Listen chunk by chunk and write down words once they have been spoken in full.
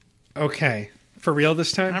Okay. For real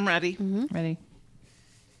this time? I'm ready. Ready?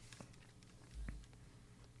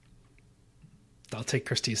 I'll take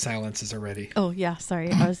Christy's silence as a ready. Oh, yeah.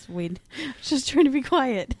 Sorry. I was waiting. Just trying to be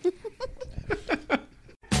quiet.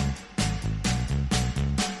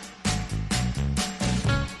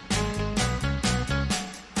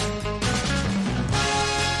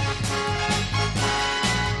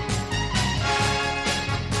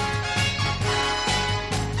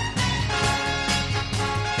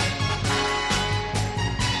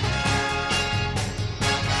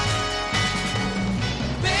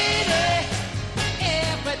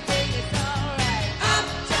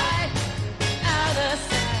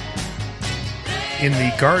 In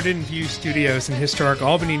the Garden View Studios in historic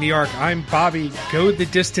Albany, New York, I'm Bobby Go the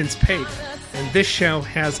Distance Pape, and this show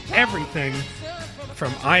has everything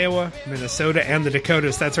from Iowa, Minnesota, and the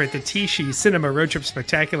Dakotas. That's right, the Tichy Cinema Road Trip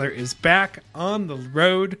Spectacular is back on the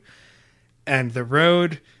road, and the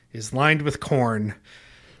road is lined with corn.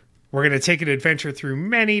 We're going to take an adventure through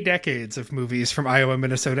many decades of movies from Iowa,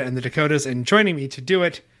 Minnesota, and the Dakotas, and joining me to do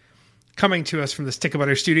it, coming to us from the Stick of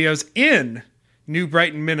Butter Studios in New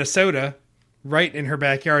Brighton, Minnesota, right in her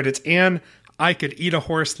backyard, it's Anne. I could eat a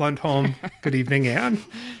horse Lundholm. Good evening, Anne.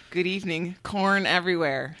 Good evening. Corn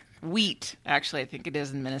everywhere. Wheat, actually, I think it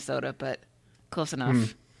is in Minnesota, but close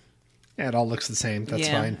enough. Yeah, it all looks the same. That's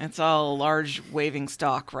fine. It's all large waving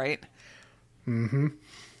stalk, right? Mm-hmm.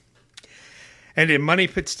 And in Money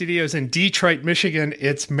Pit Studios in Detroit, Michigan,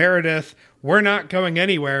 it's Meredith. We're not going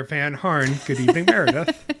anywhere, Van Harn. Good evening,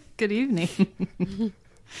 Meredith. Good evening.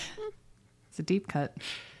 It's a deep cut.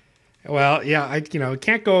 Well, yeah, I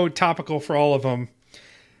can't go topical for all of them.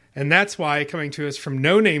 And that's why, coming to us from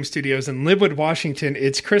No Name Studios in Linwood, Washington,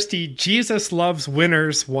 it's Christy. Jesus loves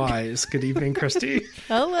winners wise. Good evening, Christy.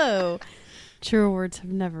 Hello. Truer words have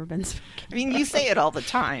never been spoken. I mean, you say it all the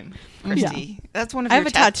time, Christy. Yeah. That's one of I your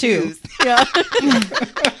have a tattoo. tattoos. Yeah.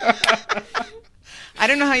 I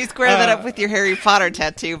don't know how you square that up with your Harry Potter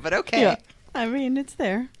tattoo, but okay. Yeah. I mean, it's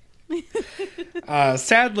there.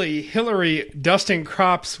 Sadly, Hillary dusting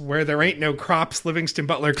crops where there ain't no crops, Livingston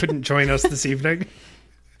Butler couldn't join us this evening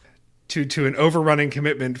to an overrunning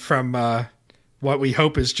commitment from what we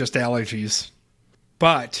hope is just allergies.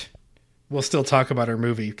 But we'll still talk about our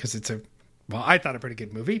movie because I thought a pretty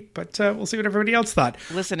good movie, but we'll see what everybody else thought.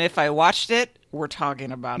 Listen, if I watched it, we're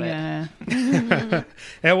talking about it. Yeah.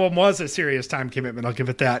 It was a serious time commitment, I'll give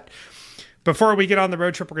it that. Before we get on the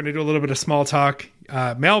road trip, we're going to do a little bit of small talk,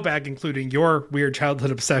 mailbag, including your weird childhood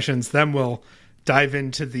obsessions. Then we'll dive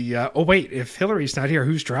into the, if Hillary's not here,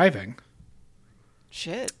 who's driving?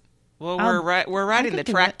 Shit. Well, we're riding the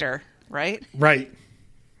tractor, right? Right.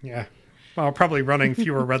 Yeah. Well, probably running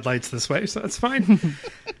fewer red lights this way, so that's fine.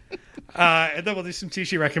 And then we'll do some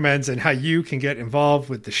Tichy recommends and how you can get involved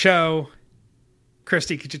with the show.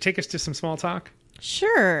 Christy, could you take us to some small talk?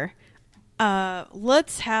 Sure.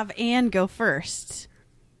 Let's have Anne go first.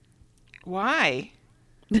 Why?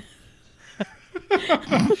 Because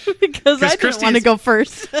I didn't want to go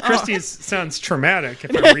first. Christy's sounds traumatic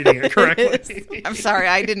if I'm reading it correctly. I'm sorry,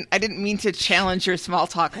 I didn't mean to challenge your small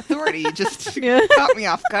talk authority. You just caught me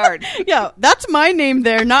off guard. Yeah, that's my name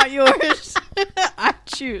there, not yours. I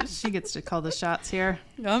choose. She gets to call the shots here.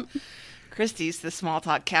 Yep. Christy's the small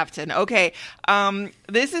talk captain. Okay,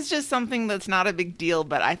 this is just something that's not a big deal,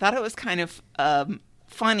 but I thought it was kind of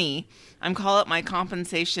funny. I'm calling it my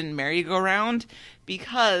compensation merry-go-round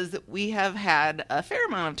because we have had a fair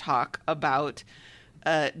amount of talk about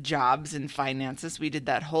jobs and finances. We did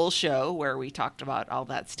that whole show where we talked about all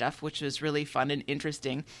that stuff, which was really fun and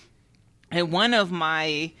interesting. And one of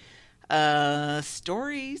my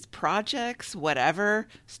stories, projects, whatever,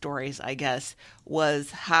 stories, I guess,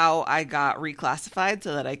 was how I got reclassified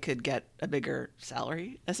so that I could get a bigger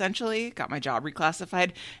salary, essentially. Got my job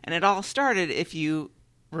reclassified. And it all started, if you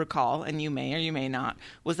recall, and you may or you may not,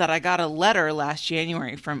 was that I got a letter last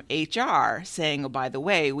January from HR saying, oh, by the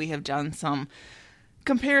way, we have done some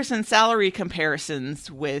salary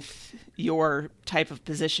comparisons with your type of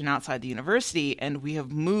position outside the university, and we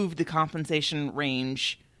have moved the compensation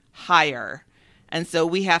range higher. And so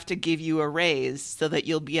we have to give you a raise so that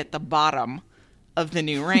you'll be at the bottom of the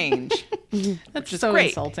new range. That's is so great.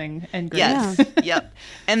 insulting and great. Yes. Yep.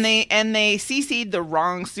 And they CC'd the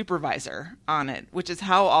wrong supervisor on it, which is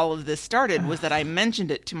how all of this started, was that I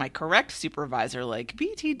mentioned it to my correct supervisor, like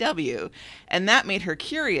BTW. And that made her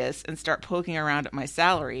curious and start poking around at my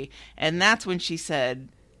salary. And that's when she said,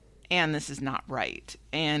 Anne, this is not right.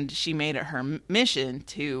 And she made it her mission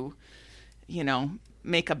to,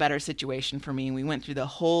 make a better situation for me. And we went through the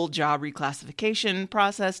whole job reclassification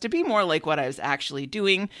process to be more like what I was actually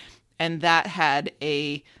doing. and that had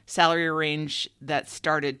a salary range that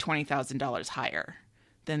started $20,000 higher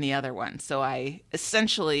than the other one. So I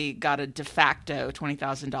essentially got a de facto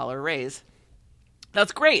 $20,000 raise.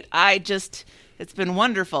 That's great. It's been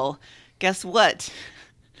wonderful. Guess what?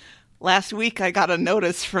 Last week I got a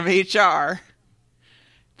notice from HR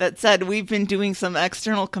that said we've been doing some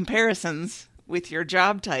external comparisons with your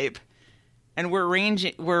job type, and we're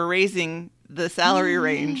raising the salary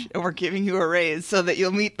range, and we're giving you a raise so that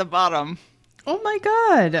you'll meet the bottom. Oh my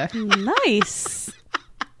God. Nice.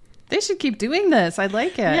 They should keep doing this. I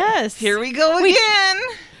like it. Yes. Here we go again.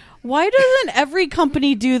 Why doesn't every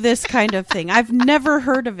company do this kind of thing? I've never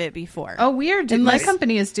heard of it before. Oh, weird. My Unless-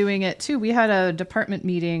 company is doing it too. We had a department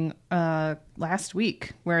meeting last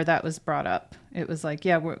week where that was brought up. It was like,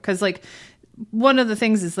 yeah, because like one of the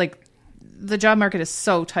things is like the job market is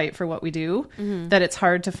so tight for what we do that it's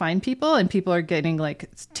hard to find people, and people are getting like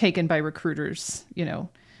taken by recruiters,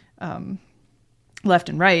 left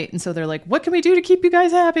and right. And so they're like, what can we do to keep you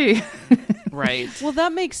guys happy? Right. Well,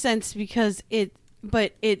 that makes sense because it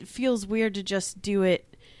feels weird to just do it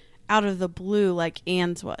out of the blue like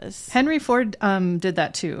Ann's was. Henry Ford did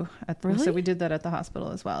that too. Really? So we did that at the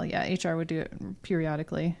hospital as well. Yeah, HR would do it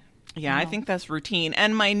periodically. Yeah, I think that's routine.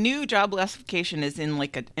 And my new job classification is in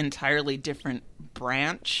like an entirely different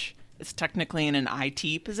branch. It's technically in an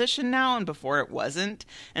IT position now, and before it wasn't.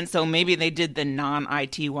 And so maybe they did the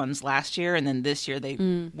non-IT ones last year, and then this year they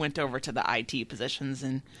went over to the IT positions,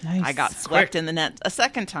 and Nice. I got swept in the net a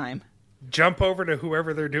second time. Jump over to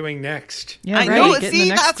whoever they're doing next. Yeah, I right. know. Get in the See,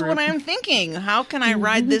 next that's group. what I'm thinking. How can I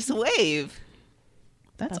ride this wave?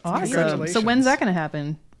 That's That's awesome. Congratulations. So when's that going to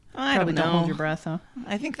happen? I Probably don't know. hold your breath, huh?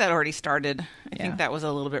 I think that already started. I Yeah. think that was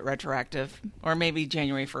a little bit retroactive, or maybe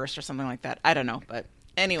January 1st or something like that. I don't know, but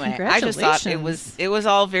anyway, I just thought it was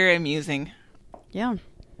all very amusing. Yeah,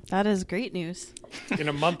 that is great news. In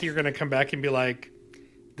a month, you're going to come back and be like,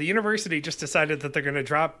 the university just decided that they're going to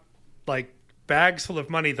drop like bags full of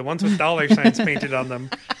money, the ones with dollar signs painted on them,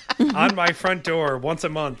 on my front door once a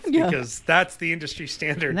month, because that's the industry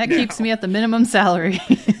standard. And that now. keeps me at the minimum salary.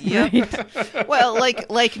 Yep. Well,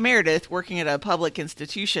 like Meredith, working at a public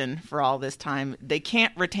institution for all this time, they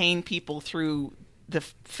can't retain people through the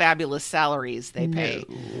fabulous salaries they pay.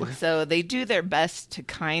 So they do their best to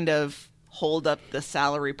kind of hold up the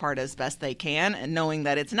salary part as best they can, and knowing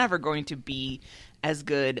that it's never going to be as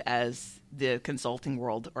good as the consulting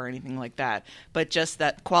world or anything like that. But just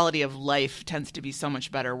that quality of life tends to be so much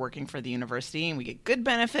better working for the university, and we get good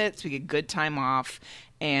benefits, we get good time off,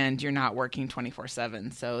 and you're not working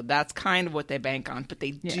 24/7. So that's kind of what they bank on. But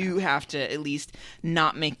they do have to at least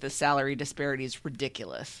not make the salary disparities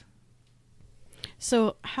ridiculous.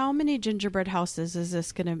 So, how many gingerbread houses is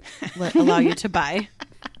this going to allow you to buy?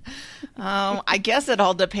 I guess it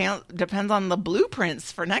all depends on the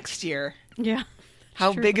blueprints for next year. Yeah.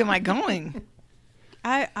 How big am I going?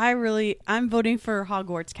 I'm voting for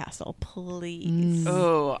Hogwarts Castle, please.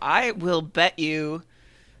 Oh, I will bet you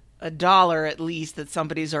 $1 at least that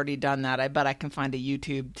somebody's already done that. I bet I can find a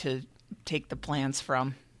YouTube to take the plans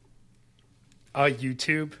from.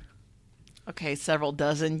 YouTube. Okay, several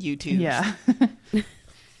dozen YouTubes. Yeah.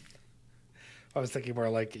 I was thinking more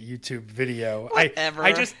like a YouTube video. Whatever.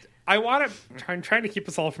 I'm trying to keep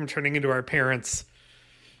us all from turning into our parents.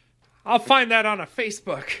 I'll find that on a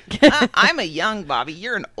Facebook. I'm a young Bobby.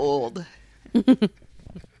 You're an old. I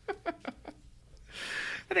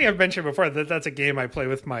think I've mentioned before that that's a game I play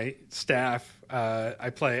with my staff.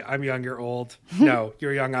 I play I'm young, you're old. No,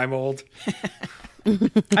 you're young, I'm old.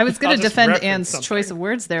 I was going I'll to just defend reference Anne's something. choice of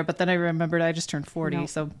words there, but then I remembered I just turned 40, No.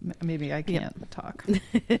 so maybe I can't talk.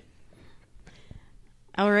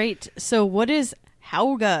 All right. So, what is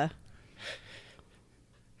Hauga?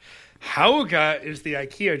 Hauga is the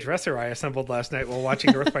IKEA dresser I assembled last night while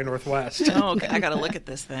watching North by Northwest. Oh, okay. I got to look at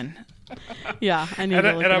this then. Yeah, I need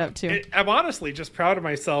to look it up too. I'm honestly just proud of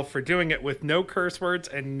myself for doing it with no curse words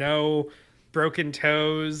and no broken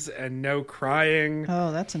toes and no crying.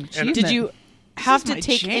 Oh, that's an achievement. Did you have is to my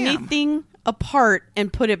take jam. anything apart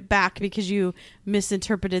and put it back because you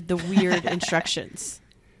misinterpreted the weird instructions?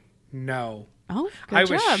 No. Oh, good I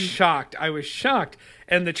job. was shocked.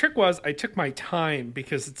 And the trick was I took my time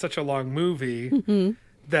because it's such a long movie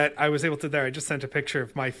that I was able to there. I just sent a picture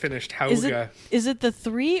of my finished Hauga. Is it the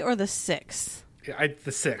 3 or the 6?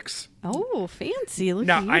 The 6. Oh, fancy. Look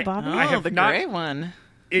Now, at you, I- Bobby. Oh, I have the not- gray one.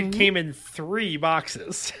 It came in 3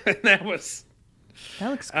 boxes. And that was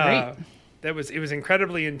That looks great. it was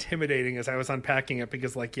incredibly intimidating as I was unpacking it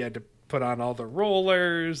because like you had to put on all the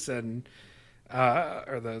rollers and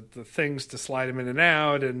or the things to slide them in and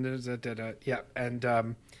out and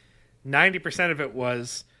 90% of it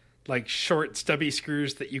was like short stubby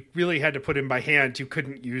screws that you really had to put in by hand. You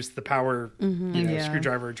couldn't use the power Yeah.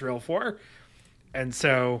 screwdriver drill for. And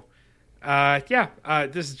so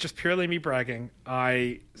this is just purely me bragging.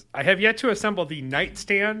 I have yet to assemble the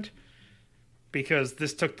nightstand because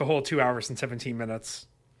this took the whole 2 hours and 17 minutes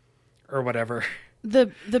or whatever.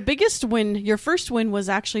 The biggest win, your first win, was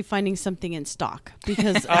actually finding something in stock,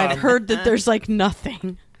 because I've heard that there's like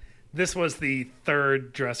nothing. This was the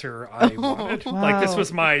third dresser I wanted. Wow. Like, this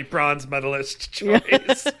was my bronze medalist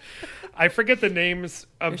choice. I forget the names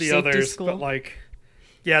of the Your safety others, school. but like,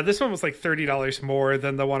 yeah, this one was like $30 more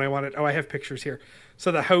than the one I wanted. Oh, I have pictures here.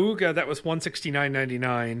 So the Hauga, that was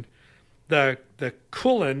 $169.99. The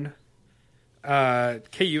Kullen,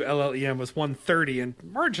 Kullem, was $130 and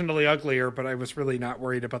marginally uglier, but I was really not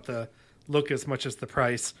worried about the look as much as the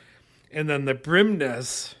price. And then the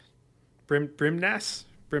Brimnes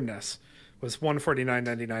was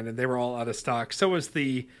 $149.99, and they were all out of stock. So was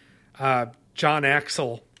the John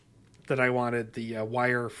Axel that I wanted, the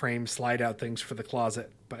wire frame slide out things for the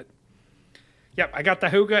closet. But yep, I got the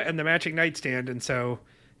Hauga and the matching nightstand, and so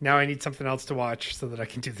now I need something else to watch so that I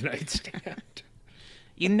can do the nightstand.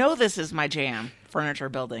 You know this is my jam, furniture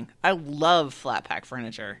building. I love flat pack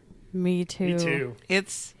furniture. Me too. Me too.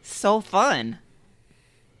 It's so fun.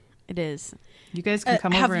 It is. You guys can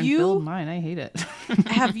come have over and you- build mine. I hate it.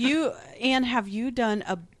 Have you done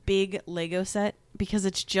a big Lego set? Because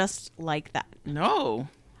it's just like that. No.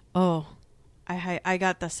 Oh, I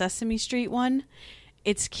got the Sesame Street one.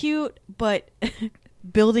 It's cute, but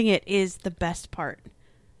building it is the best part.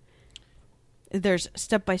 There's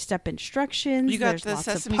step-by-step instructions. You got There's the lots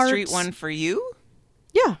Sesame of parts. Street one for you?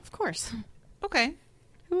 Yeah, of course. Okay.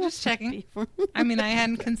 Just checking. For- I mean, I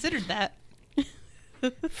hadn't considered that.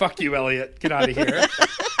 Fuck you, Elliot. Get out of here.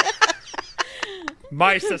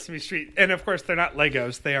 My Sesame Street. And of course, they're not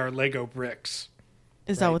Legos. They are Lego bricks.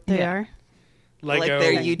 Is that what they Yeah. are? Lego. Like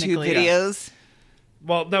their YouTube Technically, videos.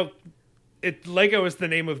 Well, no. Lego is the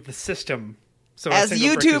name of the system. So a As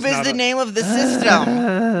single brick YouTube is not the a- name of the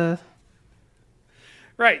system.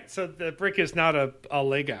 Right. So the brick is not a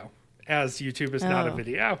Lego, as YouTube is not a Oh.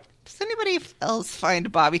 video. Does anybody else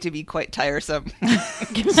find Bobby to be quite tiresome?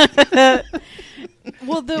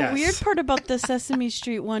 Well, the Yes. weird part about the Sesame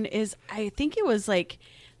Street one is I think it was like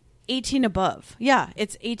 18 above. Yeah,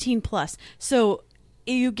 it's 18 plus. So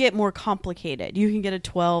you get more complicated. You can get a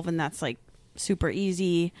 12 and that's like super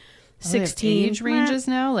easy. They have 16 age ranges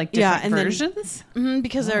now, like Yeah, different and then- versions.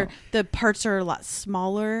 because the parts are a lot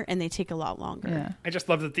smaller and they take a lot longer. Yeah. I just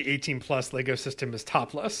love that the 18 plus Lego system is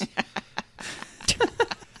topless.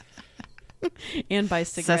 And buy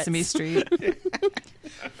cigarettes. Sesame Street.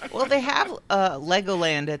 Well, they have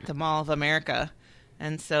Legoland at the Mall of America.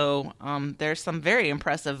 And so there's some very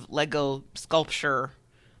impressive Lego sculpture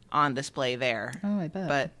on display there. Oh, I bet.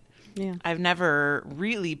 But Yeah. I've never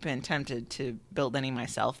really been tempted to build any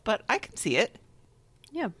myself, but I can see it.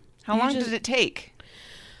 Yeah. How You long just- did it take?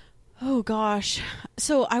 Oh gosh.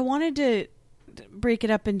 So I wanted to break it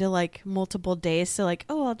up into like multiple days. So like,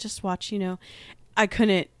 oh, I'll just watch, I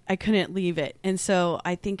couldn't leave it. And so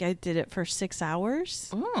I think I did it for 6 hours.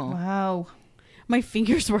 Oh, Wow. My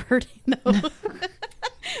fingers were hurting though.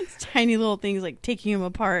 It's tiny little things like taking them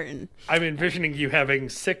apart and I'm envisioning you having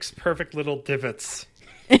 6 perfect little divots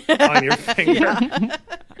on your finger.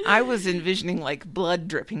 I was envisioning like blood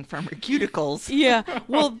dripping from her cuticles. yeah.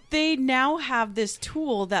 Well, they now have this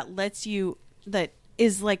tool that that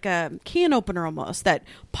is like a can opener almost that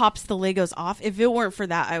pops the Legos off. If it weren't for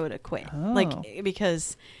that, I would have quit. Oh. Like,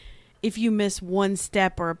 because if you miss one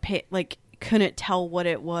step or couldn't tell what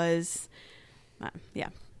it was. Yeah.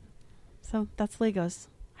 So that's Legos.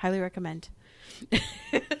 Highly recommend.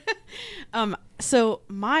 So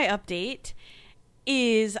my update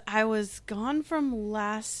is I was gone from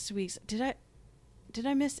last week's. Did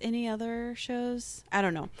I miss any other shows? I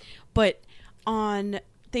don't know. But on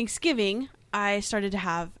Thanksgiving, I started to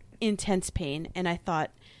have intense pain, and I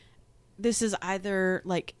thought this is either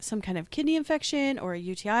like some kind of kidney infection or a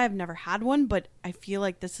UTI. I've never had one, but I feel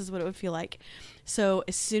like this is what it would feel like. So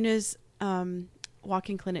as soon as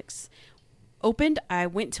walk-in clinics opened, I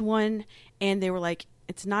went to one, and they were like,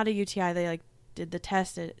 it's not a UTI. They like did the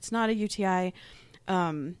test. It's not a UTI.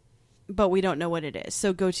 But we don't know what it is.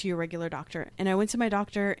 So go to your regular doctor. And I went to my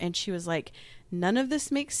doctor, and she was like, none of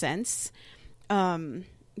this makes sense.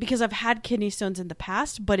 Because I've had kidney stones in the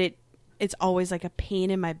past, but it's always like a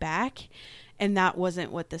pain in my back. And that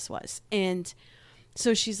wasn't what this was. And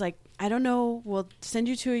so she's like, I don't know. We'll send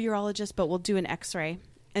you to a urologist, but we'll do an x-ray.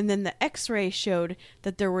 And then the x-ray showed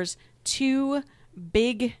that there was 2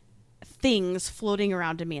 big things floating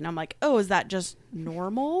around in me, and I'm like, oh, is that just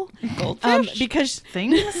normal? Goldfish? Because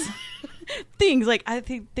Things? things like, I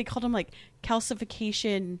think they called them like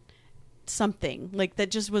calcification something, like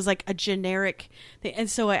that just was like a generic thing. And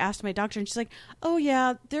so I asked my doctor, and she's like, oh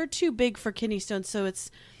yeah, they're too big for kidney stones, so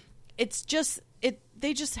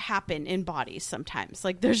they just happen in bodies sometimes,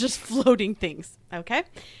 like there's just floating things. Okay,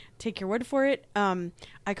 take your word for it.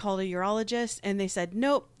 I called a urologist, and they said,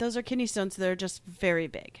 nope, those are kidney stones, they're just very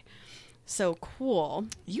big. So cool.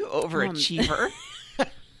 You overachiever.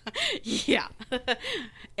 Yeah.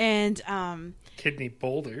 And Kidney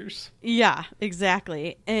boulders. yeah,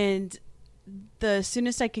 exactly. And the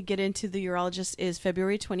soonest I could get into the urologist is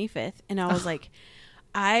February 25th. And I was like,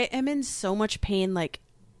 I am in so much pain. Like,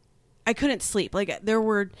 I couldn't sleep. Like, there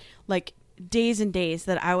were like days and days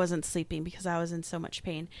that I wasn't sleeping because I was in so much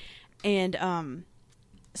pain. And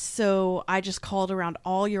so I just called around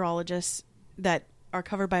all urologists that are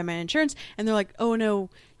covered by my insurance. And they're like, oh no,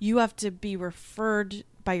 you have to be referred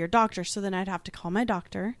by your doctor. So then I'd have to call my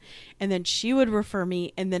doctor, and then she would refer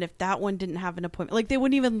me. And then if that one didn't have an appointment, like they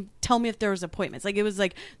wouldn't even tell me if there was appointments. Like it was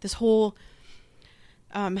like this whole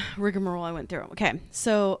rigmarole I went through. Okay.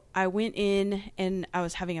 So I went in, and I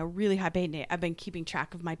was having a really high pain day. I've been keeping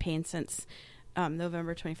track of my pain since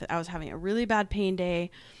November 25th. I was having a really bad pain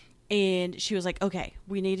day, and she was like, okay,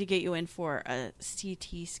 we need to get you in for a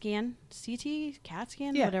CT scan, CAT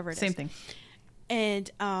scan, whatever it is. Same thing.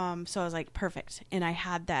 And so I was like, perfect. And I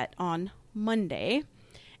had that on Monday.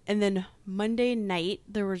 And then Monday night,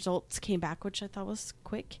 the results came back, which I thought was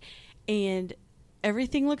quick. And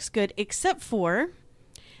everything looks good, except for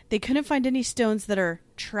they couldn't find any stones that are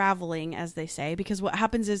traveling, as they say. Because what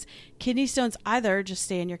happens is kidney stones either just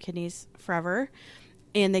stay in your kidneys forever,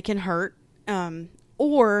 and they can hurt,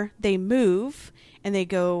 or they move and they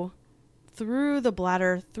go through the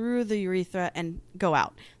bladder, through the urethra, and go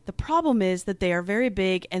out. The problem is that they are very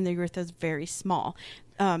big and the urethra is very small.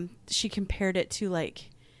 She compared it to like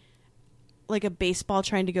a baseball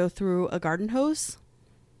trying to go through a garden hose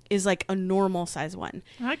is like a normal size one.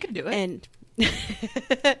 I could do it. And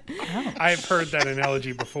I've heard that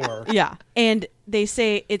analogy before. yeah. And they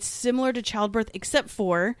say it's similar to childbirth, except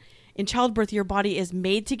for in childbirth, your body is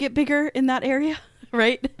made to get bigger in that area.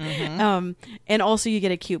 Right. Mm-hmm. And also you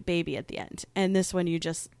get a cute baby at the end. And this one, you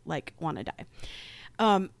just like want to die.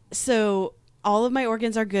 So all of my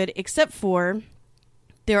organs are good, except for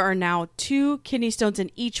there are now 2 kidney stones in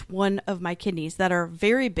each one of my kidneys that are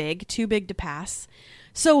very big, too big to pass.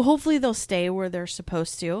 So hopefully they'll stay where they're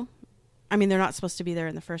supposed to. I mean, they're not supposed to be there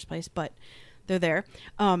in the first place, but they're there.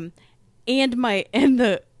 And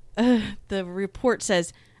the report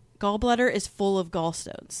says gallbladder is full of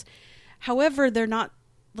gallstones. However, they're not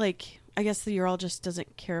like, I guess the urologist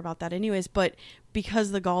doesn't care about that anyways, but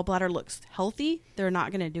because the gallbladder looks healthy, they're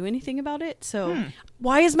not going to do anything about it. So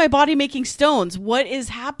why is my body making stones? What is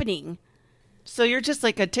happening? So you're just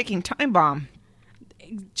like a ticking time bomb.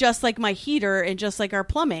 Just like my heater and just like our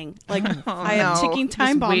plumbing. Like I have ticking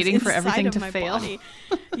time bombs waiting for inside everything of to my fail. body.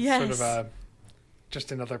 Yes. Sort of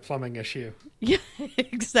just another plumbing issue. Yeah,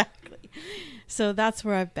 exactly. So that's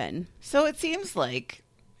where I've been. So it seems like,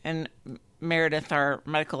 and Meredith, our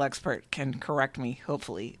medical expert, can correct me,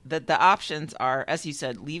 hopefully, that the options are, as you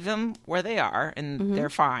said, leave them where they are and they're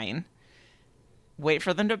fine. Wait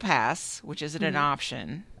for them to pass, which isn't an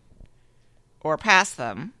option. Or pass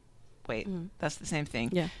them. Wait, that's the same thing.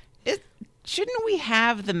 Yeah. Shouldn't we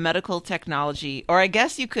have the medical technology? Or I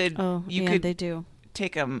guess you could. They do.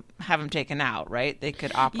 Have them taken out, right? They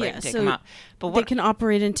could operate and take so them out. But they can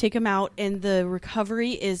operate and take them out, and the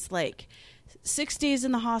recovery is like 6 days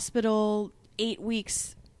in the hospital, 8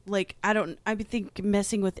 weeks. Like I think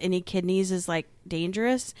messing with any kidneys is like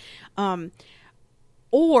dangerous.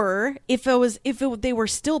 Or they were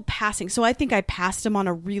still passing. So I think I passed them on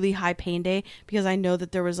a really high pain day because I know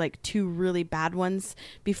that there was like 2 really bad ones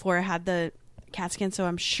before I had the CAT scan. So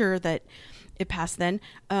I'm sure that it passed then.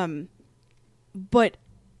 But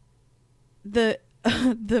the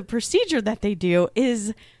procedure that they do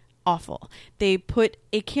is awful. They put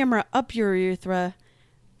a camera up your urethra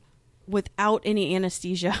without any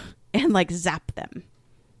anesthesia and like zap them.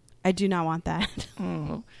 I do not want that.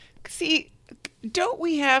 See, don't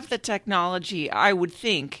we have the technology, I would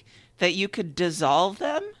think, that you could dissolve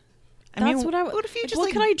them? What if you just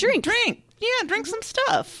what could I drink? Yeah, drink some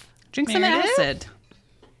stuff. Drink some Meredith? acid.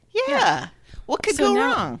 Yeah. What could So go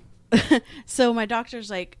now- wrong? So my doctor's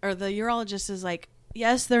like, or the urologist is like,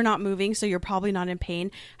 yes, they're not moving, so you're probably not in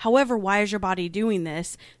pain. However, why is your body doing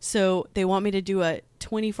this? So they want me to do a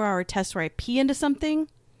 24-hour test where I pee into something,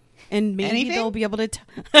 and maybe Anything? they'll be able to.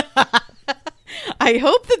 I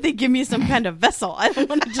hope that they give me some kind of vessel. I don't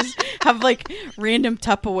want to just have like random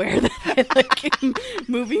Tupperware that I like am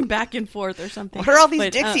moving back and forth or something. What are all these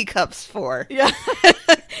But, Dixie cups for? Yeah.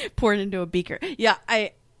 Pour it into a beaker. Yeah.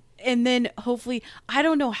 And then hopefully, I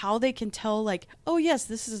don't know how they can tell like, oh yes,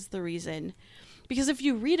 this is the reason. Because if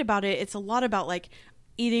you read about it, it's a lot about like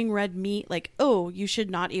eating red meat. Like, oh, you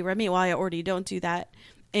should not eat red meat. Well, I already don't do that.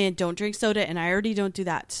 And don't drink soda. And I already don't do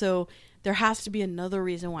that. So there has to be another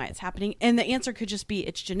reason why it's happening. And the answer could just be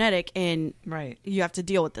it's genetic and Right. you have to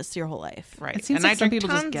deal with this your whole life. Right. It seems and like I some drink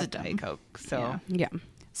people just tons get of Diet them. Coke. So Yeah. Yeah.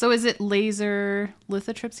 So is it laser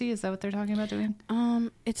lithotripsy? Is that what they're talking about doing?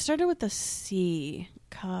 It started with the C.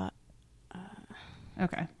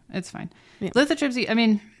 Okay, it's fine. Yeah. Lithotripsy, I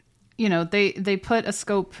mean, you know, they put a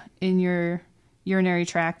scope in your urinary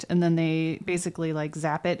tract and then they basically like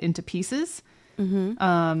zap it into pieces.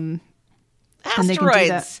 And they can do that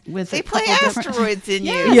asteroids. with They a play couple different- asteroids in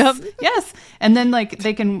you. Yes, yes. And then like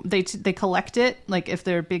they collect it like if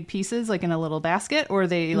they're big pieces like in a little basket, or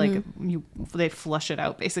they like they flush it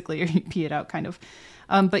out basically, or you pee it out kind of.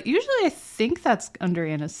 But usually I think that's under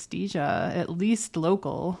anesthesia, at least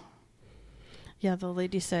local. Yeah, the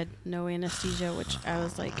lady said no anesthesia, which I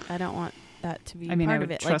was like, I don't want that to be I mean, I part of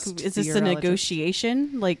would it. Like, trust is the this a urologist.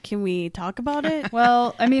 negotiation? Like, can we talk about it?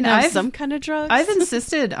 Well, I mean, Have I've some kind of drugs. I've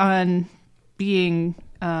insisted on being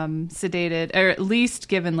sedated, or at least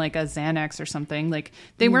given like a Xanax or something. Like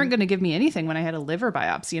they weren't going to give me anything when I had a liver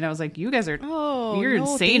biopsy, and I was like, "You guys are you're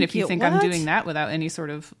no, insane thank if you you. think What? I'm doing that without any sort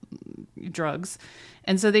of drugs."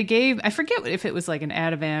 And so they gave, I forget if it was like an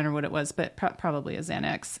Ativan or what it was, but probably a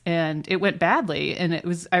Xanax, and it went badly. And it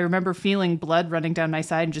was, I remember feeling blood running down my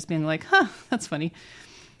side and just being like, "Huh, that's funny."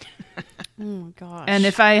 Oh my gosh. And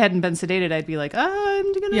if I hadn't been sedated, I'd be like, "Oh,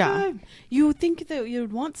 I'm gonna die." You would think that you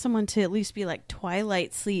would want someone to at least be like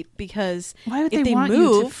twilight sleep, because Why would if they want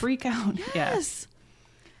move, you to freak out? Yeah. Yes.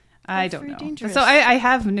 I That's don't very know. dangerous. So I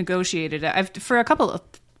have negotiated it. I've for a couple of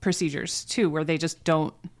procedures too, where they just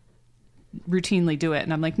don't routinely do it,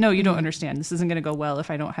 and I'm like, no, you don't understand. This isn't going to go well if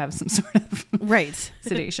I don't have some sort of Right.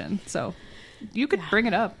 sedation. So you could bring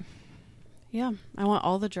it up. Yeah. I want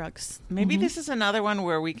all the drugs. Maybe this is another one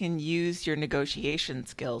where we can use your negotiation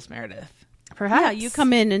skills, Meredith. Perhaps. Yeah, you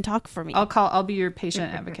come in and talk for me. I'll be your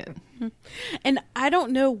patient advocate. And I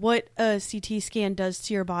don't know what a CT scan does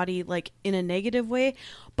to your body, like in a negative way,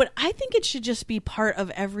 but I think it should just be part of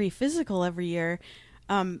every physical every year,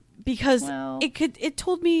 because Well- it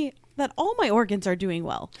told me that all my organs are doing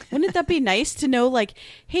well. Wouldn't that be nice to know, like,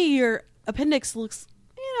 hey, your appendix looks,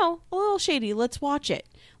 a little shady. Let's watch it.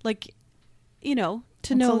 Like, to know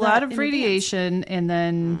It's a that lot of in radiation, and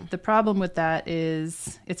then the problem with that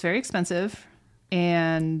is it's very expensive,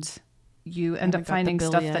 and you end up haven't got the finding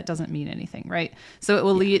bill stuff yet. that doesn't mean anything, right? So it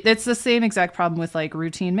will lead. It's the same exact problem with like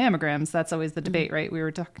routine mammograms. That's always the debate, right? We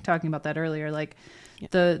were talking about that earlier. Like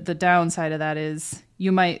the downside of that is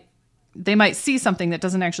they might see something that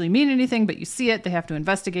doesn't actually mean anything, but you see it. They have to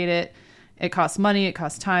investigate it. It costs money. It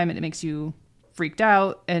costs time, and it makes you freaked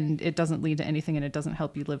out, and it doesn't lead to anything, and it doesn't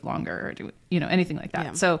help you live longer or do anything like that.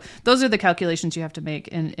 Yeah. So those are the calculations you have to make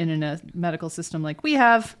in a medical system like we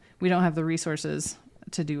have. We don't have the resources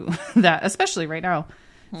to do that, especially right now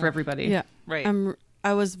for everybody. Yeah. Right.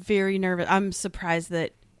 I was very nervous. I'm surprised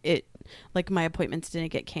that my appointments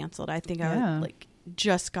didn't get canceled. I think Yeah. I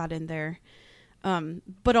just got in there.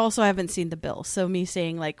 But also I haven't seen the bill. So me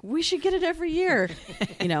saying we should get it every year,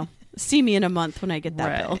 see me in a month when I get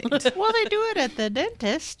that bill. Right. Well, they do it at the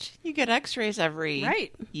dentist. You get x-rays every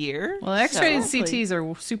Right. year. Well, X-rays So and CTs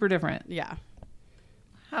are super different. Yeah.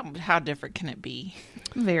 how different can it be?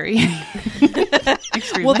 Very.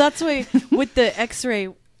 Extremely. Well, that's why with the X-ray,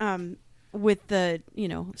 with the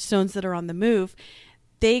stones that are on the move,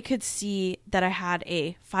 they could see that I had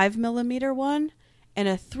a 5 millimeter one and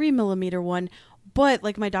a 3 millimeter one. But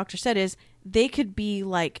like my doctor said, is they could be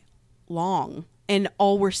long, and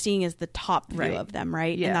all we're seeing is the top view Right. of them,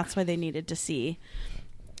 right? Yeah. And that's why they needed to see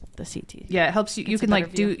the CT. Yeah, it helps you. You Gets a can better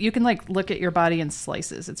view. you can look at your body in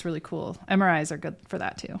slices. It's really cool. MRIs are good for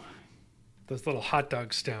that too. Those little hot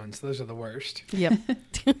dog stones, those are the worst. Yep.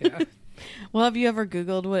 Yeah. Well, have you ever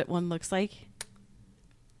Googled what one looks like?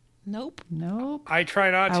 Nope. Nope. I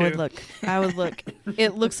try not I to. would look.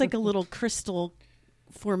 It looks like a little crystal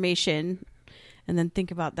formation, and then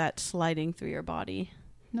think about that sliding through your body.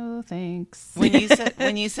 No thanks.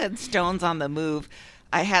 When you said stones on the move,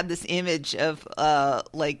 I had this image of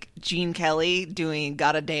Gene Kelly doing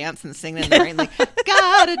 "Gotta Dance" and singing in the rain,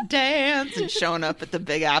 "Gotta Dance," and showing up at the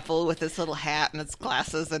Big Apple with his little hat and its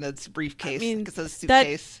glasses and its briefcase, I mean, it's a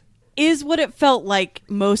suitcase. is what it felt like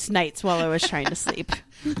most nights while I was trying to sleep.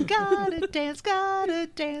 Gotta dance, gotta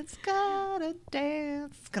dance, gotta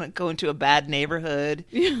dance. Gonna go into a bad neighborhood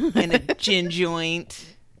in a gin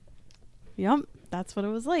joint. Yep, that's what it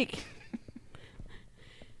was like.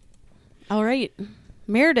 All right,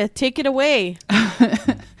 Meredith, take it away.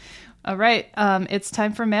 All right, it's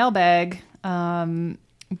time for mailbag.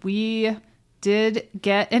 We did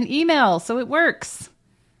get an email, so it works.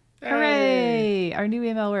 Hooray! Our new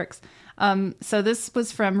email works. So this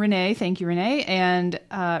was from Renee. Thank you, Renee. And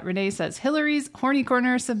Renee says, Hillary's Horny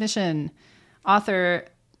Corner submission. Author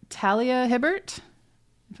Talia Hibbert,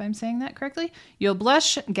 if I'm saying that correctly. You'll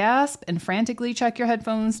blush, gasp, and frantically check your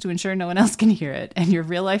headphones to ensure no one else can hear it. And your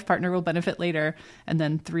real-life partner will benefit later. And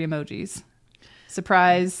then 3 emojis.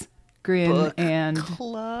 Surprise, grin, Book and...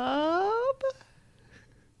 Club?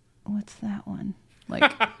 What's that one?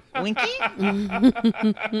 Like... Winky? I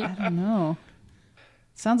don't know.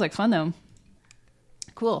 Sounds like fun though.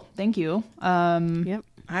 Cool. Thank you. Yep. I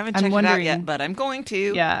haven't checked it out yet, but I'm going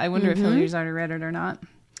to. Yeah, I wonder if Hillary's already read it or not.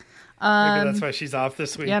 Maybe that's why she's off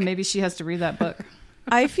this week. Yeah, maybe she has to read that book.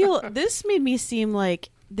 I feel this made me seem like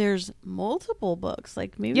there's multiple books.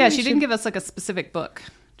 Like maybe Yeah, we she didn't give us like a specific book.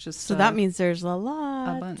 Just So that means there's a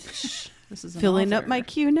lot. a bunch. This is an Filling up author. my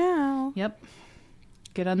queue now. Yep.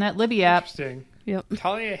 Get on that Libby app. Interesting. Yep.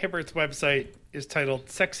 Talia Hibbert's website is titled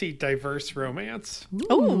Sexy Diverse Romance.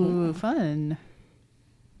 Ooh, fun.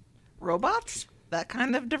 Robots? That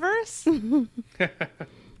kind of diverse?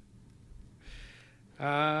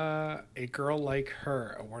 A Girl Like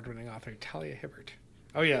Her, award-winning author Talia Hibbert.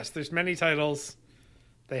 Oh yes, there's many titles.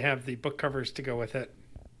 They have the book covers to go with it.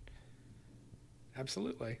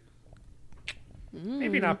 Absolutely.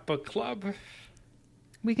 Maybe not book club.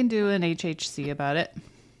 We can do an HHC about it.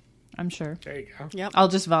 I'm sure. There you go. Yep. I'll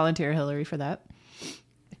just volunteer Hillary for that.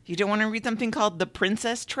 You don't want to read something called The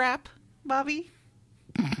Princess Trap, Bobby?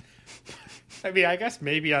 I mean, I guess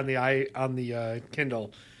maybe on the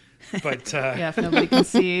Kindle, but Yeah, if nobody can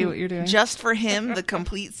see what you're doing. Just for him, the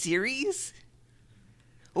complete series?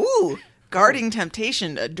 Ooh, Guarding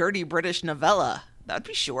Temptation, a dirty British novella. That'd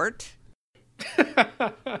be short.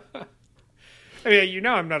 I mean, you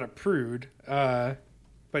know, I'm not a prude, but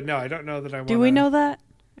no, I don't know that I want. Do we know that?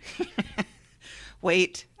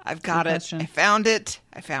 Wait, I've got Good it. question. I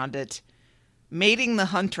found it. Mating the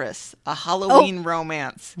Huntress, a Halloween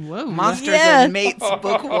romance. Whoa. Monsters Yes. and Mates,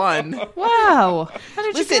 Book 1. Wow. How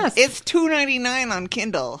did you Listen, guess? it's $2.99 on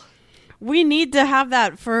Kindle. We need to have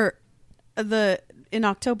that for in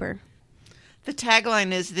October. The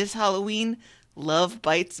tagline is, this Halloween, love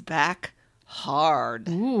bites back hard.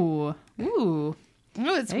 Ooh. Ooh.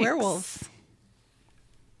 Oh, it's Yikes. werewolves.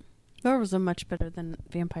 Werewolves are much better than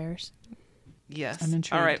vampires. Yes. I'm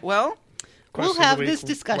intrigued. All right, well, Question we'll have of the week, this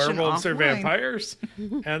discussion Werewolves or offline. vampires,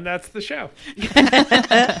 and that's the show.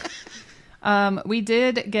 We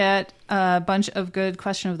did get a bunch of good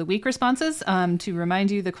question of the week responses. To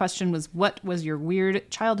remind you, the question was, what was your weird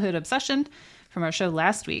childhood obsession from our show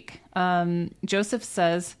last week? Joseph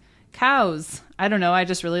says, cows. I don't know. I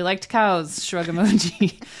just really liked cows. Shrug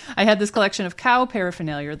emoji. I had this collection of cow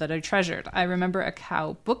paraphernalia that I treasured. I remember a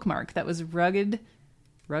cow bookmark that was rugged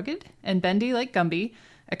and bendy like Gumby,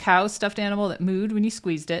 a cow stuffed animal that mooed when you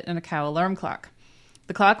squeezed it, and a cow alarm clock.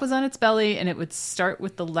 The clock was on its belly, and it would start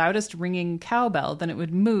with the loudest ringing cowbell. Then it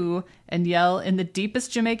would moo and yell in the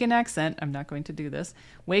deepest Jamaican accent, I'm not going to do this,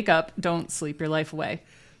 wake up, don't sleep your life away,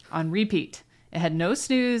 on repeat. It had no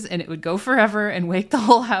snooze, and it would go forever and wake the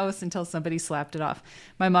whole house until somebody slapped it off.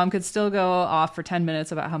 My mom could still go off for 10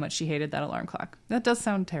 minutes about how much she hated that alarm clock. That does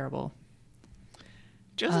sound terrible.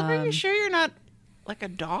 Joseph, are you sure you're not like a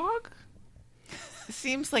dog? It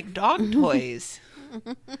seems like dog toys.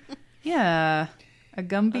 Yeah. A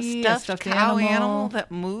Gumby, a stuffed cow animal. animal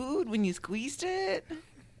that mooed when you squeezed it?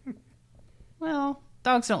 Well,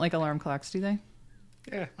 dogs don't like alarm clocks, do they?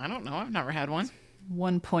 Yeah. I don't know. I've never had one.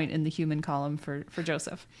 1 point in the human column for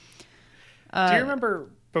Joseph. Do you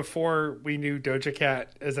remember before we knew Doja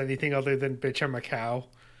Cat as anything other than bitch I'm a cow?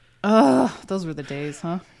 Ugh, those were the days,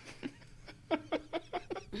 huh?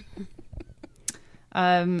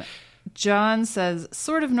 John says,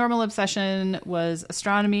 sort of normal obsession was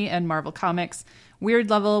astronomy and Marvel Comics. Weird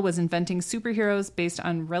level was inventing superheroes based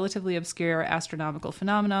on relatively obscure astronomical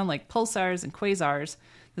phenomenon like pulsars and quasars.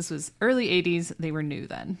 This was early 80s. They were new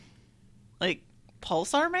then. Like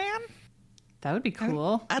Pulsar Man? That would be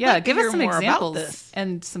cool. I'd yeah, like to give us hear some more about examples this.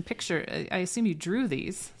 and some picture. I assume you drew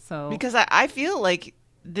these. So Because I feel like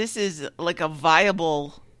this is like a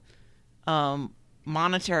viable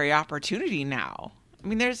monetary opportunity now. I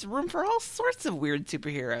mean, there's room for all sorts of weird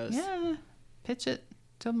superheroes. yeah, pitch it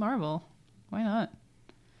to Marvel. Why not?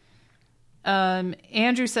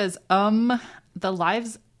 Andrew says, The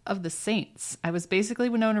Lives of the Saints. I was basically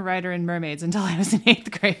Winona Ryder in Mermaids until I was in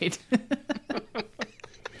 8th grade.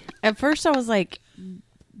 At first I was like,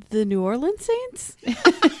 the New Orleans Saints?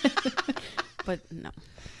 But no.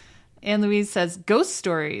 Anne Louise says, Ghost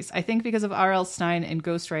Stories. I think because of R.L. Stein and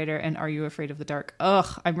Ghostwriter and Are You Afraid of the Dark?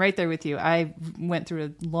 Ugh, I'm right there with you. I went through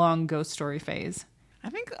a long ghost story phase. I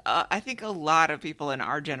think a lot of people in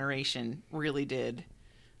our generation really did.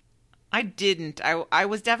 I didn't. I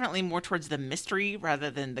was definitely more towards the mystery rather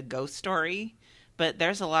than the ghost story, but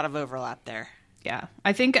there's a lot of overlap there. Yeah.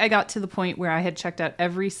 I think I got to the point where I had checked out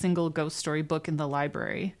every single ghost story book in the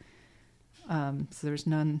library. So there's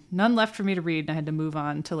none left for me to read, and I had to move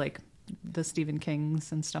on to like the Stephen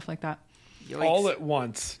Kings and stuff like that. Yikes. All at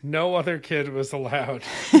once. No other kid was allowed.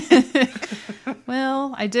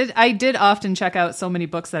 Well, I did often check out so many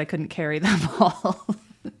books that I couldn't carry them all.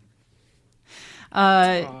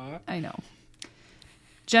 I know.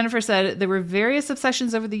 Jennifer said there were various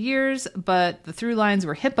obsessions over the years, but the through lines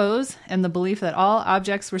were hippos and the belief that all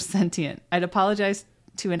objects were sentient. I'd apologize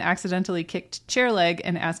to an accidentally kicked chair leg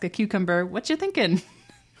and ask a cucumber, "What you thinking?"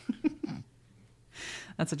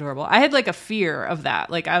 That's adorable. I had like a fear of that.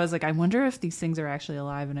 Like I was like, I wonder if these things are actually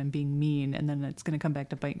alive and I'm being mean, and then it's going to come back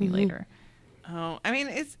to bite me later. Oh, I mean,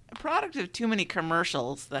 it's a product of too many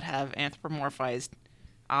commercials that have anthropomorphized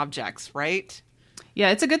objects, right?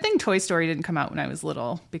 Yeah, it's a good thing Toy Story didn't come out when I was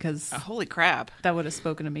little, because Holy crap. that would have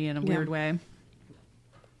spoken to me in a weird way.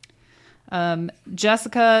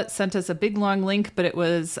 Jessica sent us a big long link, but it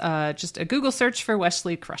was just a Google search for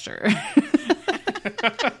Wesley Crusher.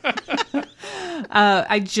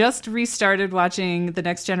 I just restarted watching The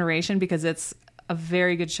Next Generation because it's a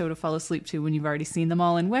very good show to fall asleep to when you've already seen them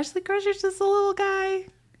all. And Wesley Crusher's just a little guy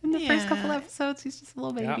in the first couple episodes. He's just a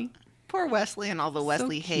little baby. Yeah. Poor Wesley and all the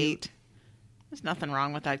Wesley cute. hate. There's nothing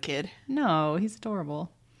wrong with that kid. No, he's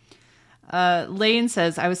adorable. Lane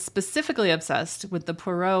says, I was specifically obsessed with the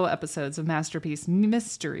Poirot episodes of Masterpiece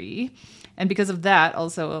Mystery, and because of that,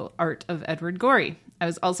 also Art of Edward Gorey. I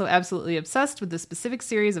was also absolutely obsessed with the specific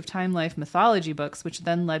series of Time Life mythology books, which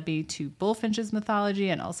then led me to Bullfinch's Mythology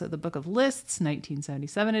and also the Book of Lists,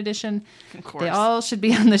 1977 edition. Of course. They all should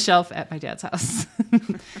be on the shelf at my dad's house.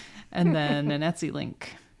 And then an Etsy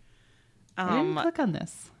link. I didn't click on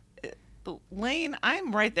this. Lane,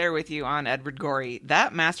 I'm right there with you on Edward Gorey.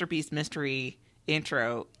 That Masterpiece Mystery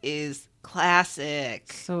intro is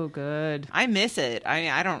classic. So good. I miss it.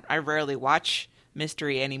 I rarely watch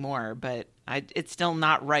mystery anymore, but it's still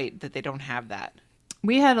not right that they don't have that.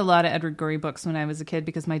 We had a lot of Edward Gorey books when I was a kid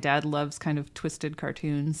because my dad loves kind of twisted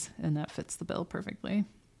cartoons, and that fits the bill perfectly.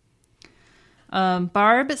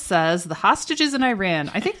 Barb says, The Hostages in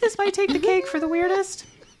Iran. I think this might take the cake for the weirdest.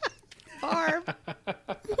 Barb.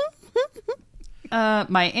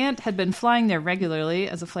 My aunt had been flying there regularly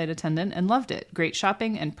as a flight attendant and loved it. Great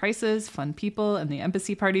shopping and prices, fun people, and the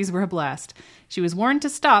embassy parties were a blast. She was warned to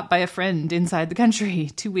stop by a friend inside the country.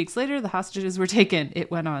 2 weeks later, the hostages were taken.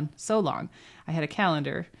 It went on so long. I had a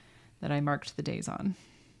calendar that I marked the days on.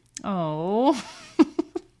 Oh.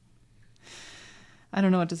 I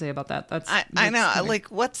don't know what to say about that. I know. funny. Like,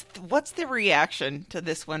 what's the reaction to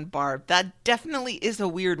this one, Barb? That definitely is a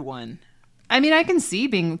weird one. I mean, I can see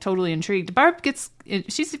being totally intrigued. Barb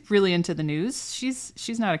she's really into the news.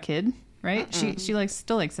 She's not a kid, right? Mm-mm. She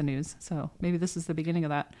still likes the news. So maybe this is the beginning of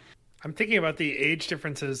that. I'm thinking about the age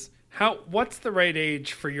differences. What's the right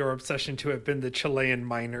age for your obsession to have been the Chilean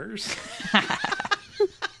miners?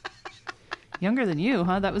 Younger than you,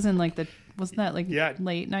 huh? That was in like wasn't that like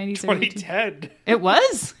late 90s? 2010. It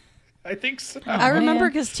was? I think so. I remember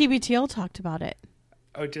because TBTL talked about it.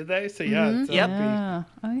 Oh, did they? So yeah. Yep. Yeah.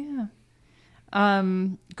 Oh yeah.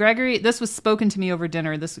 Gregory, this was spoken to me over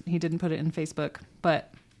dinner. He didn't put it in Facebook,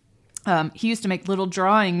 but he used to make little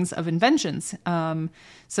drawings of inventions.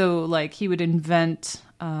 So like he would invent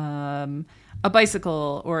a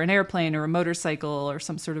bicycle or an airplane or a motorcycle or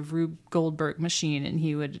some sort of Rube Goldberg machine, and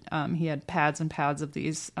he had pads and pads of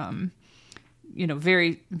these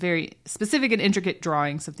very, very specific and intricate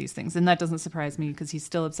drawings of these things. And that doesn't surprise me because he's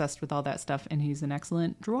still obsessed with all that stuff, and he's an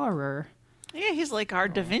excellent drawer. Yeah, he's like our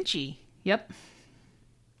Da Vinci. Yep.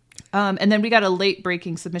 And then we got a late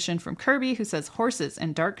breaking submission from Kirby who says horses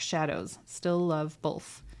and dark shadows. Still love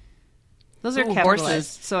both. Those are capitalized. Horses.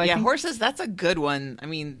 So I think horses, that's a good one. I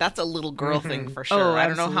mean, that's a little girl thing for sure. Oh, I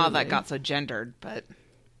don't know how absolutely. that got so gendered, but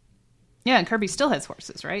yeah, and Kirby still has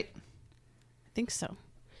horses, right? I think so.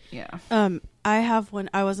 Yeah. I have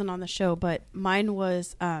one. I wasn't on the show, but mine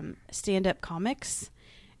was stand-up comics,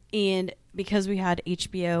 and because we had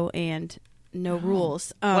HBO and no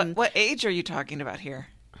rules. what age are you talking about here?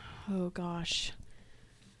 Oh gosh.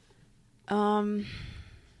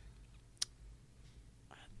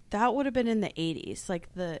 That would have been in the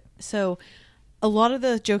 80s. So a lot of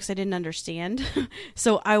the jokes I didn't understand.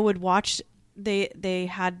 So I would watch, they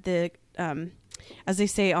had the, as they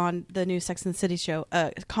say on the new Sex and the City show,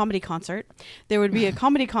 a comedy concert. There would be a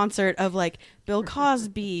comedy concert of like Bill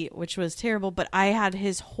Cosby, which was terrible, but I had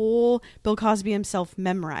his whole Bill Cosby himself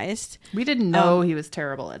memorized. We didn't know he was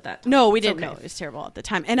terrible at that time. No, we didn't know it was terrible at the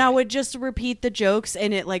time. And I would just repeat the jokes,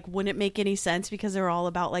 and it like wouldn't make any sense because they were all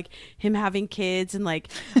about like him having kids, and like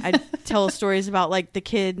I'd tell stories about like the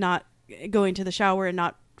kid not going to the shower and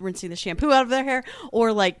not rinsing the shampoo out of their hair,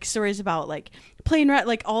 or like stories about like plane ride,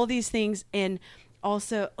 like all these things. And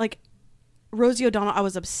also like Rosie O'Donnell, I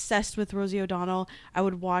was obsessed with Rosie O'Donnell. I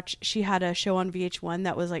would watch, she had a show on VH1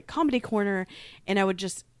 that was like Comedy Corner, and I would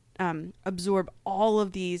just absorb all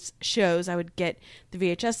of these shows. I would get the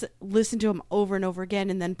VHS, listen to them over and over again,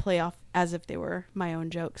 and then play off as if they were my own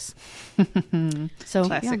jokes. So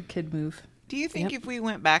Classic kid move. Do you think if we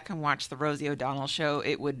went back and watched the Rosie O'Donnell show,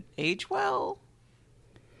 it would age well?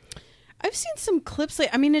 I've seen some clips.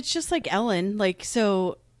 Like, I mean, it's just like Ellen. Like,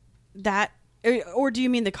 so that, or do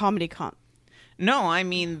you mean the comedy No, I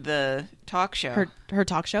mean the talk show. Her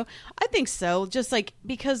talk show? I think so. Just like,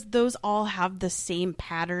 because those all have the same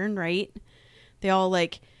pattern, right? They all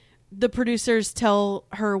like, the producers tell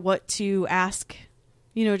her what to ask,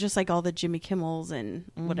 you know, just like all the Jimmy Kimmels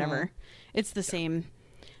and whatever. It's the same.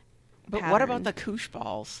 But what about the koosh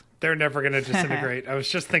balls? They're never going to disintegrate. I was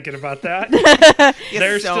just thinking about that.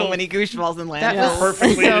 There's so many koosh balls in That landfills. was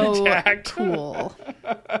perfectly so intact. cool.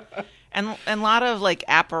 And a lot of like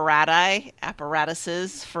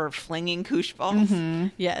apparatuses for flinging koosh balls.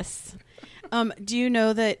 Yes. Do you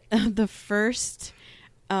know that the first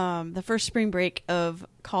spring break of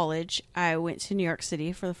college, I went to New York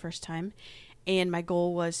City for the first time, and my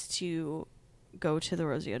goal was to go to the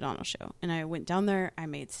Rosie O'Donnell show. And I went down there, I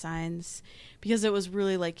made signs, because it was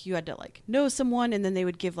really like you had to like know someone, and then they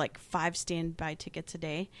would give like 5 standby tickets a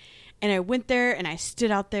day. And I went there and I stood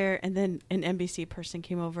out there, and then an NBC person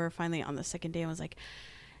came over finally on the second day and was like,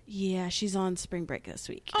 yeah, she's on spring break this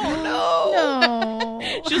week. Oh, No.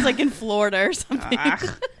 She was like in Florida or something.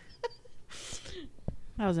 That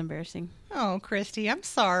was embarrassing. Oh, Christy, I'm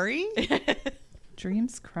sorry.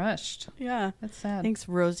 Dreams crushed. Yeah. That's sad. Thanks,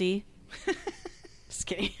 Rosie. Just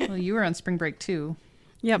kidding. Well, you were on spring break too.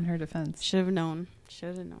 Yep. In her defense. Should have known.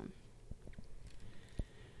 Should have known.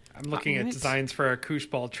 I'm looking at designs for a koosh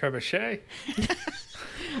ball trebuchet.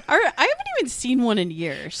 I haven't even seen one in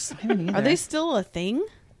years. I haven't either. Are they still a thing?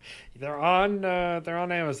 They're on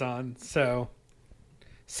Amazon, so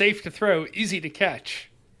safe to throw, easy to catch.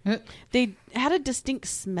 They had a distinct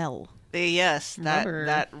smell. Rubber.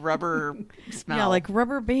 That rubber smell. Yeah, like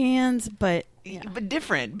rubber bands, but But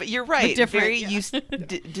different. But you're right. different, Very yeah.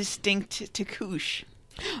 distinct to koosh.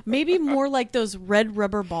 maybe more like those red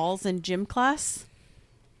rubber balls in gym class.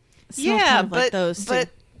 Smells Yeah, kind of but like those too.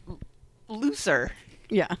 looser.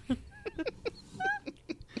 Yeah.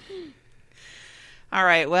 All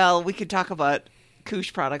right. Well, we could talk about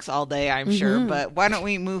koosh products all day, I'm sure. But why don't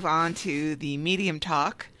we move on to the Medium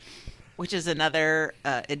Talk, which is another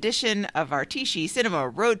edition of our Tichy Cinema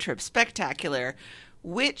Road Trip Spectacular,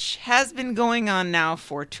 which has been going on now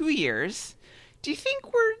for 2 years. Do you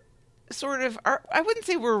think we're sort of, I wouldn't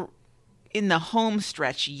say we're in the home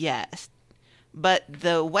stretch yet, but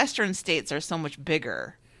the western states are so much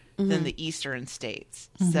bigger than the eastern states.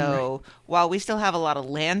 So while we still have a lot of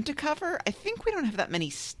land to cover, I think we don't have that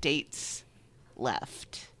many states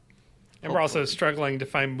left. And we're also struggling to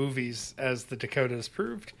find movies, as the Dakotas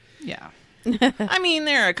proved. Yeah. I mean,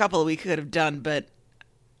 there are a couple we could have done, but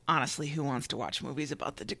honestly, who wants to watch movies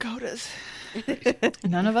about the Dakotas?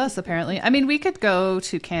 None of us, apparently. I mean, we could go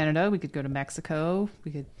to Canada. We could go to Mexico.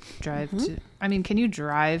 We could drive to... I mean, can you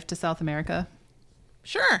drive to South America?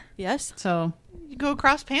 Sure. Yes. So, You go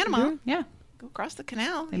across Panama. yeah. Go across the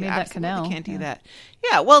canal. They You made that absolutely canal, can't do yeah. that.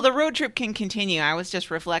 Yeah, well, the road trip can continue. I was just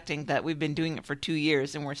reflecting that we've been doing it for 2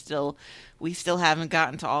 years, and we still haven't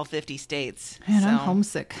gotten to all 50 states. Man, I'm So-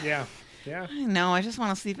 homesick. Yeah. I know. I just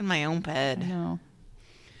want to sleep in my own I bed. know.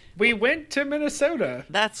 We went to Minnesota.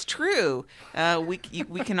 That's true. We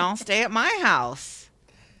can all stay at my house.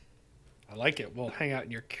 I like it. We'll hang out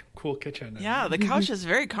in your cool kitchen. Yeah, the couch is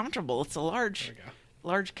very comfortable. It's a large There we go.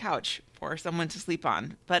 large couch for someone to sleep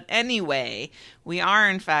on. But anyway, we are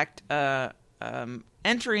in fact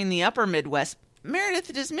entering the upper Midwest.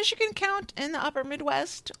 Meredith, does Michigan count in the upper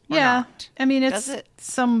Midwest? Or Yeah. not? I mean, Does it's it?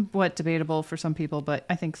 somewhat debatable for some people, but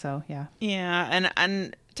I think so, yeah. Yeah,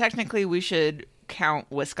 and technically we should count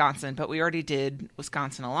Wisconsin, but we already did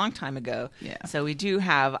Wisconsin a long time ago. Yeah. So we do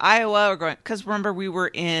have Iowa. We're going because remember we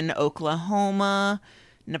were in Oklahoma,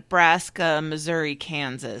 Nebraska, Missouri,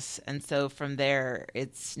 Kansas, and so from there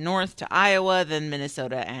it's north to Iowa, then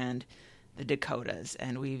Minnesota and the Dakotas,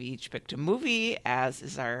 and we've each picked a movie, as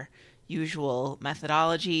is our usual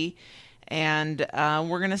methodology, and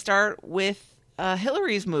we're going to start with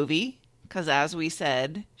Hillary's movie. Because as we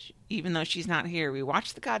said, even though she's not here, we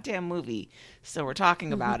watched the goddamn movie, so we're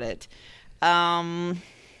talking about it.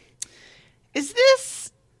 Is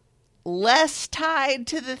this less tied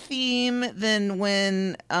to the theme than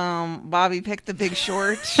when Bobby picked The Big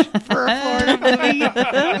Short for a Florida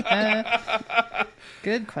movie?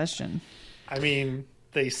 Good question. I mean,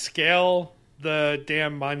 they scale the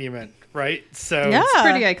damn monument, right? So Yeah, It's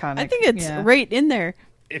pretty iconic. I think it's Yeah. right in there.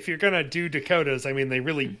 if you're going to do Dakotas, I mean, they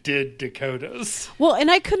really did Dakotas. Well, and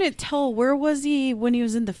I couldn't tell, where was he when he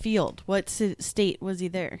was in the field? What state was he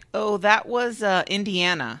there? Oh, that was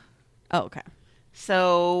Indiana. Oh, okay.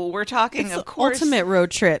 So we're talking, It's of course, ultimate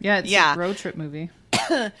road trip. Yeah, it's Yeah. a road trip movie.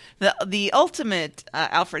 the ultimate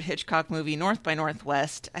Alfred Hitchcock movie, North by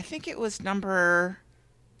Northwest. I think it was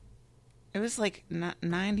it was like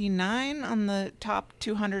 99 on the top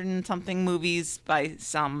 200 and something movies by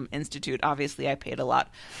some institute. Obviously, I paid a lot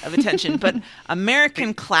of attention, but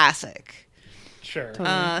American classic, Sure.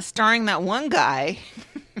 starring that one guy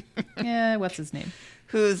Yeah, what's his name?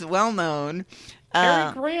 who's well known.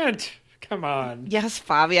 Cary Grant. Come on. Yes,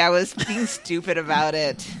 Bobby, I was being stupid about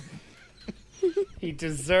it. He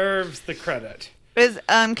deserves the credit. Is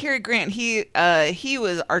Cary Grant? He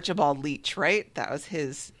was Archibald Leach, right? That was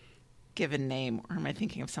his given name, or am I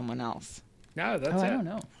thinking of someone else? No, that's Oh, it. I don't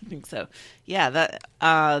know. I think so. Yeah,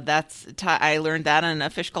 I learned that in A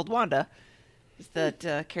Fish Called Wanda. Is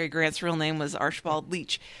that Cary Grant's real name was Archibald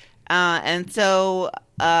Leach, and so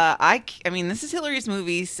I mean, this is Hillary's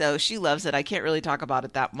movie, so she loves it. I can't really talk about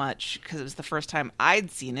it that much because it was the first time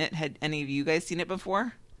I'd seen it. Had any of you guys seen it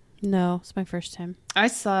before? No, it's my first time. I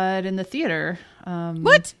saw it in the theater.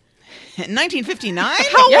 What? In 1959?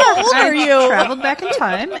 How old are you? Traveled back in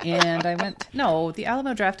time, and I went. No, the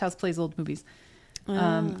Alamo Drafthouse plays old movies.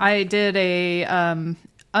 I did a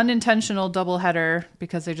unintentional doubleheader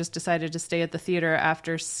because I just decided to stay at the theater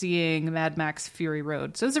after seeing Mad Max Fury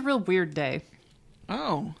Road. So it was a real weird day.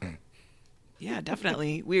 Oh, yeah,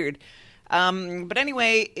 definitely weird. But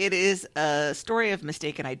anyway, it is a story of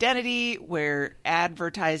mistaken identity where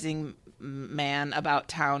advertising man about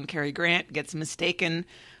town Cary Grant gets mistaken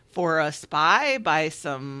for a spy by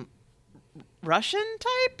some Russian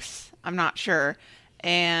types. I'm not sure.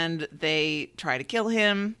 And they try to kill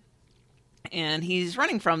him, and he's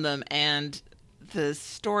running from them. And the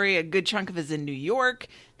story, a good chunk of it is in New York.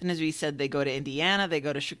 Then, as we said, they go to Indiana, they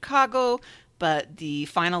go to Chicago. But the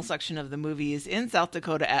final section of the movie is in South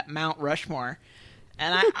Dakota at Mount Rushmore.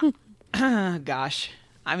 And gosh,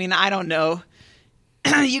 I mean, I don't know.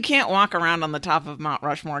 You can't walk around on the top of Mount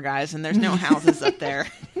Rushmore, guys, and there's no houses up there.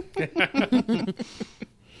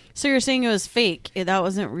 So you're saying it was fake? That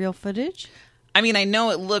wasn't real footage? I mean, I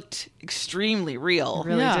know it looked extremely real. It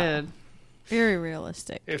really Yeah. did. Very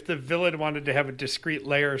realistic. If the villain wanted to have a discreet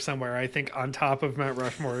lair somewhere, I think on top of Mount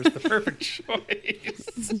Rushmore is the perfect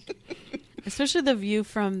choice. Especially the view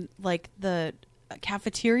from, like, the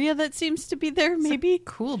cafeteria that seems to be there, maybe?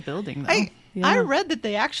 Cool building, though. I read that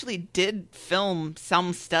they actually did film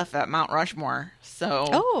some stuff at Mount Rushmore. So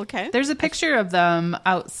Oh, okay. There's a picture of them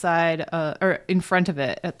outside, or in front of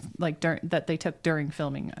it, that they took during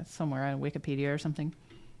filming somewhere on Wikipedia or something.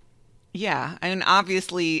 yeah, I mean,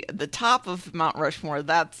 obviously the top of Mount Rushmore,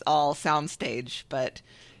 that's all soundstage, but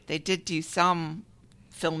they did do some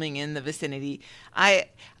filming in the vicinity.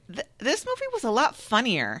 This movie was a lot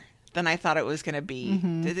funnier than I thought it was going to be.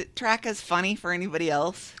 Did it track as funny for anybody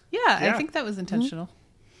else? Yeah, Yeah. I think that was intentional.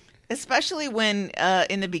 Especially when,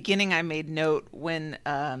 in the beginning, I made note when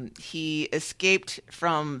he escaped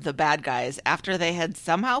from the bad guys after they had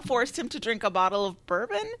somehow forced him to drink a bottle of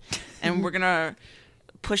bourbon, and we're gonna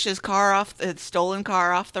push his stolen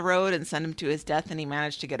car off the road and send him to his death, and he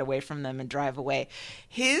managed to get away from them and drive away.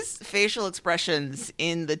 His facial expressions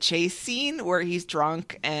in the chase scene where he's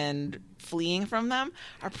drunk and fleeing from them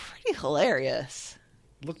are pretty hilarious.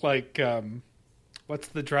 Look like, what's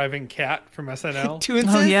the driving cat from SNL?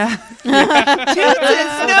 Toonses? Oh, yeah.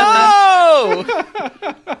 Toonses, no!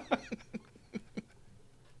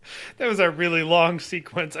 That was a really long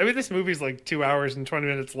sequence. I mean, this movie's like 2 hours and 20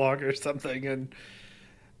 minutes long or something, and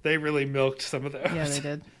they really milked some of those. Yeah, they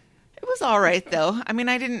did. It was all right though. I mean,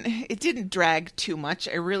 it didn't drag too much.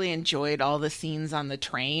 I really enjoyed all the scenes on the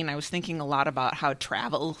train. I was thinking a lot about how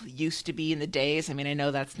travel used to be in the days. I mean, I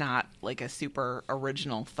know that's not like a super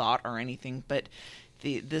original thought or anything, but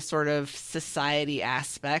the sort of society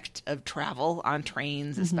aspect of travel on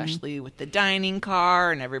trains, especially with the dining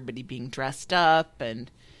car and everybody being dressed up and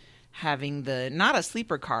having not a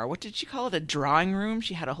sleeper car. What did she call it? A drawing room?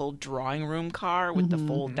 She had a whole drawing room car with the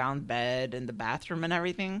fold down bed and the bathroom and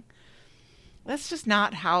everything. That's just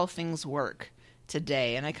not how things work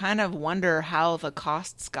today. And I kind of wonder how the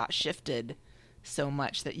costs got shifted so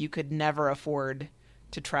much that you could never afford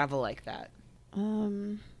to travel like that.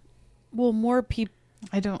 Well, more people.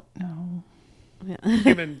 I don't know.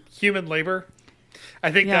 Human labor.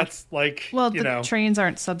 I think that's like, well, the trains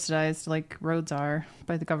aren't subsidized like roads are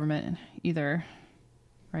by the government either,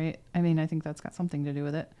 right? I mean, I think that's got something to do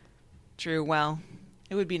with it. True. Well,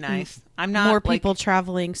 it would be nice. I'm not More people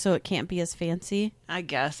traveling, so it can't be as fancy. I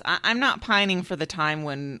guess I'm not pining for the time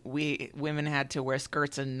when women had to wear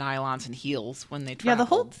skirts and nylons and heels when they traveled. Yeah, the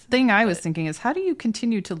whole thing I was thinking is, how do you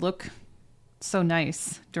continue to look so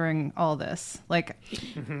nice during all this? Like,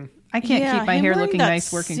 I can't keep my hair looking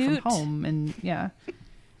nice working from home, and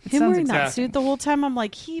him wearing that suit the whole time, I'm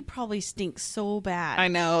like, he probably stinks so bad. I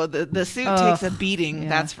know the suit takes a beating.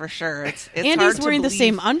 That's for sure. It's and hard he's wearing to the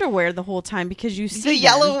same underwear the whole time because you see the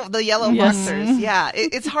yellow busters. Yeah,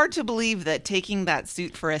 it's hard to believe that taking that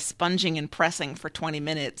suit for a sponging and pressing for 20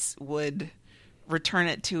 minutes would return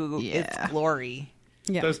it to its glory.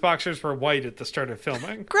 Yeah. Those boxers were white at the start of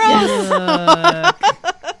filming. Gross.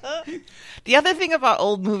 The other thing about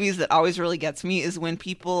old movies that always really gets me is when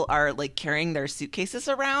people are like carrying their suitcases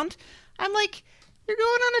around. I'm like, you're going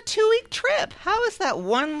on a 2-week trip. How is that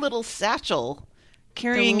one little satchel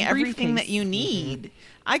carrying everything that you need?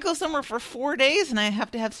 I go somewhere for 4 days and I have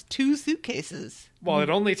to have 2 suitcases. Well, it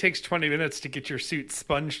only takes 20 minutes to get your suit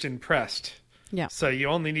sponged and pressed. Yeah. So you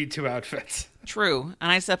only need 2 outfits. True.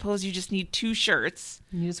 And I suppose you just need 2 shirts.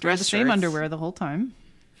 You just wear the same underwear the whole time.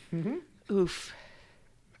 Oof.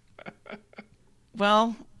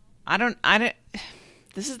 Well, I don't.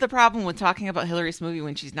 This is the problem with talking about Hillary's movie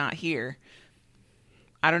when she's not here.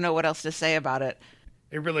 I don't know what else to say about it.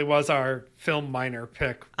 It really was our film minor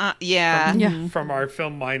pick. From our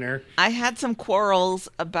film minor. I had some quarrels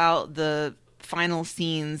about the final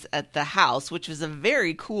scenes at the house, which was a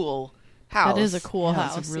very cool house. That is a cool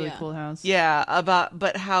house. It's a really cool house. Yeah,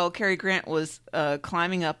 but how Cary Grant was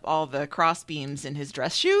climbing up all the cross beams in his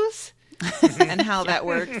dress shoes. And how that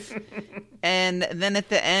works. And then at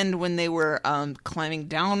the end when they were climbing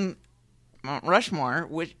down Mount Rushmore,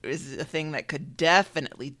 which is a thing that could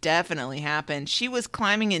definitely happen, she was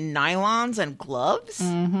climbing in nylons and gloves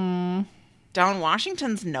down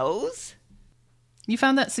Washington's nose. You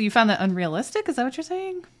found that unrealistic? Is that what you're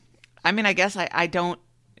saying? I mean, I guess I don't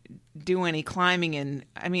do any climbing in.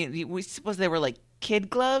 I mean, we suppose they were like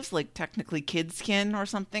kid gloves, like technically kid skin or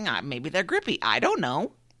something. Maybe they're grippy. I don't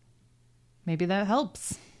know. Maybe that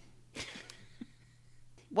helps.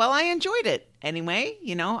 Well, I enjoyed it anyway.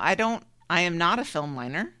 I am not a film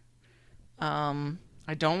minor.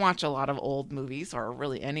 I don't watch a lot of old movies or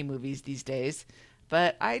really any movies these days,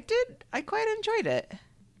 but I quite enjoyed it.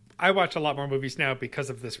 I watch a lot more movies now because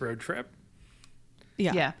of this road trip.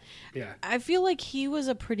 Yeah. I feel like he was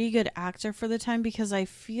a pretty good actor for the time because I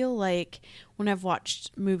feel like when I've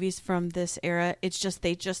watched movies from this era, it's just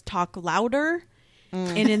they just talk louder.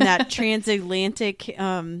 And in that transatlantic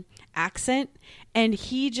accent, and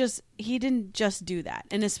he didn't just do that.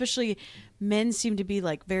 And especially men seem to be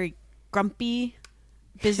like very grumpy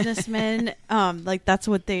businessmen. Like that's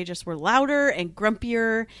what they just were, louder and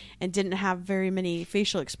grumpier and didn't have very many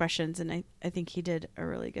facial expressions. And I think he did a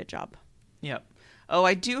really good job. Yep. Oh,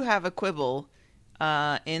 I do have a quibble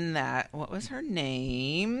in that. What was her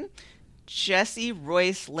name? Jessie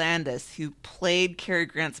Royce Landis, who played Cary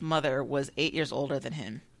Grant's mother, was 8 years older than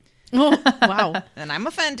him. Oh, wow. And I'm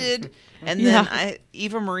offended. And then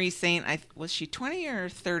Eva Marie Saint, was she 20 or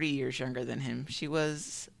 30 years younger than him? She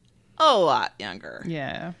was a lot younger.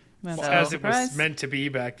 Yeah. As it was meant to be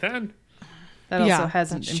back then. That also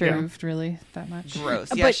hasn't improved really that much.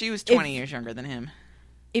 Gross. Yeah, but she was 20 years younger than him.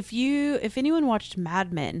 If anyone watched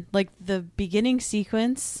Mad Men, like the beginning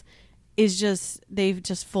sequence is just, they've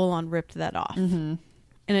just full on ripped that off. And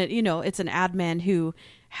it's an ad man who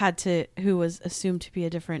was assumed to be a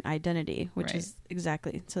different identity, which is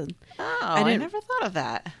exactly. So I never thought of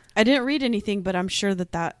that. I didn't read anything, but I'm sure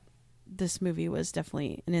that this movie was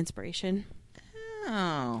definitely an inspiration.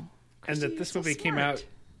 Oh. And that this movie came out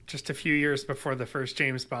just a few years before the first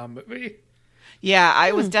James Bond movie. Yeah,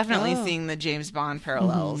 I was definitely seeing the James Bond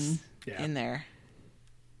parallels in there.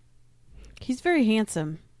 He's very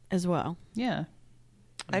handsome as well. Yeah.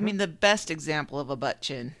 I mean, the best example of a butt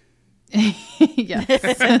chin. Yes.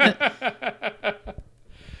 That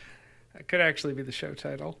could actually be the show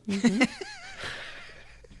title.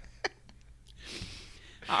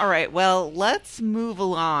 All right, well, let's move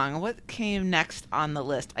along. What came next on the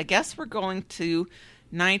list? I guess we're going to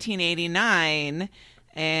 1989.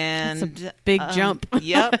 And That's a big jump.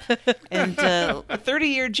 Yep. And a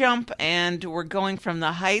 30-year jump, and we're going from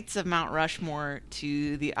the heights of Mount Rushmore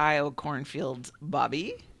to the Iowa cornfields.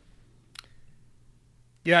 Bobby?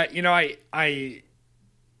 Yeah, I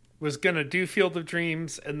was going to do Field of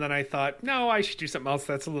Dreams, and then I thought, no, I should do something else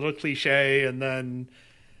that's a little cliche, and then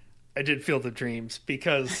I did Field of Dreams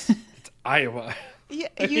because it's Iowa. Yeah,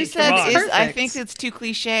 I you mean, said, come on. I think it's too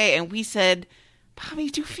cliche, and we said, Bobby,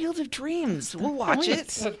 do Field of Dreams. We'll watch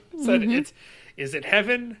it. Said is it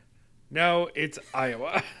heaven? No, it's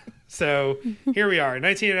Iowa. So here we are,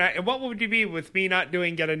 1989. And what would you be with me not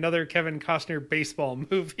doing yet another Kevin Costner baseball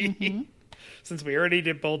movie? Since we already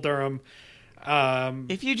did Bull Durham.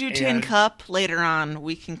 If you do Tin Cup later on,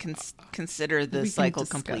 we can consider the cycle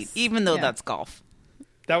complete, even though that's golf.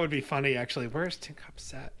 That would be funny, actually. Where's Tin Cup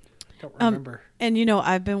set? Don't remember. And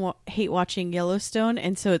I've been hate watching Yellowstone,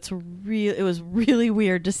 and so it was really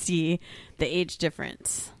weird to see the age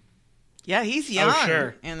difference. Yeah, he's young. Oh,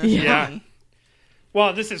 sure. In this movie.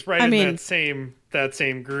 Well, this is right in that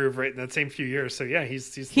same groove, right in that same few years. So yeah,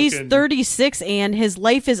 he's looking... 36, and his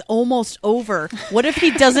life is almost over. What if he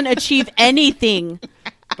doesn't achieve anything?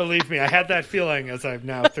 Believe me, I had that feeling as I'm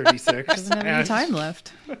now 36. Doesn't have any time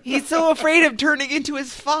left. He's so afraid of turning into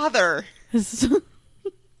his father.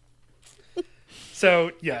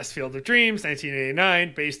 So, yes, Field of Dreams,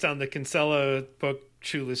 1989, based on the Kinsella book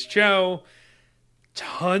Shoeless Joe.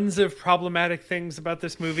 Tons of problematic things about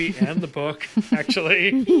this movie and the book,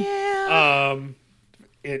 actually. Yeah.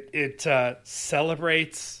 It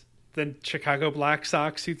celebrates the Chicago Black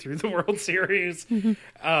Sox who threw the World Series.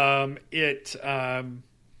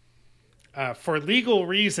 For legal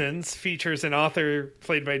reasons, features an author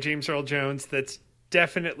played by James Earl Jones that's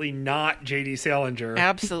definitely not J.D. Salinger.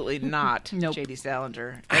 Absolutely not Nope. J.D.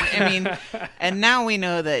 Salinger. And now we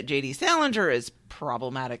know that J.D. Salinger is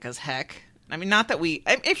problematic as heck. I mean, not that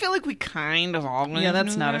I feel like we kind of all knew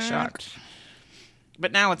that's not a that. shock.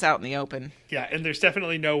 But now it's out in the open. Yeah, and there's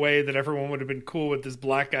definitely no way that everyone would have been cool with this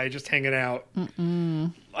black guy just hanging out.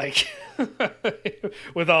 Like,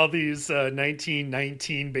 with all these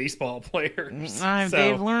 1919 baseball players.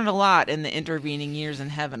 They've learned a lot in the intervening years in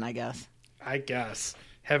heaven, I guess. I guess.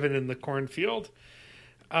 Heaven in the cornfield.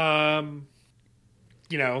 Kevin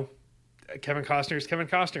Costner's Kevin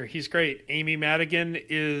Costner. He's great. Amy Madigan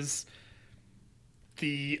is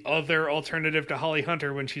the other alternative to Holly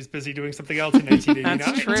Hunter when she's busy doing something else in 1989.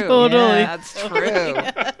 That's true. Totally. Yeah, that's true.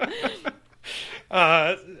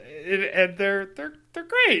 And they're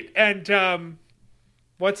great. And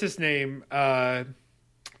what's his name? Ray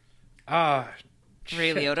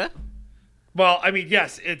Liotta? Well, I mean,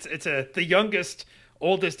 yes, it's the youngest,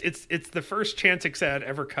 oldest. It's the first Chantix ad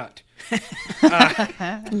ever cut.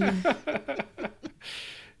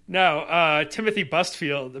 No, Timothy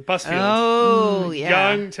Busfield. Oh,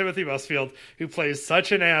 yeah. Young Timothy Busfield, who plays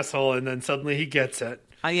such an asshole, and then suddenly he gets it.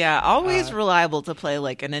 Always reliable to play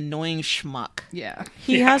like an annoying schmuck. Yeah.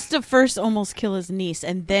 He has to first almost kill his niece,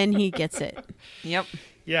 and then he gets it. Yep.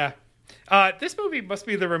 Yeah. This movie must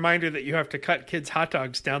be the reminder that you have to cut kids' hot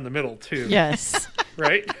dogs down the middle, too. Yes.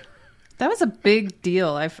 Right? That was a big deal.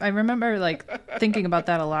 I remember thinking about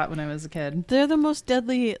that a lot when I was a kid. They're the most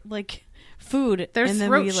deadly food. They're and then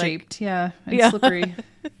throat shaped, and slippery.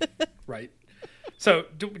 Right. So,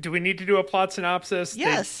 do we need to do a plot synopsis?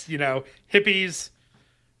 Yes. Hippies,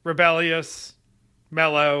 rebellious,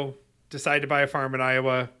 mellow, decide to buy a farm in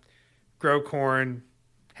Iowa, grow corn,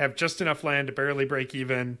 have just enough land to barely break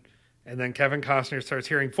even, and then Kevin Costner starts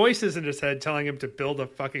hearing voices in his head telling him to build a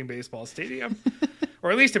fucking baseball stadium.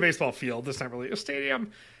 Or at least a baseball field. It's not really a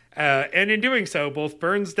stadium. And in doing so, both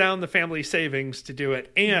burns down the family savings to do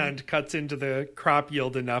it and cuts into the crop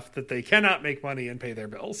yield enough that they cannot make money and pay their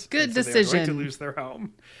bills. Good so decision. They're going to lose their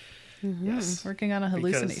home. Yes. Working on a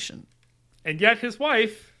hallucination. And yet his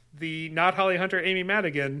wife, the not Holly Hunter, Amy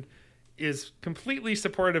Madigan, is completely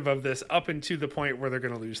supportive of this up into the point where they're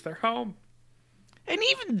going to lose their home. And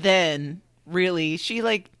even then, really, she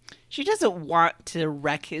doesn't want to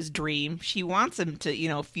wreck his dream. She wants him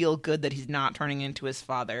to, feel good that he's not turning into his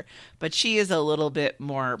father. But she is a little bit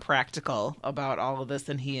more practical about all of this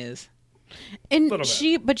than he is. And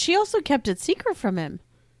she also kept it secret from him.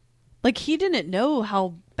 He didn't know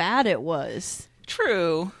how bad it was.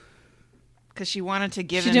 True. Because she wanted to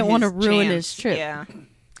give him She didn't want to his ruin chance. his trip. Yeah.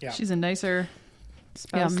 Yeah. She's a nicer Yeah,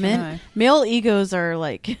 spouse than I. male egos are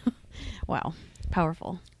like, wow,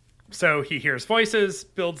 powerful. So he hears voices,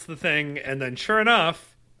 builds the thing, and then sure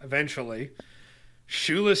enough, eventually,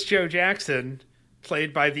 Shoeless Joe Jackson,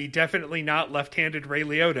 played by the definitely not left-handed Ray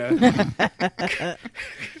Liotta,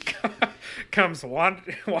 comes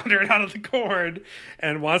wandering out of the corn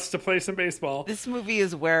and wants to play some baseball. This movie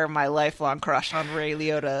is where my lifelong crush on Ray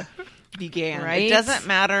Liotta began. Right? It doesn't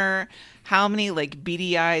matter how many like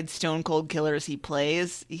beady-eyed stone cold killers he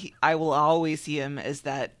plays. I will always see him as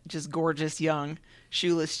that just gorgeous young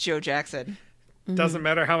shoeless Joe Jackson. Doesn't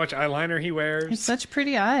matter how much eyeliner he He has wears. such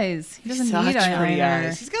pretty eyes. He doesn't Such need pretty eyeliner.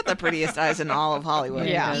 eyes. He's got the prettiest eyes in all of Hollywood.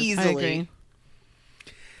 Yeah, I easily. agree.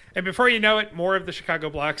 And before you know it, more of the Chicago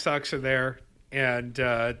Black Sox are there. And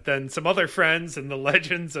then some other friends and the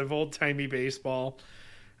legends of old-timey baseball.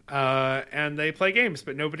 And they play games,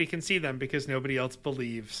 but nobody can see them because nobody else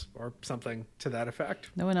believes, or something to that effect.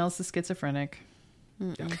 No one else is schizophrenic.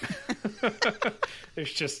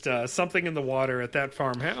 There's just something in the water at that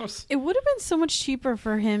farmhouse. It would have been so much cheaper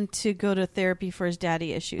for him to go to therapy for his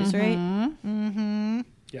daddy issues, right?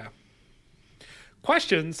 Yeah.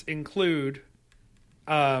 Questions include,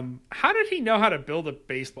 how did he know how to build a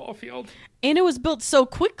baseball field? And it was built so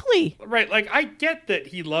quickly. Right, like, I get that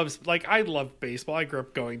he loves, like, I love baseball. I grew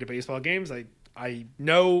up going to baseball games. I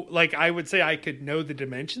know, like, I would say I could know the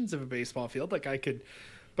dimensions of a baseball field. Like, I could,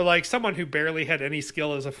 but, like, someone who barely had any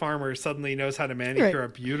skill as a farmer suddenly knows how to manicure Right. a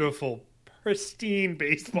beautiful, pristine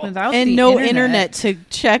baseball. Without And the no internet to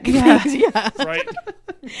check things. Yeah. Right?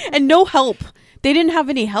 And no help. They didn't have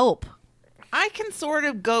any help. I can sort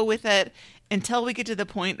of go with it until we get to the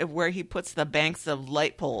point of where he puts the banks of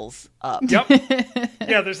light poles up. Yep.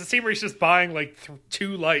 Yeah, there's a scene where he's just buying, like,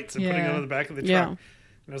 2 lights and putting Yeah. them on the back of the truck. Yeah. And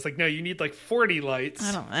I was like, no, you need, like, 40 lights.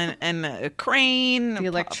 I don't, and a crane, The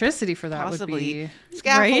electricity for that would possibly be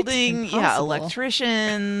scaffolding, Right? yeah, Impossible.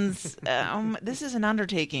 electricians. This is an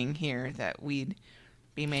undertaking here that we'd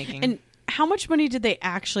be making. And how much money did they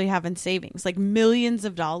actually have in savings? Like millions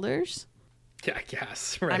of dollars? Yeah, I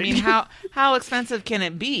guess, right? I mean, how expensive can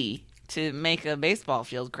it be to make a baseball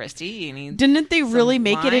field, Christy? You need Didn't they some really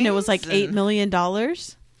make it and it was like lines $8 and- million?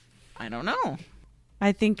 I don't know.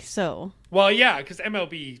 I think so. Well, yeah, because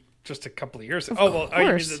MLB just a couple of years. Oh, well, I mean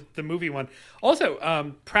course. the movie one.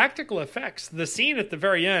 Also, practical effects. The scene at the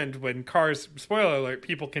very end when cars. Spoiler alert!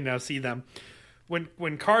 People can now see them.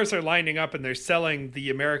 When cars are lining up and they're selling the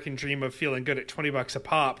American dream of feeling good at $20 a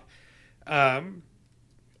pop, and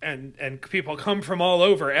people come from all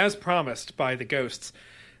over as promised by the ghosts.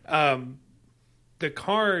 The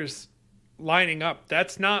cars lining up,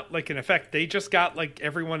 that's not like an effect. They just got like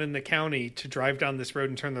everyone in the county to drive down this road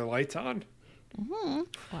and turn their lights on.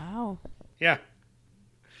 Wow. Yeah.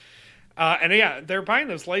 And yeah, they're buying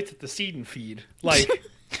those lights at the Seed and Feed. Like,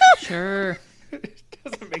 sure. it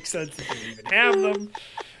doesn't make sense if they even have them.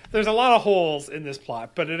 There's a lot of holes in this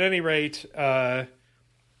plot, but at any rate,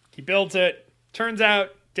 he builds it. Turns out,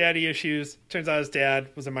 daddy issues. Turns out his dad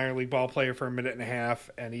was a minor league ball player for a minute and a half,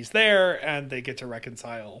 and he's there, and they get to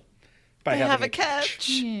reconcile by They having have a catch.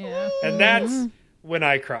 Yeah. And that's when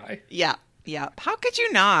I cry. Yeah, yeah. How could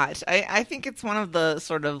you not? I think it's one of the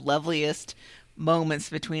sort of loveliest moments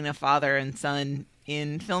between a father and son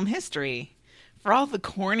in film history. For all the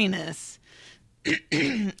corniness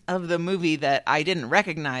of the movie that I didn't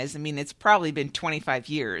recognize. I mean, it's probably been 25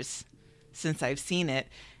 years since I've seen it.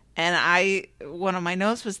 And one of my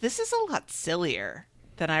notes was, this is a lot sillier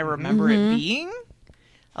than I remember it being.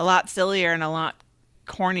 A lot sillier and a lot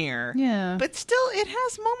cornier. Yeah. But still, it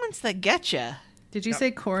has moments that get you. Did you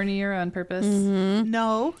say cornier on purpose?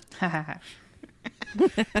 No. Kevin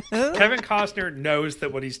Costner knows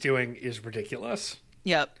that what he's doing is ridiculous.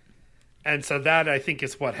 Yep. And so that, I think,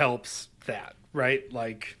 is what helps that, right?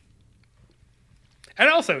 Like, and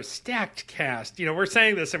also stacked cast. You know, we're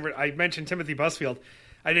saying this, and I mentioned Timothy Busfield.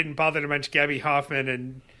 I didn't bother to mention Gabby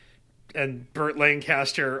Hoffman and Burt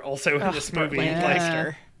Lancaster also in this movie.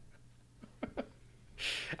 Lancaster. Like,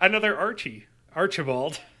 another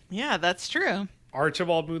Archibald. Yeah, that's true.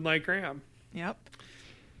 Archibald Moonlight Graham. Yep.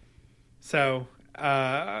 So,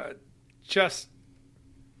 just,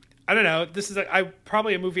 I don't know. This is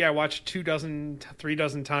probably a movie I watched 3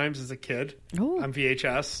 dozen times as a kid on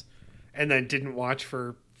VHS, and then didn't watch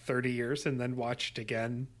for 30 years, and then watched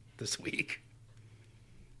again this week.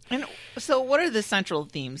 And so what are the central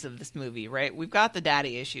themes of this movie, right? We've got the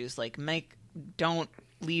daddy issues, like don't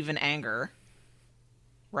leave in anger,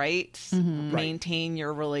 right? Maintain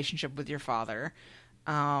your relationship with your father.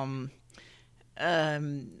 Having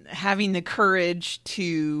the courage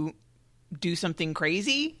to do something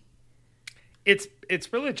crazy.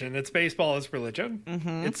 it's religion. It's baseball is religion.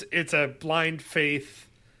 It's a blind faith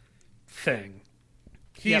thing.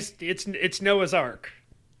 It's Noah's Ark,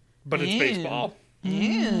 but it's baseball.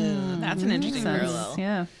 Yeah, that's an interesting parallel.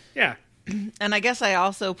 Yeah. Yeah. And I guess I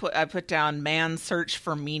also put down man's search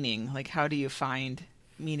for meaning. Like, how do you find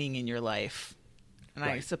meaning in your life? And I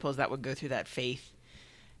Right. suppose that would go through that faith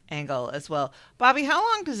angle as well. Bobby, how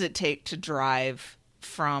long does it take to drive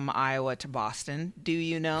from Iowa to Boston? Do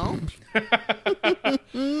you know?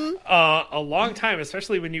 A long time,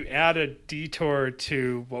 especially when you add a detour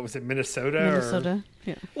to, what was it, Minnesota? Minnesota.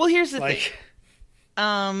 Yeah. Well, here's the Or,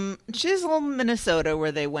 thing. Chisholm, Minnesota,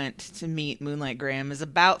 where they went to meet Moonlight Graham, is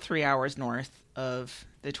about 3 hours north of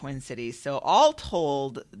the Twin Cities. So all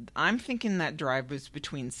told, I'm thinking that drive was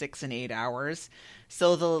between 6 and 8 hours.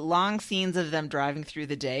 So the long scenes of them driving through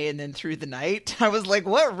the day and then through the night, I was like,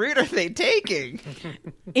 what route are they taking?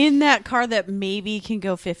 In that car that maybe can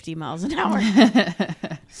go 50 miles an hour.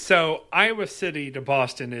 So Iowa City to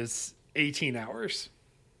Boston is 18 hours.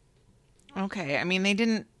 Okay, I mean, they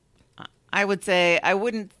didn't. I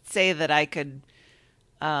wouldn't say that I could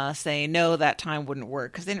say no, that time wouldn't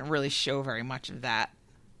work, because they didn't really show very much of that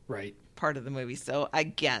Right. part of the movie. So I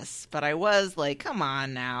guess, but I was like, come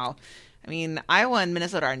on now. I mean, Iowa and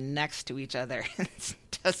Minnesota are next to each other. It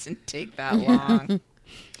doesn't take that long.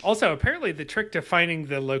 Also, apparently the trick to finding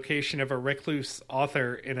the location of a recluse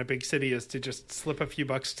author in a big city is to just slip a few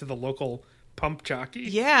bucks to the local pump jockey.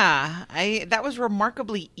 Yeah, that was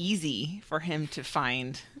remarkably easy for him to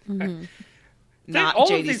find. Not All of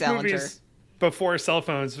J.D. these Salinger. movies before cell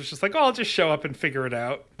phones was just like, oh, I'll just show up and figure it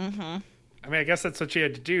out. Mm-hmm. I mean, I guess that's what you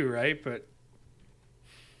had to do, right? But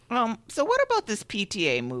So what about this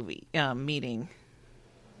PTA movie meeting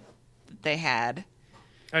that they had?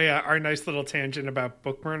 oh yeah, our nice little tangent about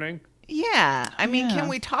book burning. Yeah, I mean, yeah. can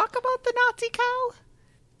we talk about the Nazi cow?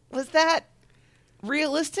 Was that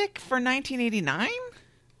realistic for 1989?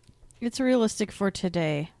 It's realistic for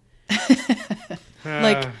today.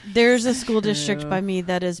 Like, there's a school district by me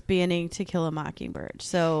that is banning To Kill a Mockingbird.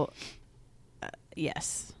 So,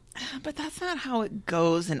 yes. But that's not how it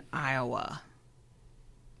goes in Iowa.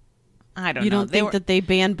 I don't know. You don't think that they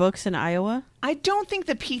ban books in Iowa? I don't think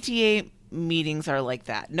the PTA meetings are like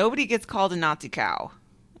that. Nobody gets called a Nazi cow.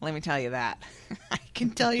 Let me tell you that. I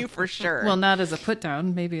can tell you for sure. Well, not as a put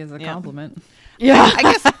down, maybe as a Yeah. compliment. Yeah.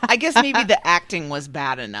 I guess maybe the acting was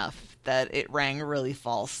bad enough that it rang really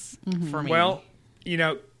false for me. Well, you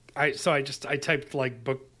know, I typed like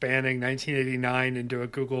book banning 1989 into a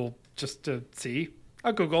Google just to see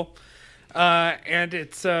a Google, and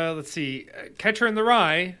it's let's see, Catcher in the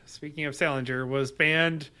Rye. Speaking of Salinger, was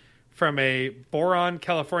banned from a Boron,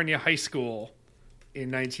 California high school in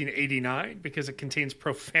 1989 because it contains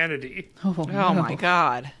profanity. oh my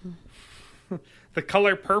God. The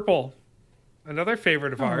Color Purple, another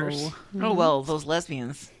favorite of ours, Oh, well, those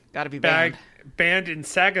lesbians got to be banned. banned in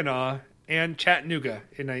Saginaw and Chattanooga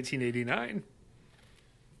in 1989.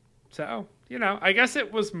 So, you know, I guess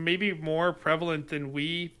it was maybe more prevalent than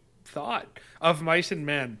we thought. Of Mice and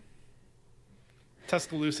Men,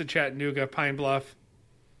 Tuscaloosa, Chattanooga, Pine Bluff,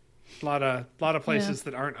 a lot of places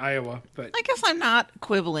that aren't Iowa. But I guess I'm not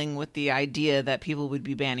quibbling with the idea that people would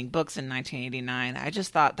be banning books in 1989. I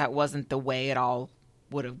just thought that wasn't the way it all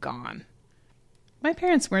would have gone. My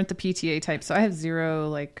parents weren't the PTA type, so I have zero,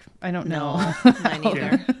 like, I don't know. Mine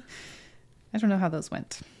either. I don't know how those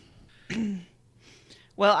went.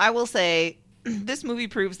 Well, I will say this movie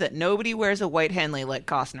proves that nobody wears a white Henley like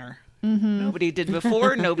Costner. Nobody did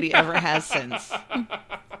before. Nobody ever has since.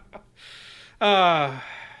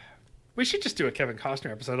 we should just do a Kevin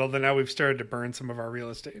Costner episode, although now we've started to burn some of our real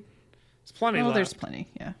estate. There's plenty Oh, left. there's plenty,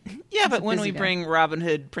 yeah. Yeah, but when busy we guy. bring Robin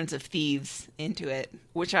Hood, Prince of Thieves into it,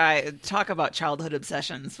 which I talk about childhood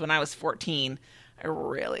obsessions. When I was 14, I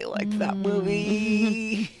really liked that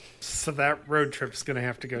movie. So that road trip's going to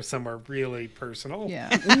have to go somewhere really personal.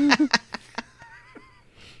 Yeah.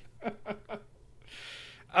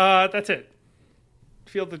 That's it.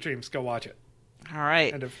 Field of Dreams. Go watch it. All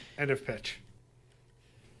right. End of pitch.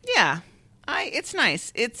 Yeah. It's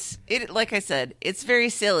nice. It like I said, it's very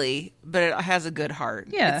silly, but it has a good heart.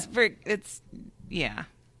 Yeah. Yeah.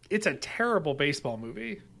 It's a terrible baseball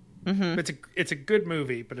movie. Mm-hmm. It's a good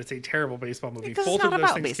movie, but it's a terrible baseball movie. Because it's not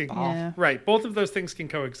about can baseball. Yeah. right. Both of those things can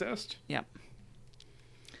coexist. Yep.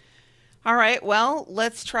 All right. Well,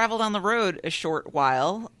 let's travel down the road a short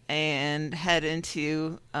while and head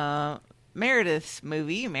into Meredith's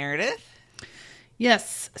movie. Meredith.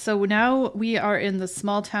 Yes. So now we are in the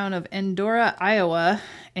small town of Endora, Iowa,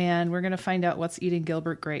 and we're going to find out what's eating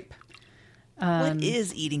Gilbert Grape. What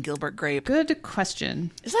is Eating Gilbert Grape? Good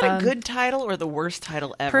question. Is that a good title or the worst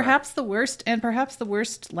title ever? Perhaps the worst, and perhaps the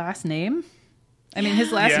worst last name. I mean,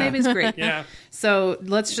 his last Yeah. name is Grape. Yeah. So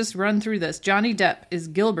let's just run through this. Johnny Depp is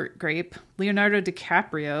Gilbert Grape. Leonardo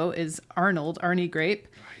DiCaprio is Arnie Grape.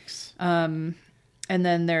 Nice. And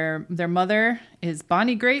then their mother is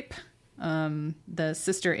Bonnie Grape, the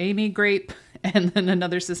sister Amy Grape, and then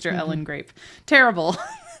another sister Ellen Grape. Terrible.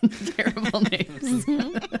 Terrible names.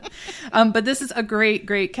 But this is a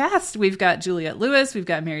great cast. We've got Juliette Lewis. We've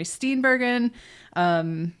got Mary Steenburgen.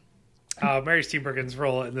 Mary Steenburgen's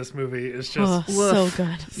role in this movie is just so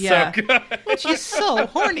good. Yeah. so good. She's so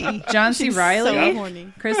horny. John C. She's Reilly. so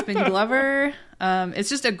horny. Crispin Glover. It's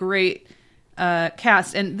just a great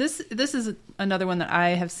cast. And this is another one that I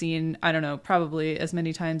have seen, I don't know, probably as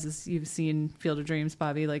many times as you've seen Field of Dreams,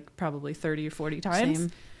 Bobby, like probably 30 or 40 times.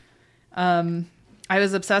 Same. I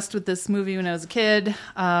was obsessed with this movie when I was a kid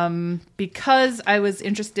because I was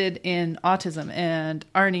interested in autism, and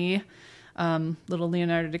Arnie, little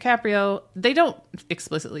Leonardo DiCaprio, they don't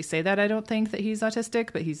explicitly say that, I don't think, that he's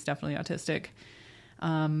autistic, but he's definitely autistic.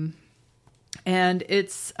 And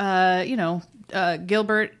it's,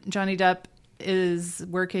 Gilbert, Johnny Depp, is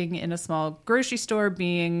working in a small grocery store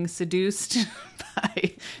being seduced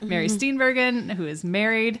by Mary Steenburgen, who is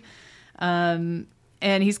married. And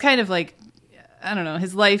he's kind of like, I don't know,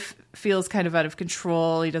 his life feels kind of out of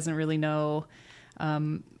control. He doesn't really know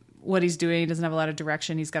what he's doing. He doesn't have a lot of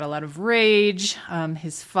direction. He's got a lot of rage.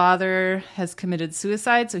 His father has committed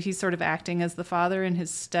suicide, so he's sort of acting as the father in his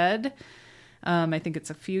stead. I think it's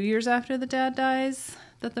a few years after the dad dies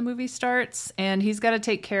that the movie starts. And he's got to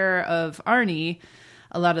take care of Arnie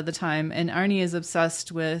a lot of the time. And Arnie is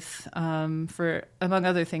obsessed with, for among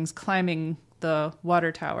other things, climbing the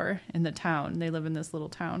water tower in the town. They live in this little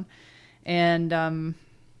town. And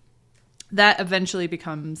that eventually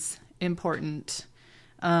becomes important.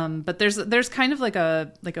 But there's kind of like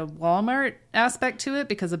a Walmart aspect to it,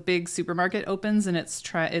 because a big supermarket opens and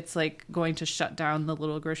it's like going to shut down the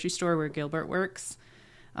little grocery store where Gilbert works.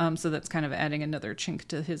 So that's kind of adding another chink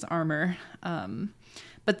to his armor.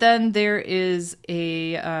 But then there is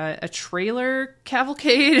a trailer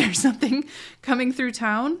cavalcade or something coming through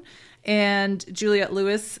town, and Juliette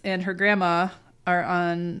Lewis and her grandma are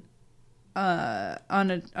on a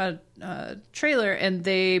trailer, and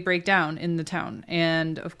they break down in the town.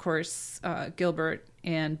 And of course, Gilbert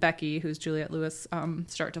and Becky, who's Juliette Lewis,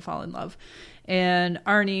 start to fall in love. And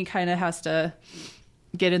Arnie kind of has to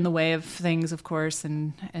get in the way of things, of course,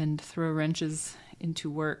 and throw wrenches into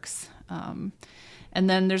works. And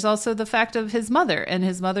then there's also the fact of his mother, and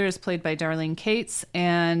his mother is played by Darlene Cates,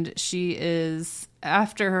 and she is,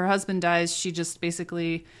 after her husband dies, she just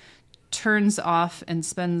basically turns off and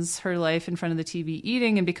spends her life in front of the TV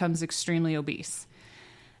eating and becomes extremely obese.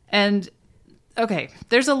 And okay,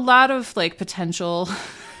 there's a lot of like potential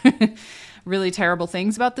really terrible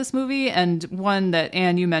things about this movie, and one that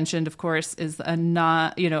Anne, you mentioned, of course, is a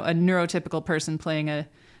neurotypical person playing a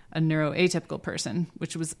neuroatypical person,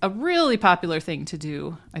 which was a really popular thing to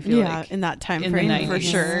do, I feel like, in that time in frame, the 90s. for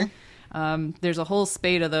sure. There's a whole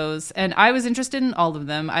spate of those, and I was interested in all of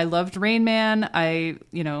them. I loved Rain Man.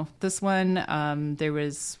 This one, there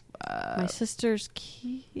was My sister's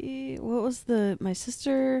key. What was my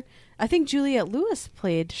sister? I think Juliette Lewis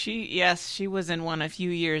played. She was in one a few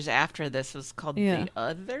years after this. It was called Yeah. The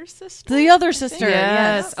Other Sister. The Other I think. Sister.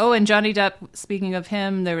 yes. Oh, and Johnny Depp. Speaking of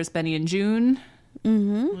him, there was Benny and June.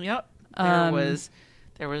 Mm-hmm. Yep.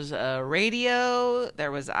 There was Radio.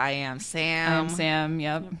 There was I Am Sam. Sam.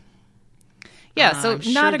 Yep. Yeah, so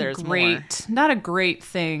I'm not sure a there's great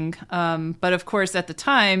thing. But of course, at the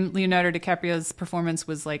time, Leonardo DiCaprio's performance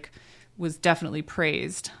was definitely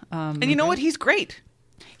praised. And you know what? He's great.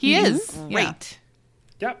 He is Great.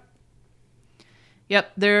 Yeah. Yep.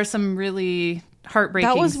 Yep. There are some really heartbreaking.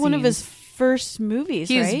 That was one of his scenes. first movies,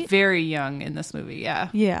 He right? was very young in this movie. Yeah.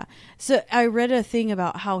 Yeah. So I read a thing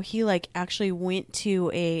about how he actually went to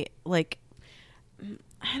a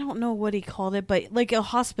I don't know what he called it, but like a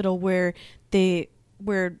hospital where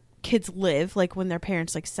kids live, like when their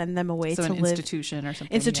parents send them away So to an live. institution or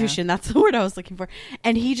something. Institution, that's the word I was looking for.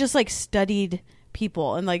 And he just studied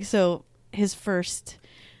people, and so his first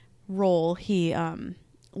role he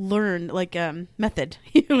learned method.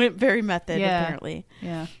 He went very method apparently.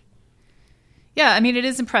 Yeah. Yeah, I mean, it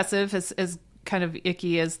is impressive as kind of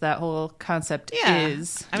icky as that whole concept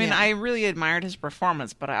is. I mean, I really admired his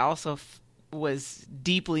performance, but I also was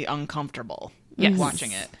deeply uncomfortable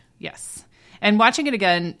watching it. Yes. And watching it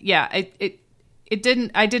again, I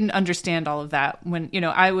didn't understand all of that when,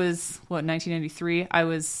 I was 1993. I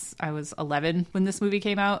was 11 when this movie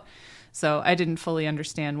came out. So I didn't fully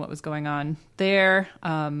understand what was going on there.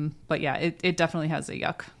 But yeah, it definitely has a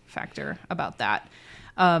yuck factor about that.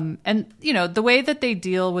 And you know, the way that they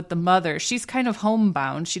deal with the mother, she's kind of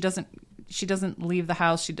homebound. She doesn't leave the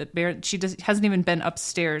house. Hasn't even been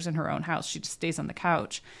upstairs in her own house. She just stays on the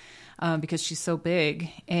couch because she's so big.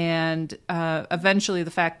 And eventually,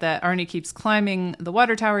 the fact that Arnie keeps climbing the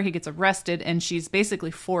water tower, he gets arrested, and she's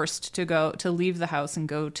basically forced to leave the house and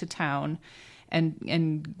go to town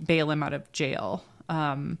and bail him out of jail.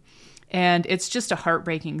 And it's just a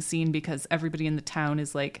heartbreaking scene because everybody in the town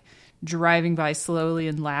is like driving by slowly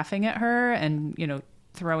and laughing at her, and you know,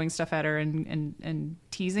 throwing stuff at her and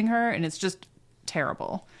teasing her, and it's just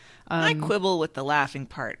terrible. I quibble with the laughing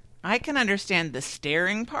part. I can understand the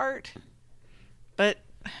staring part, but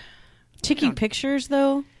Taking pictures,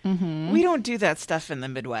 though? we don't do that stuff in the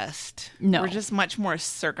Midwest. No. We're just much more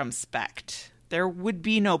circumspect. There would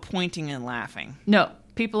be no pointing and laughing. No,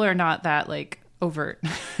 people are not that like overt.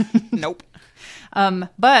 Nope.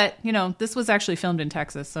 But you know, this was actually filmed in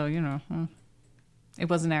Texas, so you know, it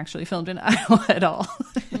wasn't actually filmed in Iowa at all.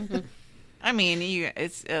 I mean,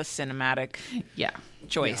 it's a cinematic Yeah.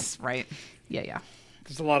 choice, right? Yeah.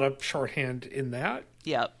 There's a lot of shorthand in that.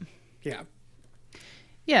 Yep. Yeah.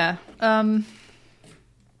 Yeah.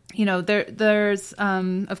 You know, there's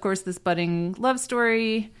of course this budding love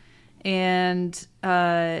story, and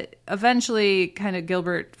eventually kind of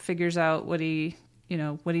Gilbert figures out what he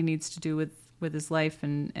needs to do with his life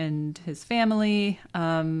and his family.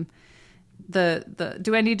 Do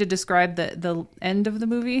I need to describe the end of the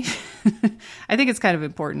movie? I think it's kind of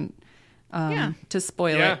important to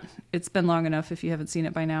spoil it. It's been long enough if you haven't seen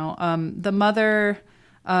it by now. The mother,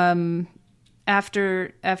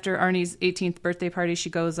 after Arnie's 18th birthday party, she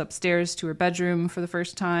goes upstairs to her bedroom for the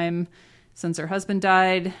first time since her husband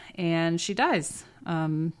died, and she dies.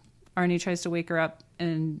 Arnie tries to wake her up,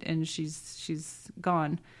 and she's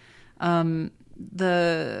gone. I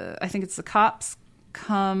think it's the cops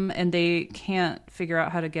come, and they can't figure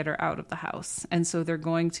out how to get her out of the house, and so they're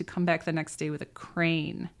going to come back the next day with a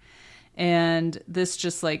crane, and this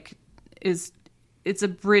just like it's a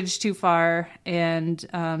bridge too far, and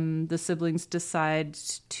the siblings decide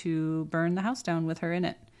to burn the house down with her in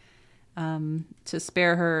it, to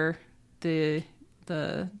spare her the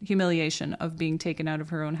humiliation of being taken out of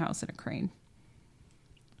her own house in a crane.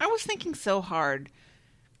 I was thinking so hard.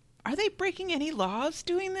 Are they breaking any laws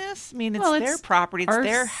doing this? I mean, it's Well, their it's property. It's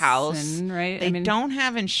their house. arson, right? They don't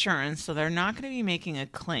have insurance, so they're not going to be making a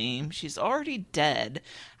claim. She's already dead.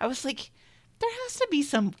 I was like, there has to be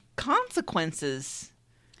some consequences.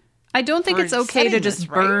 I don't think for it's okay to setting just this,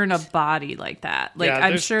 right? burn a body like that. Like,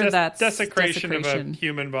 I'm there's sure that's desecration of a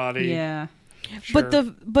human body. Yeah. Sure.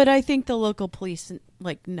 But I think the local police know.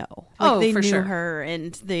 Like, they for knew sure. her,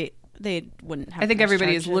 and they wouldn't have. I think pressed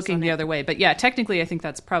everybody is charges looking on the it. other way. But yeah, technically, I think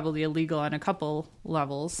that's probably illegal on a couple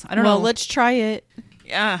levels. I don't Well, know. let's try it.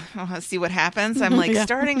 Yeah, I'll see what happens. I'm like Yeah.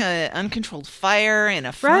 starting an uncontrolled fire in a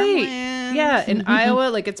Right. farmland. Yeah, in Iowa,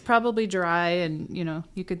 like it's probably dry, and you know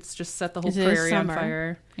you could just set the whole It is prairie on summer.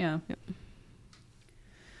 fire. Yeah.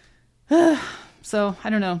 So I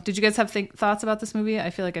don't know. Did you guys have thoughts about this movie? I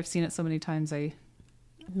feel like I've seen it so many times.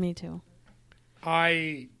 Me too.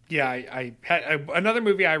 I had another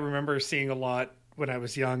movie I remember seeing a lot when I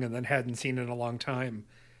was young and then hadn't seen in a long time.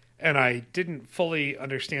 And I didn't fully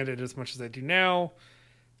understand it as much as I do now,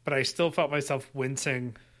 but I still felt myself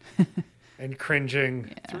wincing and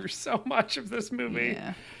cringing through so much of this movie.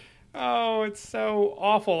 Yeah. Oh, it's so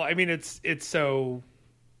awful. I mean, it's so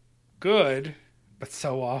good, but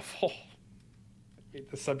so awful.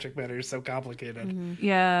 The subject matter is so complicated.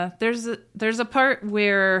 Yeah, there's a part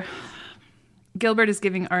where Gilbert is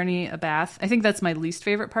giving Arnie a bath. I think that's my least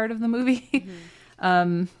favorite part of the movie.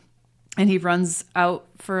 And he runs out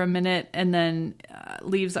for a minute and then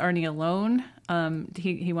leaves Arnie alone.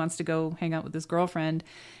 He wants to go hang out with his girlfriend,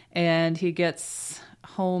 and he gets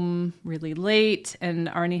home really late, and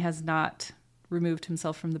Arnie has not removed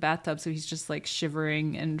himself from the bathtub, so he's just like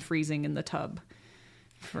shivering and freezing in the tub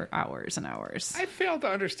for hours and hours. I fail to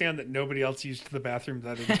understand that nobody else used the bathroom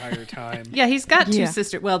that entire time. Yeah, he's got two Yeah.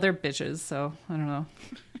 sisters. Well, they're bitches, so I don't know.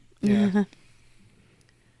 Yeah.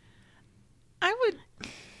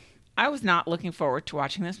 I was not looking forward to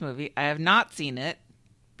watching this movie. I have not seen it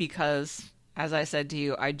because, as I said to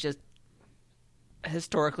you, I just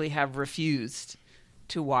historically have refused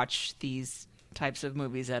to watch these types of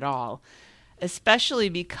movies at all, especially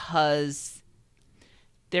because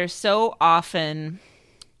they're so often,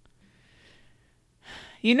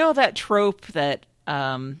 you know, that trope that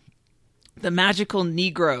the magical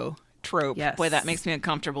Negro trope. Yes. Boy, that makes me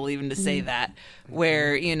uncomfortable even to say that.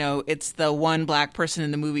 Where, it's the one black person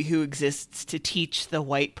in the movie who exists to teach the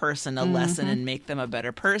white person a lesson and make them a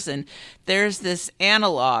better person. There's this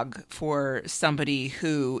analog for somebody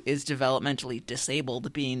who is developmentally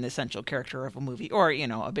disabled being the central character of a movie, or,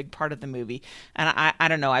 a big part of the movie. And I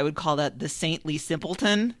don't know, I would call that the saintly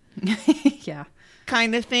simpleton. Yeah.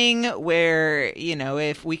 Kind of thing where,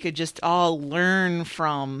 if we could just all learn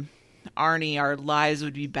from Arnie, our lives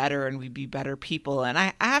would be better and we'd be better people. And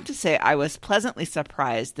I have to say, I was pleasantly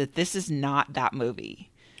surprised that this is not that movie.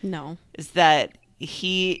 No. Is that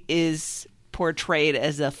he is portrayed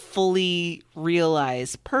as a fully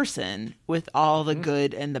realized person with all the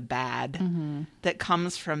good and the bad that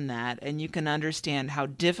comes from that. And you can understand how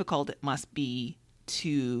difficult it must be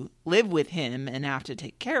to live with him and have to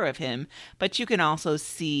take care of him, but you can also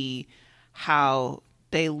see how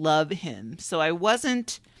they love him. So I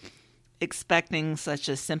wasn't expecting such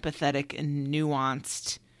a sympathetic and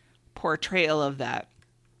nuanced portrayal of that.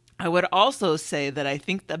 I would also say that I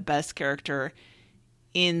think the best character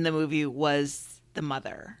in the movie was the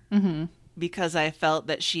mother, because I felt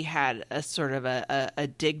that she had a sort of a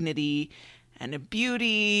dignity and a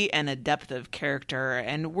beauty and a depth of character,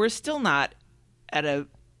 and we're still not at a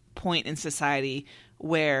point in society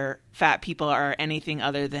where fat people are anything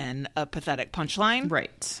other than a pathetic punchline.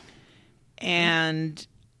 Right. And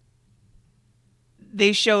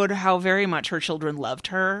they showed how very much her children loved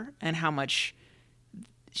her and how much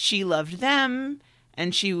she loved them.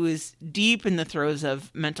 And she was deep in the throes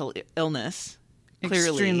of mental illness, clearly.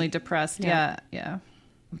 Extremely depressed. Yeah.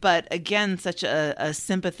 But again, such a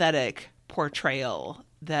sympathetic portrayal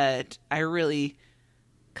that I really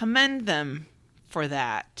commend them for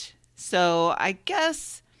that. So I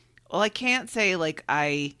guess, I can't say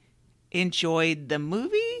I enjoyed the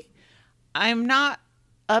movie. I'm not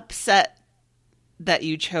upset that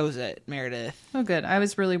you chose it, Meredith. Oh, good. I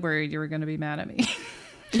was really worried you were going to be mad at me.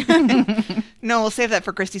 No, we'll save that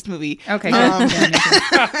for Christy's movie. Okay, good.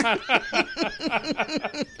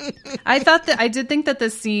 I did think that the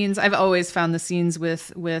scenes, I've always found the scenes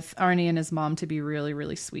with Arnie and his mom to be really,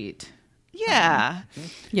 really sweet. Yeah.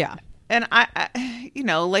 Yeah. And I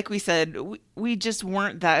like we said, we just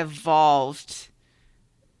weren't that evolved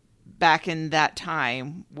back in that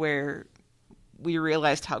time where we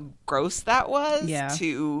realized how gross that was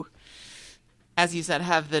to, as you said,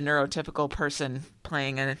 have the neurotypical person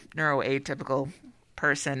playing a neuroatypical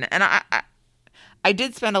person. And I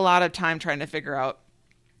did spend a lot of time trying to figure out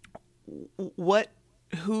what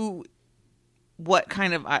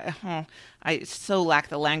kind of, I so lack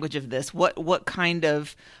the language of this. What kind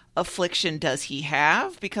of affliction does he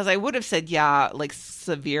have? Because I would have said,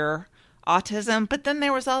 severe autism, but then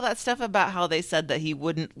there was all that stuff about how they said that he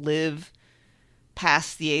wouldn't live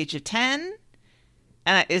past the age of 10.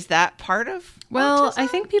 And is that part of Well, autism? I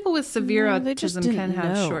think people with severe they just autism didn't can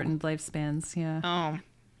have know. shortened lifespans. Yeah. Oh.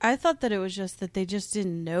 I thought that it was just that they just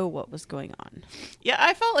didn't know what was going on. Yeah,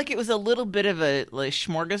 I felt like it was a little bit of a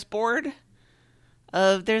smorgasbord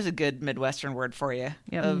of, there's a good Midwestern word for you,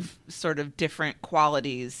 Yep. of sort of different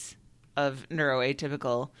qualities of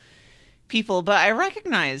neuroatypical people. But I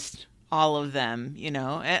recognized all of them,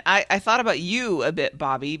 And I thought about you a bit,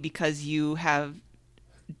 Bobby, because I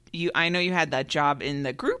know you had that job in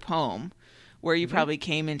the group home where you probably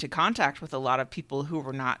came into contact with a lot of people who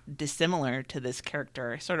were not dissimilar to this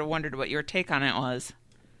character. I sort of wondered what your take on it was.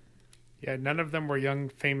 Yeah, none of them were young,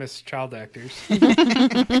 famous child actors.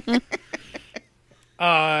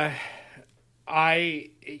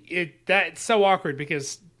 That's so awkward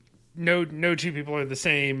because no two people are the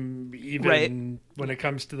same, even Right. when it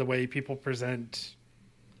comes to the way people present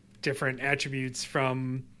different attributes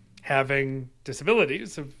from having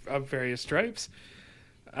disabilities of various stripes.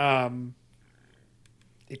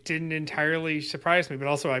 It didn't entirely surprise me, but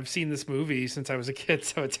also I've seen this movie since I was a kid,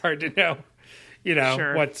 so it's hard to know,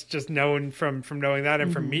 Sure. what's just known from knowing that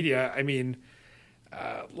and from media. I mean,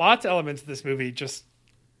 lots of elements of this movie just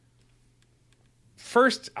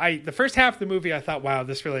the first half of the movie, I thought, wow,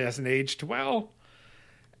 this really hasn't aged well.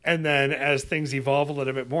 And then as things evolve a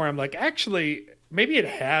little bit more, I'm like, actually, maybe it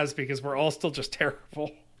has, because we're all still just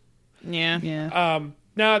terrible. Yeah. Yeah.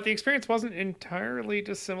 No, the experience wasn't entirely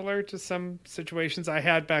dissimilar to some situations I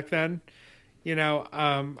had back then.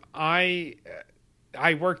 I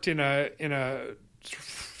worked in a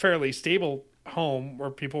fairly stable home where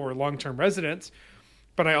people were long-term residents,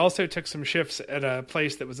 but I also took some shifts at a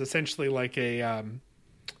place that was essentially like an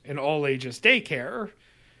all-ages daycare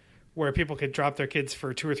where people could drop their kids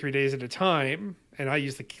for 2 or 3 days at a time. And I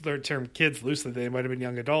use the term kids loosely. They might have been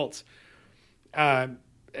young adults.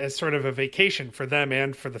 As sort of a vacation for them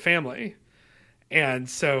and for the family. And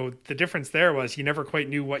so the difference there was you never quite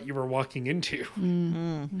knew what you were walking into.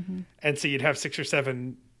 And so you'd have 6 or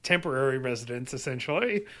 7 temporary residents,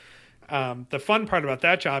 essentially. The fun part about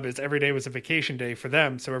that job is every day was a vacation day for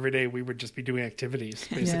them. So every day we would just be doing activities,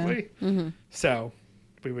 basically. So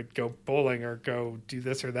we would go bowling or go do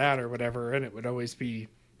this or that or whatever, and it would always be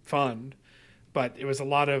fun. But it was a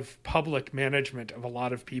lot of public management of a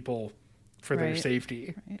lot of people for their Right.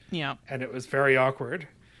 safety. Yeah. And it was very awkward.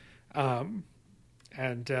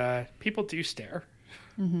 People do stare.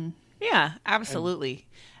 Yeah, absolutely.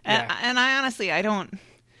 Yeah. And I honestly, I don't,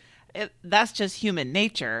 that's just human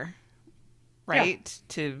nature, right?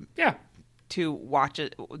 Yeah. To watch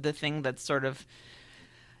it, the thing that's sort of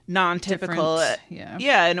non-typical. Different, yeah.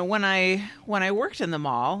 Yeah. And when I worked in the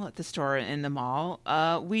mall, at the store in the mall,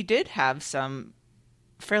 we did have some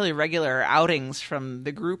fairly regular outings from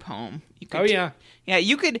the group home. You could Yeah,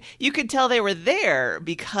 you could tell they were there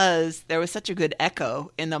because there was such a good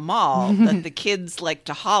echo in the mall that the kids like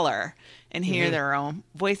to holler and hear their own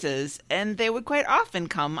voices, and they would quite often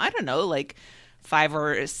come, I don't know, like 5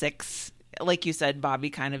 or 6, like you said,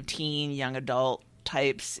 Bobby, kind of teen, young adult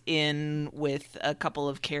types in with a couple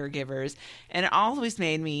of caregivers, and it always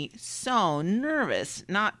made me so nervous,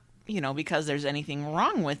 not because there's anything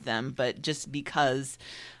wrong with them, but just because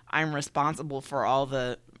I'm responsible for all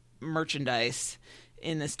the merchandise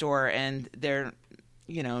in the store, and they're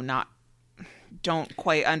don't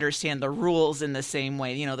quite understand the rules in the same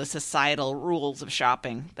way, the societal rules of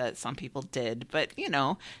shopping that some people did. But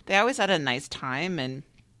they always had a nice time and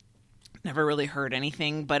never really heard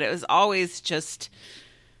anything, but it was always just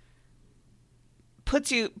put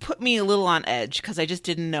me a little on edge because I just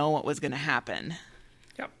didn't know what was going to happen.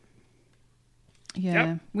 Yeah.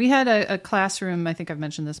 Yep. We had a classroom, I think I've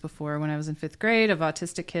mentioned this before, when I was in 5th grade, of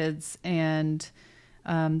autistic kids, and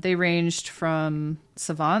they ranged from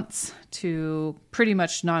savants to pretty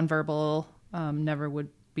much nonverbal, never would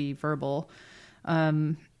be verbal.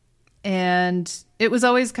 And it was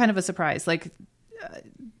always kind of a surprise. Like,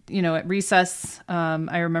 at recess,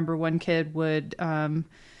 I remember one kid would,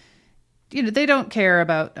 they don't care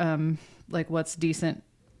about like what's decent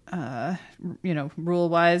rule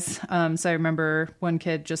wise. So I remember one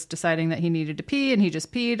kid just deciding that he needed to pee, and he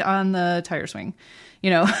just peed on the tire swing,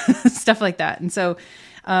 stuff like that. And so,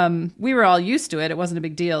 we were all used to it. It wasn't a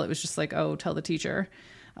big deal. It was just like, oh, tell the teacher.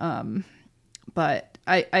 But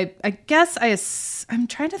I guess I'm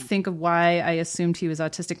trying to think of why I assumed he was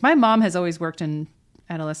autistic. My mom has always worked in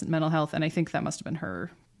adolescent mental health, and I think that must have been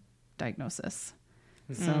her diagnosis.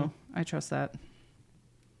 So I trust that.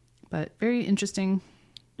 But very interesting.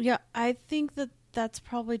 Yeah, I think that's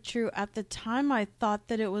probably true. At the time, I thought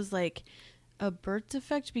that it was like a birth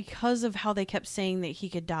defect because of how they kept saying that he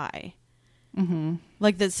could die. Mm-hmm.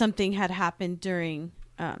 Like that something had happened during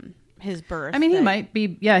his birth. I mean, he might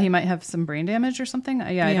be, he might have some brain damage or something.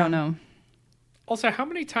 I don't know. Also, how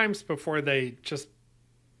many times before they just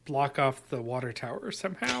block off the water tower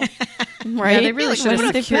somehow? Right? Yeah, they really should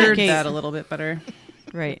have secured gate. that a little bit better.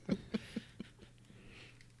 Right.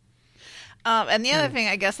 And the other thing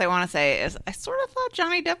I guess I want to say is I sort of thought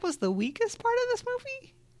Johnny Depp was the weakest part of this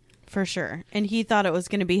movie. For sure. And he thought it was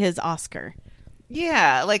going to be his Oscar.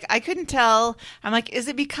 Yeah, like I couldn't tell. I'm like, is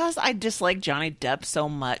it because I dislike Johnny Depp so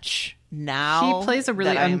much now? He plays a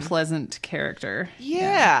really that I'm- unpleasant character.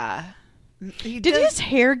 Yeah. Did his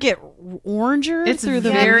hair get oranger It's through the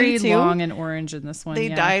very movie too? long and orange in this one. They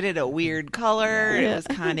yeah. dyed it a weird color. Yeah. It was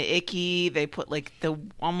kind of icky. They put like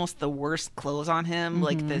almost the worst clothes on him,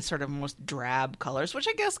 like the sort of most drab colors, which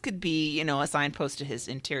I guess could be, a signpost to his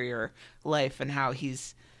interior life and how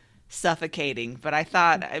he's suffocating. But I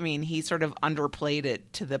thought, he sort of underplayed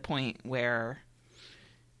it to the point where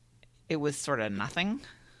it was sort of nothing.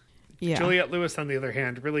 Yeah. Juliette Lewis, on the other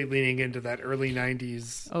hand, really leaning into that early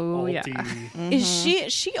 90s Oh, yeah. alty.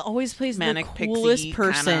 Is she always plays Manic the coolest pixie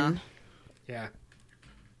person. kinda. Yeah.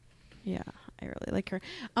 Yeah, I really like her.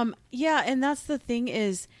 Yeah, and that's the thing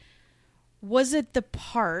is, was it the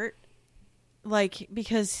part, like,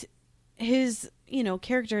 because his,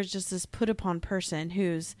 character is just this put upon person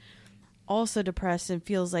who's also depressed and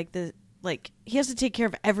feels like he has to take care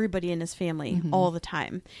of everybody in his family all the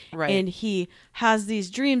time. Right. And he has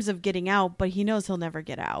these dreams of getting out, but he knows he'll never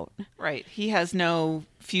get out. Right. He has no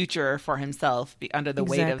future for himself under the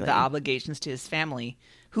weight of Exactly. the obligations to his family,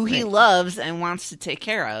 who he loves and wants to take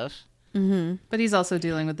care of. But he's also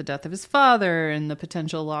dealing with the death of his father and the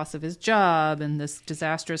potential loss of his job and this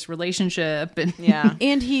disastrous relationship. And Yeah.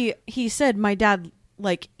 And he said, my dad,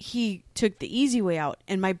 like, he took the easy way out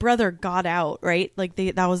and my brother got out, right? Like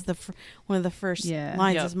that was one of the first Yeah.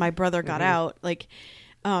 lines Yep. is my brother got out. Like,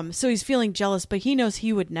 so he's feeling jealous, but he knows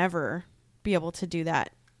he would never be able to do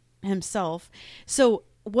that himself. So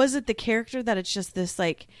was it the character that it's just this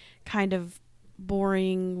like kind of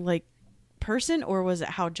boring like person, or was it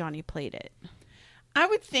how Johnny played it? I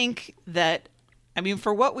would think that, I mean,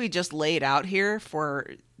 for what we just laid out here for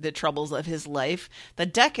the troubles of his life, the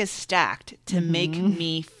deck is stacked to make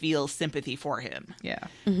me feel sympathy for him. Yeah.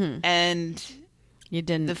 And You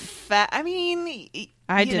didn't. I mean,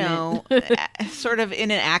 I you know, sort of in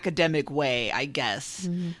an academic way, I guess.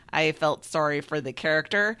 I felt sorry for the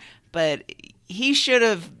character, but he should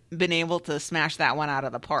have been able to smash that one out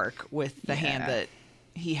of the park with the hand that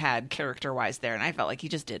he had character-wise there, and I felt like he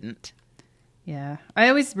just didn't. Yeah. I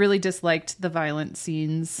always really disliked the violent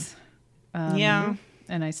scenes. Yeah.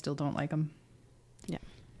 And I still don't like them. Yeah.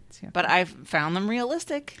 But I've found them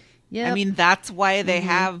realistic. Yep. I mean, that's why they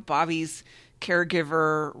have Bobby's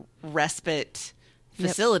caregiver respite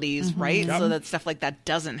facilities, right? So that stuff like that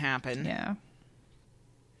doesn't happen. Yeah.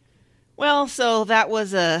 Well, so that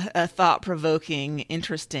was a thought-provoking,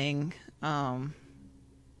 interesting,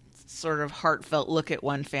 sort of heartfelt look at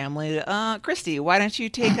one family. Christy, why don't you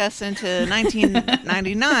take us into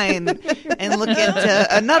 1999 and look into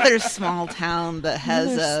another small town that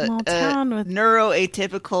has a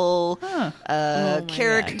neuroatypical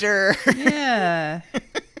character. Yeah.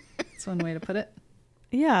 That's one way to put it.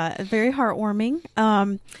 Yeah, very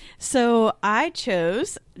heartwarming. So I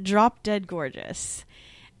chose Drop Dead Gorgeous.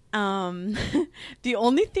 The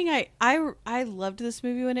only thing I loved this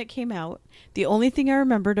movie when it came out. The only thing I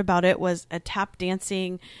remembered about it was a tap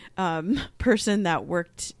dancing person that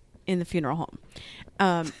worked in the funeral home.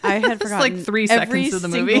 I had forgotten like 3 seconds of the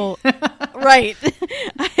movie. Right.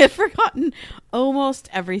 I had forgotten almost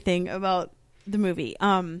everything about the movie.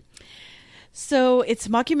 So it's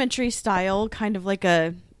mockumentary style, kind of like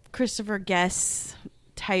a Christopher Guest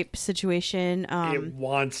type situation. It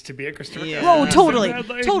wants to be a Christopher Guest. Oh,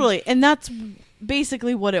 totally. And that's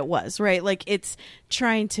basically what it was, right? Like it's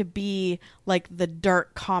trying to be like the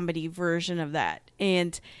dark comedy version of that.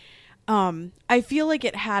 And I feel like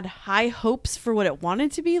it had high hopes for what it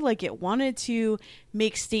wanted to be. Like it wanted to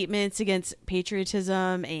make statements against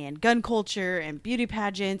patriotism and gun culture and beauty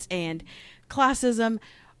pageants and classism,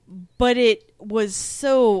 but it was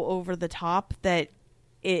so over the top that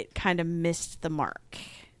it kind of missed the mark.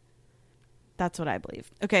 That's what I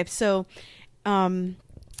believe. Okay, so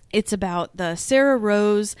it's about the Sarah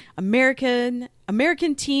Rose American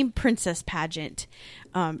Teen Princess Pageant.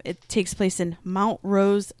 It takes place in Mount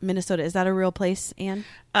Rose, Minnesota. Is that a real place, Anne?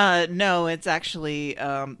 No, it's actually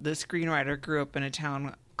the screenwriter grew up in a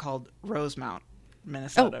town called Rosemount,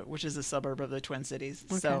 Minnesota, which is a suburb of the Twin Cities.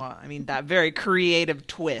 Okay. So, I mean, that very creative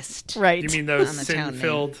twist. Right. You mean those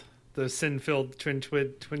sin-filled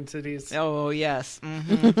Twin Cities? Oh, yes.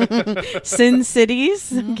 Mm-hmm. Sin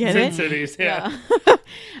Cities. Get Sin it? Cities, yeah.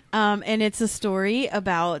 And it's a story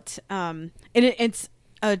about, it's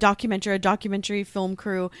a documentary. A documentary film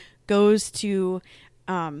crew goes to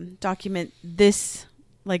document this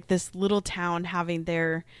little town having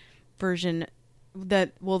their version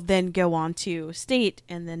that will then go on to state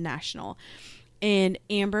and then national. And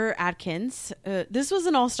Amber Atkins, this was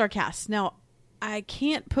an all-star cast. Now, I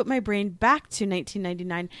can't put my brain back to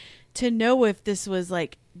 1999 to know if this was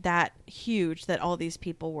like that huge that all these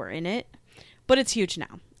people were in it, but it's huge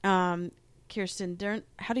now. Kirsten Dunst,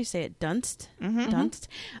 how do you say it? Dunst? Mm-hmm.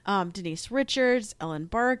 Dunst. Denise Richards, Ellen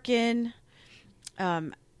Barkin,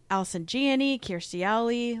 Allison Janney, Kirstie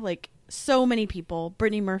Alley, like so many people.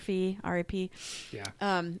 Brittany Murphy, R.I.P.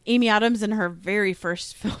 Yeah. Amy Adams in her very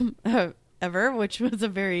first film ever, which was a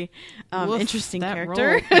very interesting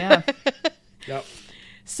character. Role. Yeah. Yep.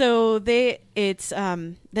 So it's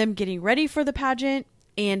them getting ready for the pageant,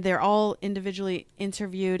 and they're all individually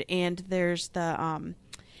interviewed. And there's the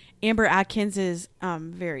Amber Atkins is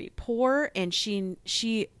very poor, and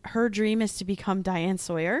her dream is to become Diane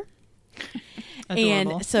Sawyer.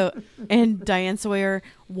 Adorable. And Diane Sawyer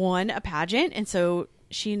won a pageant, and so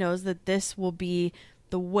she knows that this will be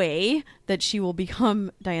the way that she will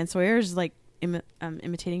become Diane Sawyer, is like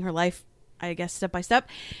imitating her life, I guess, step by step.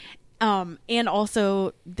 And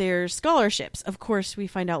also there's scholarships. Of course, we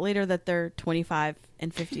find out later that they're $25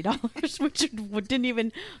 and $50, which didn't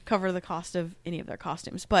even cover the cost of any of their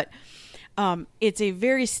costumes. But it's a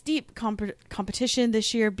very steep competition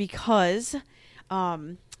this year because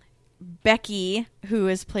Becky, who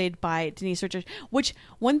is played by Denise Richards, which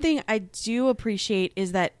one thing I do appreciate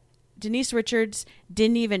is that Denise Richards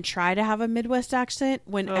didn't even try to have a Midwest accent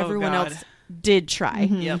when everyone else did try.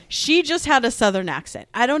 Mm-hmm. Yep. She just had a Southern accent.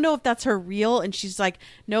 I don't know if that's her real and she's like,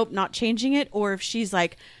 nope, not changing it, or if she's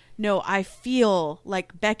like, no, I feel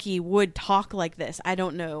like Becky would talk like this. I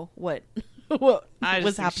don't know what what I just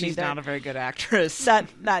was think happening she's there. not a very good actress.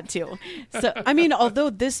 That too. So I mean, although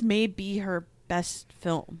this may be her best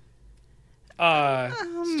film,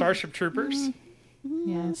 Starship Troopers.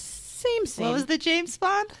 Yeah. same. What was the James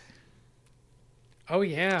Bond? Oh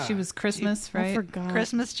yeah, She was Christmas, I right? forgot.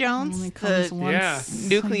 Christmas Jones? Only comes The once yeah. a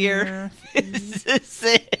nuclear year.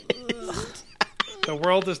 physicist. The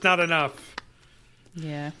world is not enough.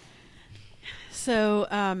 Yeah. So,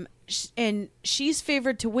 and she's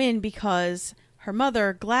favored to win because her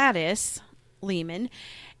mother, Gladys Lehman,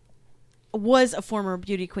 was a former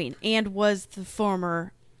beauty queen and was the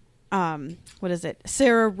former,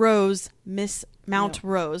 Sarah Rose, Miss Mount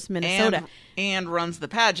Rose, Minnesota. And runs the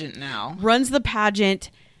pageant now. Runs the pageant,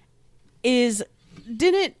 isn't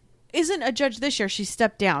a judge this year. She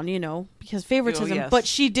stepped down, because favoritism, yes. but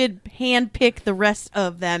she did handpick the rest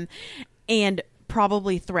of them and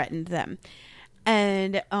probably threatened them.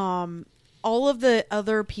 And all of the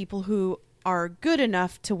other people who are good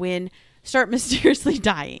enough to win start mysteriously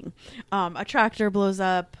dying. A tractor blows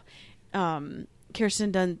up.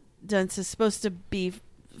 Kirsten Dunst is supposed to be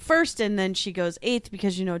first, and then she goes 8th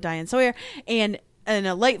because Diane Sawyer, and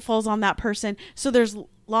a light falls on that person. So there's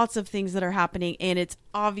lots of things that are happening, and it's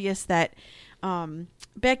obvious that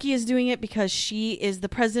Becky is doing it because she is the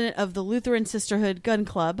president of the Lutheran Sisterhood Gun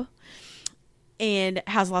Club and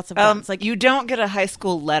has lots of guns. You don't get a high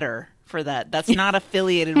school letter for that. That's not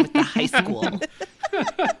affiliated with the high school.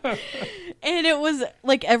 And it was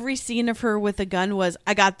like every scene of her with a gun was,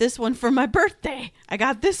 I got this one for my birthday. I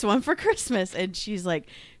got this one for Christmas. And she's like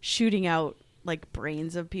shooting out like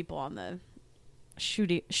brains of people on the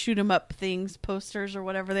shoot 'em up things, posters or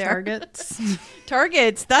whatever they Targets. are.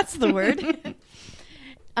 Targets. That's the word.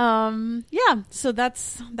 Yeah. So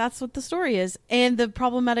that's what the story is. And the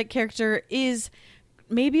problematic character is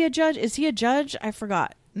maybe a judge. Is he a judge? I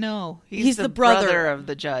forgot. No, He's the brother of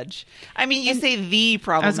the judge. I mean, you say the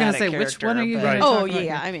problematic I was going to say, which character, one are you but going to Right. talk Oh, about yeah.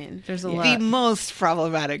 here? I mean, There's a the lot. most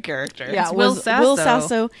problematic character. yeah, It's Will Will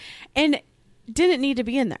Sasso. And didn't need to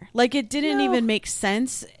be in there. Like, it didn't even make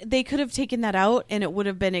sense. They could have taken that out and it would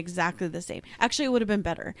have been exactly the same. Actually, it would have been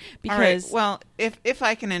better All right. because Well, if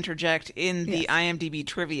I can interject in the Yes. IMDb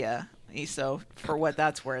trivia, so for what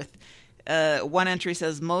that's worth, one entry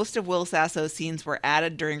says most of Will Sasso's scenes were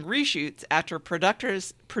added during reshoots after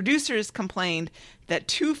producers complained that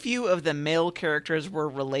too few of the male characters were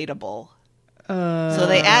relatable. So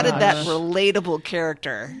they added that relatable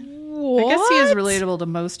character. I guess he is relatable to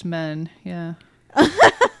most men. Yeah.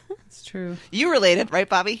 It's true. You related, right,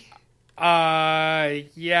 Bobby?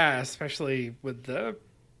 Yeah, especially with the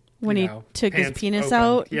when he took his pants penis open.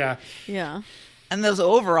 out. Yeah, Yeah. And those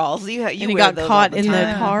overalls, you And he wear got those caught all in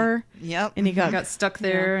time. the car Yep. and he I got got stuck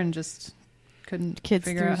there and just couldn't kids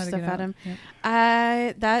figure threw out how to stuff get at out. him.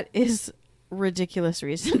 Yep. That is ridiculous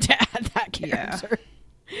reason to add that Yeah. character.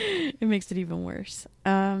 It makes it even worse.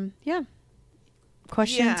 Yeah.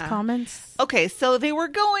 Questions, Yeah. comments? Okay, so they were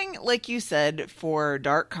going, like you said, for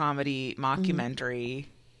dark comedy, mockumentary,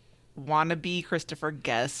 wannabe Christopher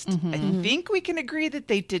Guest. I think we can agree that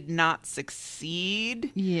they did not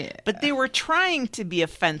succeed. Yeah. But they were trying to be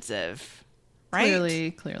offensive,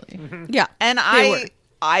 right? Clearly. Yeah. And were.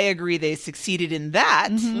 I agree they succeeded in that.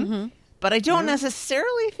 But I don't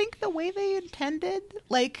necessarily think the way they intended.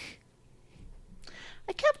 Like,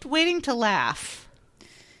 I kept waiting to laugh.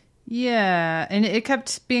 Yeah, and it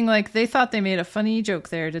kept being like they thought they made a funny joke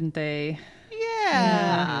there, didn't they?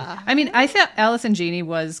 Yeah. I mean, I thought Allison Janney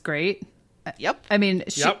was great. Yep. I mean,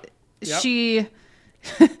 Yep. she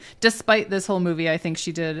despite this whole movie, I think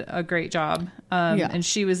she did a great job. And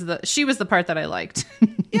she was the part that I liked.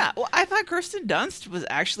 Yeah. Well, I thought Kirsten Dunst was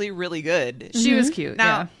actually really good. She was cute.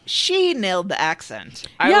 Now, she nailed the accent.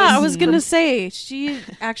 I was going to say, she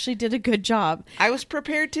actually did a good job. I was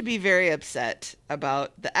prepared to be very upset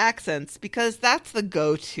about the accents because that's the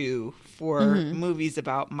go-to for movies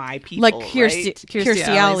about my people, Like Kirstie right? Kirstie Alley's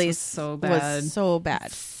Alley's was so bad. Was so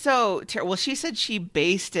bad. So, well, she said she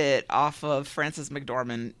based it off of Frances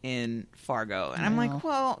McDormand in Fargo. And I'm like,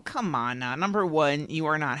 well, come on now. Number one, you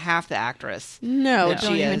are not half the actress. No, that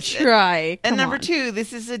don't she even is. try. And Come number on. two,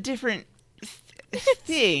 this is a different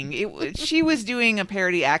thing. She was doing a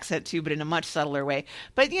parody accent too, but in a much subtler way.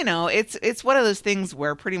 But it's one of those things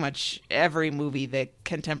where pretty much every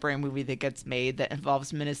contemporary movie that gets made that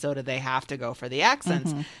involves Minnesota, they have to go for the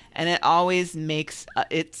accents, and it always makes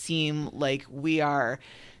it seem like we are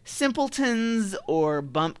simpletons or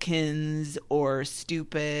bumpkins or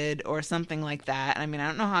stupid or something like that. I mean, I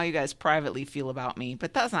don't know how you guys privately feel about me,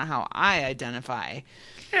 but that's not how I identify.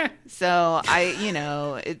 So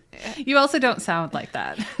You also don't sound like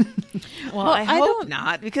that. Well, I I hope don't-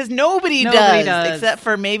 not, because nobody Nobody does, does. except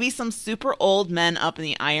for maybe some super old men up in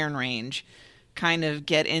the Iron Range kind of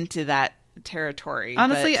get into that territory.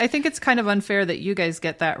 Honestly, but I think it's kind of unfair that you guys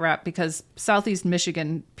get that rap because Southeast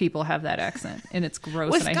Michigan people have that accent, and it's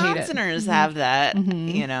gross, and I hate it. Wisconsiners have that,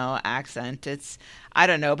 accent. It's, I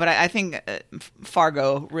don't know, but I think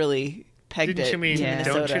Fargo really pegged Didn't it you mean, to Yeah.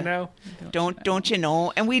 Minnesota. don't you know? Don't you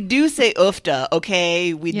know? And we do say oofta,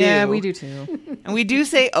 okay? We do. Yeah, we do too. And we do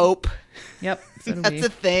say ope. Yep. So do That's we. a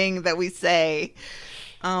thing that we say.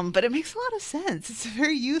 But it makes a lot of sense. It's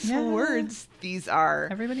very useful Yeah. words, these are.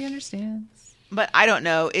 Everybody understands. But I don't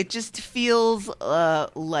know. It just feels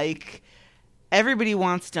like everybody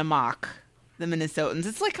wants to mock the Minnesotans.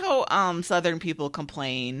 It's like how Southern people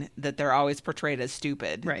complain that they're always portrayed as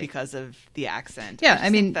stupid Right. because of the accent. Yeah, just I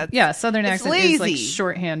mean, think that's- yeah, Southern it's accent is like lazy.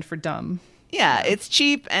 shorthand for dumb. Yeah, it's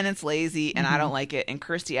cheap and it's lazy, and I don't like it. And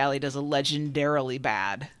Kirstie Alley does a legendarily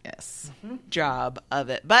bad Yes. job of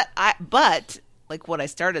it. But like what I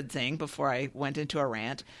started saying before I went into a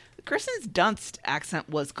rant, Kirsten Dunst's accent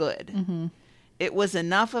was good. It was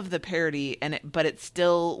enough of the parody, but it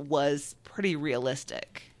still was pretty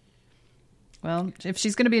realistic. Well, if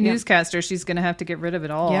she's going to be a newscaster, she's going to have to get rid of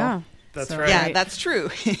it all. Yeah. That's So- right. Yeah, that's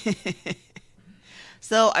true.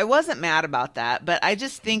 So I wasn't mad about that, but I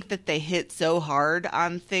just think that they hit so hard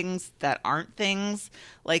on things that aren't things.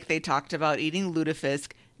 Like they talked about eating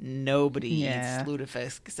lutefisk. Nobody Yeah. eats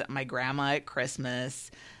lutefisk except my grandma at Christmas.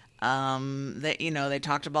 They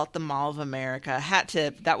talked about the Mall of America. Hat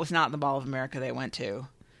tip, that was not the Mall of America they went to.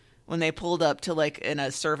 When they pulled up to like in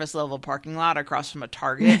a service level parking lot across from a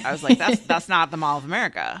Target, I was like, that's not the Mall of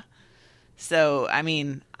America. So I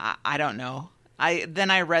mean, I don't know.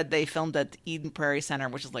 I read they filmed at the Eden Prairie Center,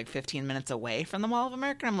 which is like 15 minutes away from the Mall of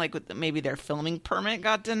America. I'm like, maybe their filming permit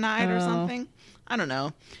got denied or something. I don't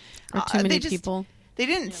know. Or too many They people. They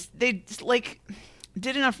didn't. They just, like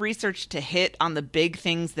did enough research to hit on the big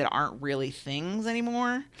things that aren't really things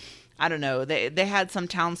anymore. I don't know. They had some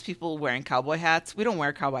townspeople wearing cowboy hats. We don't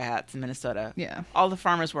wear cowboy hats in Minnesota. Yeah. All the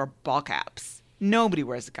farmers wear ball caps. Nobody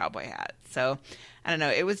wears a cowboy hat. So I don't know.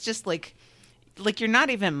 It was just like you're not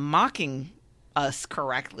even mocking us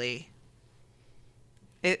correctly.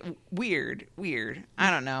 Weird. I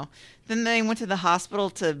don't know. Then they went to the hospital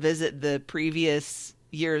to visit the previous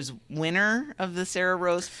year's winner of the Sarah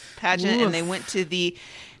Rose pageant, and they went to the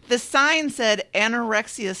sign said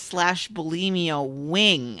anorexia / bulimia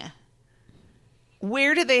wing.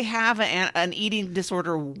 Where do they have an eating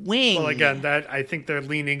disorder wing? Well, again, that I think they're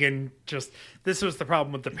leaning in. Just this was the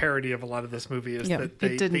problem with the parody of a lot of this movie is Yeah, that it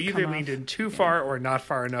they didn't either come leaned off. in too far or not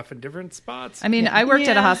far enough in different spots. I mean, I worked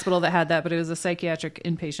at a Yeah. hospital that had that, but it was a psychiatric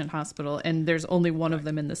inpatient hospital, and there's only one of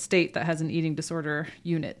them in the state that has an eating disorder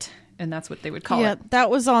unit, and that's what they would call Yeah, it.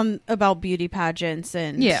 that was on about beauty pageants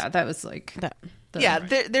and Yeah, that was like that. Yeah,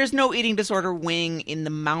 there's no eating disorder wing in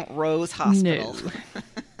the Mount Rose Hospital. No.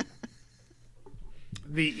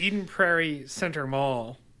 The Eden Prairie Center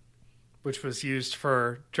Mall, which was used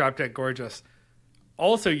for Drop Dead Gorgeous,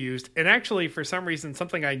 also used, and actually for some reason,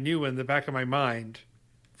 something I knew in the back of my mind,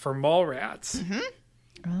 for mall rats.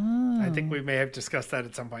 I think we may have discussed that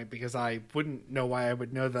at some point because I wouldn't know why I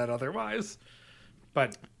would know that otherwise.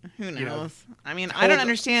 But Who knows? you know, I mean, I don't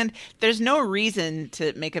understand. There's no reason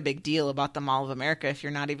to make a big deal about the Mall of America if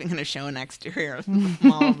you're not even going to show an exterior of the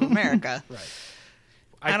Mall of America.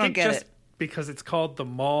 I don't think get just it. because it's called the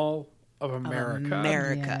Mall of America.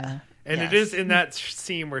 America. And Yes. it is in that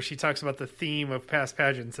scene where she talks about the theme of past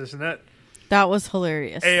pageants, isn't it? That was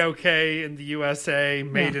hilarious. A-OK in the USA,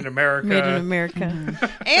 made in America. Made in America.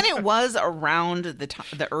 And it was around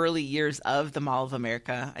the early years of the Mall of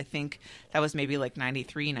America. I think that was maybe like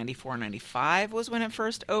 93, 94, 95 was when it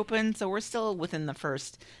first opened. So we're still within the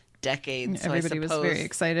first decade. So everybody I was suppose, very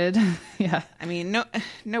excited. Yeah. I mean,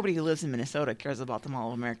 nobody who lives in Minnesota cares about the Mall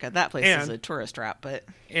of America. That place is And- a tourist trap, but...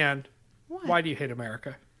 And why do you hate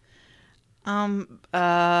America?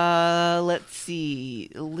 Let's see.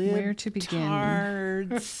 Where to begin?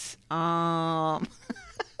 Libtards.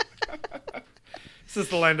 This is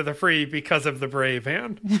the land of the free because of the brave,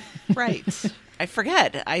 Anne. Right. I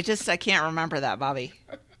forget. I can't remember that, Bobby.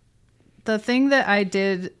 The thing that I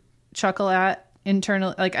did chuckle at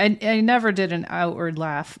internally, like I never did an outward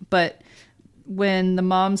laugh, but when the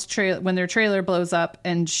mom's when their trailer blows up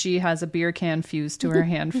and she has a beer can fused to her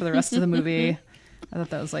hand for the rest of the movie, I thought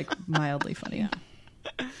that was like mildly funny.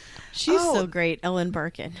 She's Oh. so great, Ellen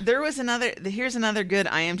Barkin. There was here's another good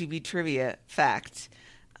IMDb trivia fact.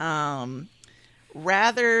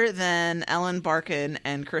 Rather than Ellen Barkin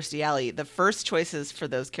and Kirstie Alley, the first choices for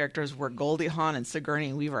those characters were Goldie Hawn and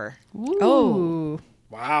Sigourney Weaver. Oh,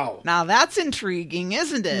 Wow. Now that's intriguing,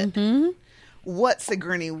 isn't it? Mm-hmm. What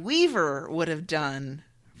Sigourney Weaver would have done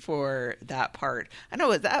for that part. I know,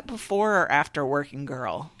 was that before or after Working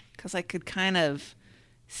Girl? Because I could kind of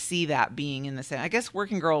see that being in the same. I guess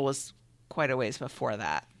Working Girl was quite a ways before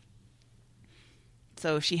that.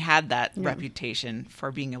 So she had that reputation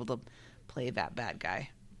for being able to play that bad guy.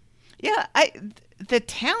 Yeah, the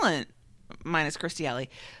talent, minus Kirstie Alley,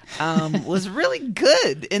 was really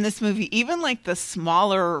good in this movie. Even like the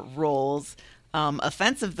smaller roles,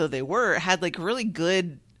 offensive though they were, had like really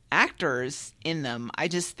good actors in them. I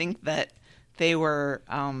just think that they were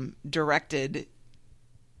directed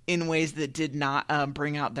in ways that did not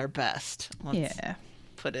bring out their best. Let's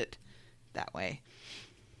put it that way.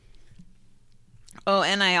 Oh,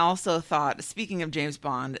 and I also thought, speaking of James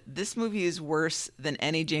Bond, this movie is worse than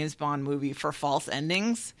any James Bond movie for false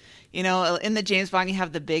endings. You know, in the James Bond, you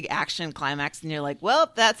have the big action climax, and you're like,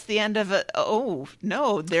 well, that's the end of it. Oh,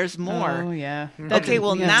 no, there's more. Oh, yeah. Okay,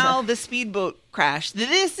 well, now the speedboat crash.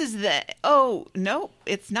 This is the... Oh, no,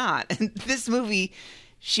 it's not. This movie,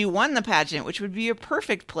 she won the pageant, which would be a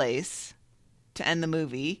perfect place to end the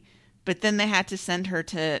movie. But then they had to send her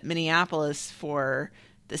to Minneapolis for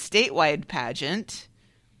the statewide pageant,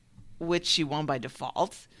 which she won by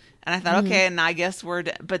default. And I thought, okay, and I guess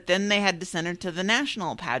but then they had to send her to the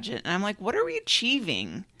national pageant. And I'm like, what are we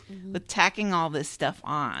achieving with tacking all this stuff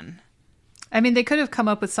on? I mean, they could have come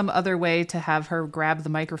up with some other way to have her grab the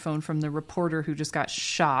microphone from the reporter who just got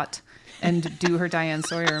shot and do her Diane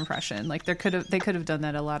Sawyer impression. Like they could have done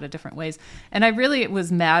that a lot of different ways. And I really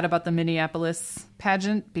was mad about the Minneapolis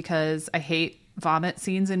pageant because I hate vomit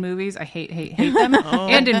scenes in movies. I hate them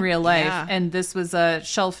and in real life. Yeah. And this was a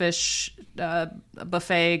shellfish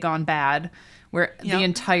buffet gone bad where the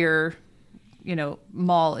entire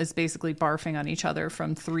mall is basically barfing on each other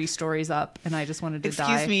from 3 stories up, and I just wanted to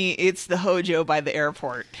die. Excuse me, it's the Hojo by the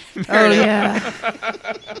airport. Oh yeah.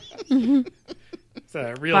 It's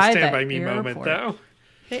a real By Stand the By Me moment, airport. though.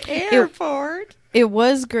 The airport. It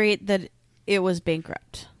was great that it was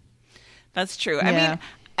bankrupt. That's true. Yeah.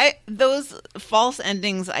 I mean, those false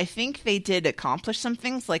endings, I think they did accomplish some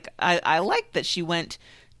things. Like, I like that she went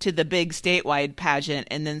to the big statewide pageant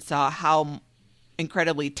and then saw how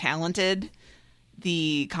incredibly talented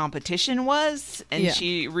the competition was. And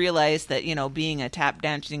she realized that, being a tap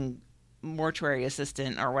dancing mortuary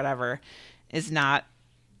assistant or whatever is not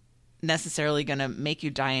necessarily going to make you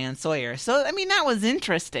Diane Sawyer. So, I mean, that was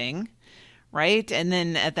interesting. Right? And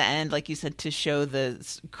then at the end, like you said, to show the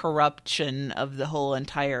corruption of the whole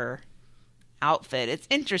entire outfit. It's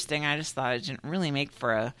interesting. I just thought it didn't really make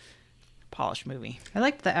for a polished movie. I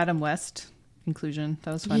liked the Adam West inclusion.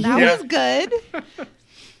 That was fun. That was good.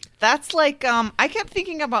 That's like, I kept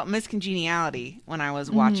thinking about Miss Congeniality when I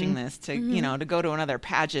was watching this to go to another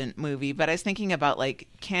pageant movie. But I was thinking about like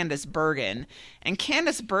Candice Bergen. And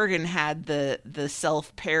Candice Bergen had the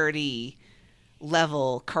self-parody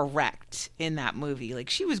level correct in that movie. Like,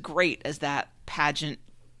 she was great as that pageant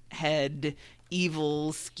head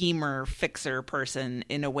evil schemer fixer person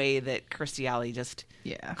in a way that Kirstie Alley just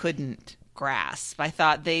couldn't grasp. I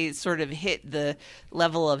thought they sort of hit the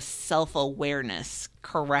level of self-awareness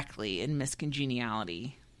correctly in Miss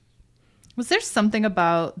Congeniality. Was there something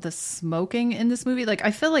about the smoking in this movie? Like, I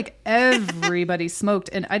feel like everybody smoked,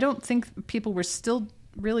 and I don't think people were still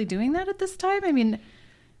really doing that at this time. I mean,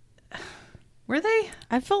 were they?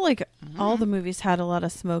 I felt like all the movies had a lot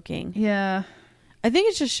of smoking. Yeah. I think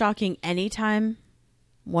it's just shocking anytime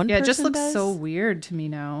one person it just looks does. so weird to me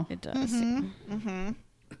now. It does.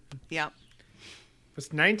 Yeah. It was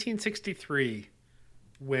 1963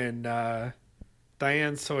 when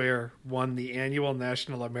Diane Sawyer won the annual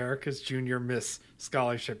National America's Junior Miss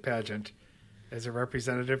Scholarship Pageant as a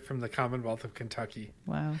representative from the Commonwealth of Kentucky.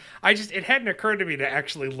 Wow. It hadn't occurred to me to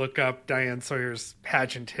actually look up Diane Sawyer's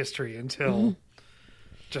pageant history until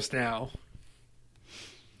just now.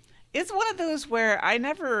 It's one of those where I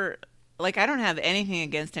never, I don't have anything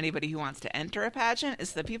against anybody who wants to enter a pageant.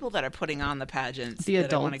 It's the people that are putting on the pageants The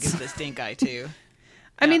that I want to adults. give the stink eye to.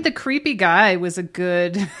 I mean, the creepy guy was a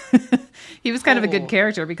good... he was kind of a good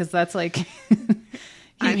character because that's like...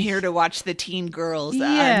 I'm here to watch the teen girls,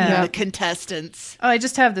 Yeah. the contestants. Oh, I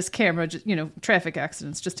just have this camera, traffic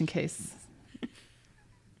accidents, just in case.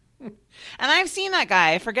 And I've seen that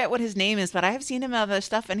guy. I forget what his name is, but I have seen him in other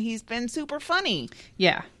stuff, and he's been super funny.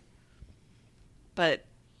 Yeah. But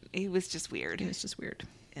he was just weird It was just weird.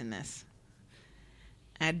 in this.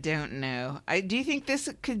 I don't know. Do you think this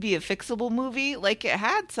could be a fixable movie? Like, it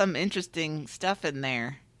had some interesting stuff in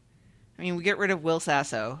there. I mean, we get rid of Will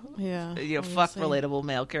Sasso. Yeah. Fuck relatable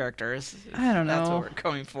male characters. I don't know. That's what we're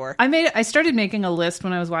going for. I started making a list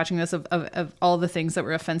when I was watching this of all the things that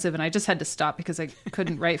were offensive, and I just had to stop because I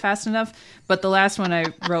couldn't write fast enough. But the last one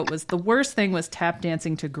I wrote was the worst thing was tap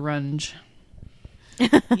dancing to grunge.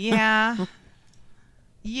 Yeah.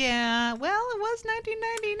 Yeah. Well, it was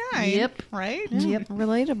 1999. Yep. Right? Yep.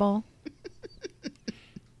 Relatable.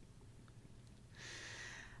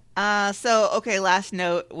 Last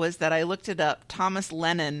note was that I looked it up. Thomas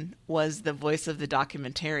Lennon was the voice of the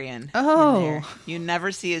documentarian. Oh. in there. You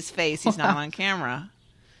never see his face. He's not on camera.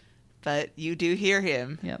 But you do hear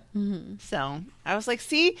him. Yep. So I was like,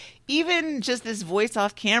 see, even just this voice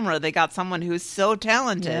off camera, they got someone who's so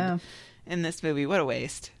talented in this movie. What a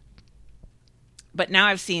waste. But now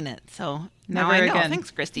I've seen it. So now Never I know. again.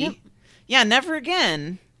 Thanks, Christy. Yep. Yeah, never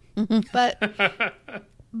again. But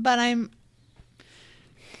I'm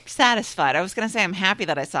satisfied. I was going to say I'm happy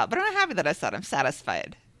that I saw it, but I'm not happy that I saw it. I'm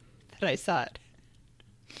satisfied that I saw it.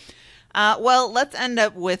 Well, let's end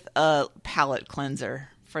up with a palate cleanser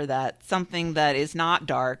for that. Something that is not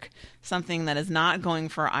dark, something that is not going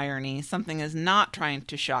for irony, something is not trying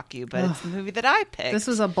to shock you, but it's the movie that I picked. This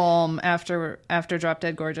was a balm after Drop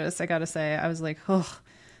Dead Gorgeous. I gotta say, I was like, oh,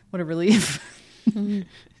 what a relief.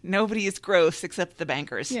 Nobody is gross except the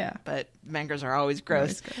bankers. Yeah. But bankers are always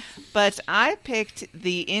gross. But I picked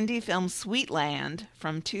the indie film Sweetland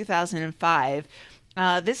from 2005.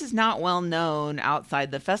 This is not well known outside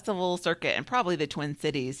the festival circuit and probably the Twin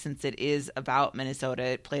Cities since it is about Minnesota.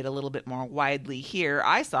 It played a little bit more widely here.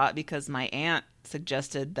 I saw it because my aunt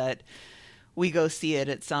suggested that we go see it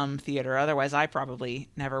at some theater. Otherwise, I probably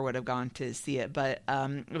never would have gone to see it. But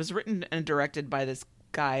it was written and directed by this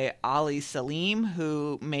guy Ali Salim,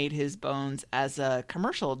 who made his bones as a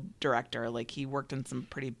commercial director. Like, he worked in some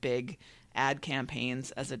pretty big ad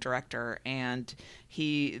campaigns as a director, and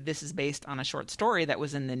this is based on a short story that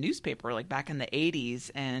was in the newspaper like back in the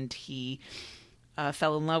 80s, and he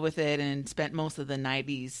fell in love with it and spent most of the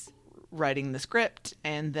 90s writing the script,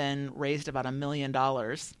 and then raised about $1 million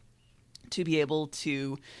to be able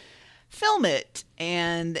to film it.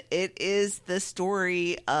 And it is the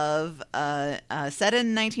story of set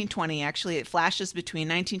in 1920. Actually, it flashes between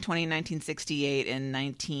 1920 and 1968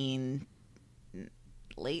 and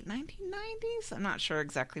late 1990s. I'm not sure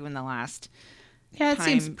exactly when the last Yeah, it time.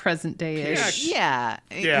 seems present day-ish. Yeah.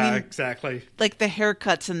 Yeah, I mean, exactly. like the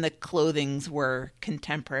haircuts and the clothings were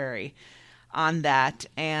contemporary on that.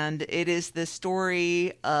 And it is the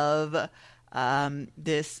story of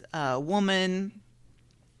this woman,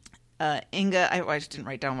 Inga. I just didn't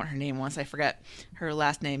write down what her name was. I forget her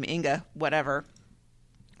last name, Inga, whatever.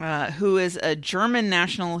 Who is a German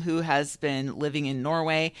national who has been living in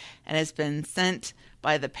Norway and has been sent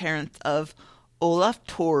by the parents of Olaf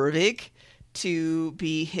Torvik to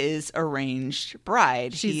be his arranged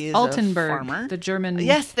bride. She's He is Altenburg, a farmer. the German.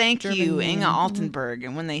 Yes, thank German you, name. Inga Altenburg.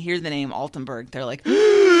 And when they hear the name Altenburg, they're like,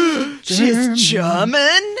 she's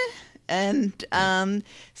German? And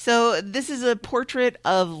so this is a portrait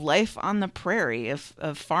of life on the prairie, of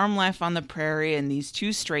farm life on the prairie, and these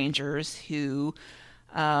two strangers who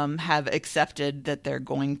have accepted that they're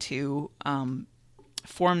going to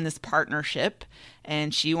form this partnership.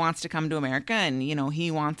 And she wants to come to America, and, you know,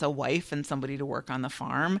 he wants a wife and somebody to work on the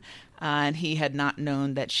farm. And he had not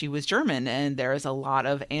known that she was German. And there is a lot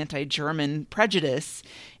of anti-German prejudice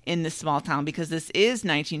in this small town because this is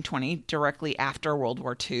 1920, directly after World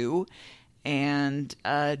War II. And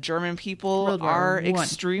German people World War are I.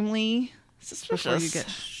 extremely suspicious. Before you get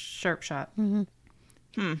sharp shot.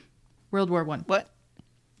 Mm-hmm. World War One. What?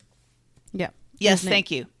 Yeah. Yes, It was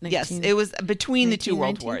thank you. 19 Yes, it was between the two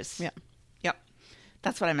world 1919? wars. Yeah. Yep.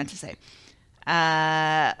 That's what I meant to say.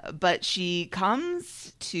 But she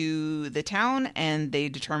comes to the town and they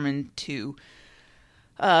determine to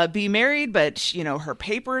be married, but, you know, her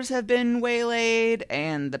papers have been waylaid,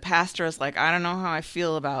 and the pastor is like, I don't know how I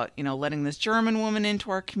feel about, you know, letting this German woman into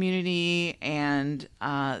our community, and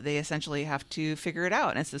they essentially have to figure it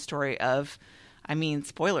out. And it's the story of, I mean,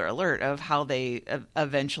 spoiler alert, of how they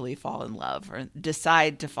eventually fall in love, or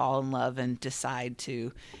decide to fall in love and decide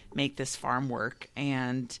to make this farm work.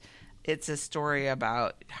 And it's a story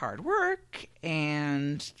about hard work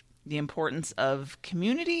and the importance of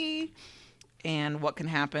community and what can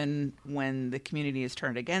happen when the community is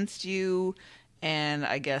turned against you. And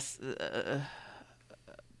I guess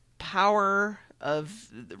power of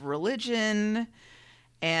religion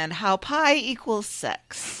and how pi equals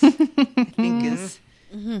sex, I think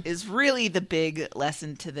is really the big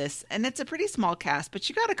lesson to this. And it's a pretty small cast, but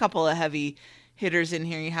you got a couple of heavy hitters in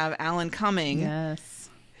here. You have Alan Cumming, Yes.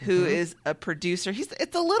 who is a producer.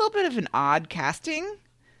 It's a little bit of an odd casting,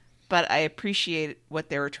 but I appreciate what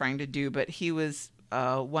they were trying to do. But he was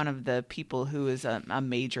one of the people who is a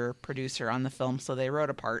major producer on the film, so they wrote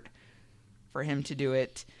a part for him to do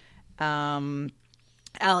it.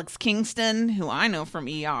 Alex Kingston, who I know from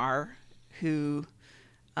ER, who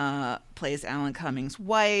plays Alan Cummings'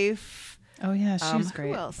 wife. Oh yeah, she's great.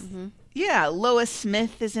 Who else? Yeah, Lois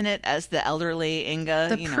Smith is in it as the elderly Inga.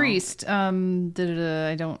 The priest. I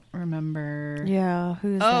don't remember. Yeah,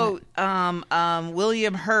 who's that?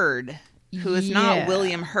 William Hurd, who is not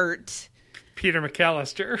William Hurt. Peter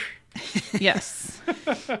McAllister. Yes.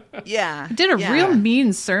 Yeah. He did a real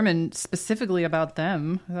mean sermon specifically about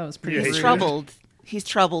them. That was pretty Yeah, He's rude. troubled. He's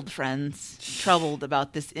troubled, friends. Troubled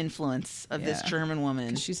about this influence of this Yeah. German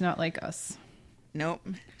woman. She's not like us. Nope,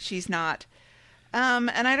 she's not. And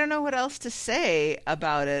I don't know what else to say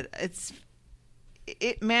about it.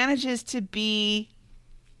 It manages to be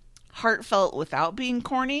heartfelt without being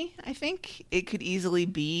corny. I think it could easily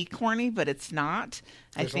be corny, but it's not.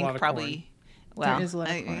 There's I a think lot of probably. Well, there is a lot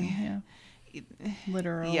of corny, yeah.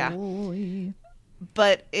 Literally. Yeah.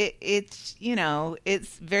 But it's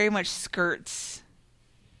it's very much skirts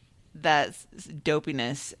that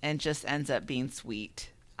dopiness and just ends up being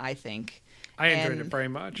sweet, I think. I enjoyed And- it very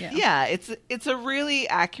much. Yeah. Yeah, it's a really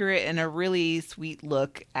accurate and a really sweet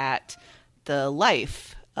look at the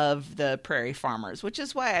life of the prairie farmers, which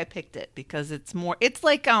is why I picked it, because it's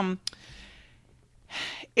like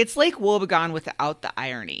Woebegone without the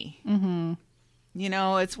irony. Mm-hmm.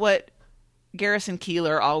 It's what Garrison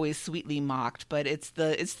Keillor always sweetly mocked, but it's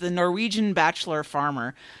the Norwegian bachelor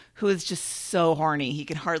farmer who is just so horny he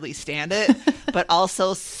can hardly stand it, but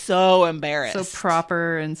also so embarrassed. So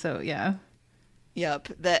proper and so, yeah. Yep.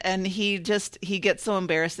 And he gets so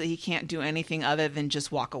embarrassed that he can't do anything other than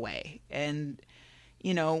just walk away. And,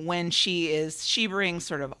 when she brings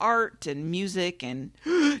sort of art and music and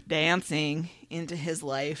dancing into his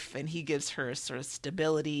life, and he gives her sort of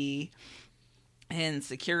stability and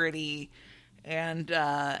security, and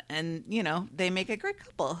they make a great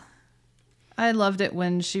couple. I loved it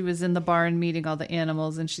when she was in the barn meeting all the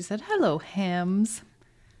animals and she said, "Hello, hams,"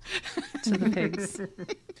 to the pigs.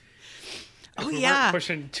 Oh, If we yeah. weren't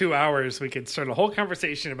pushing 2 hours, we could start a whole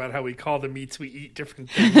conversation about how we call the meats we eat different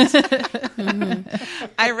things.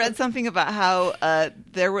 I read something about how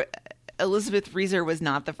Elizabeth Reeser was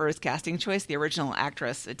not the first casting choice. The original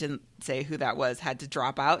actress, it didn't say who that was, had to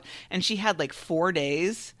drop out. And she had like 4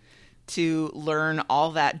 days to learn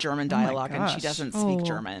all that German dialogue, and she gosh. doesn't speak Oh.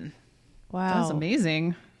 German. Wow. That was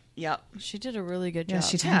amazing. Yep. She did a really good job. Yeah,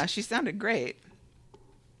 she did. Yeah, she sounded great.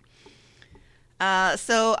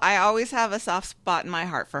 So I always have a soft spot in my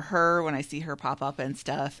heart for her when I see her pop up and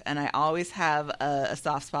stuff. And I always have a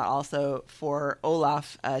soft spot also for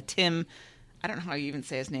Olaf, Tim, I don't know how you even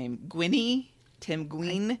say his name, Tim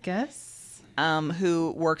Gween, Guess.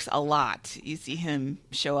 who works a lot. You see him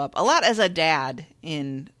show up a lot as a dad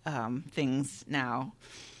in things now.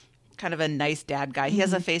 Kind of a nice dad guy. He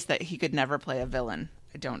has a face that he could never play a villain,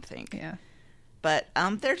 I don't think. Yeah. But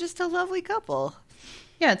they're just a lovely couple.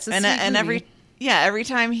 Yeah, it's a And sweet every movie. every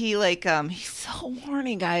time he he's so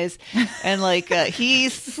horny, guys, and he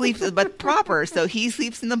sleeps but proper, so he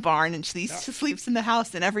sleeps in the barn and she sleeps in the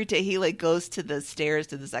house, and every day he goes to the stairs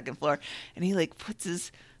to the second floor and he puts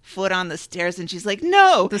his foot on the stairs and she's like,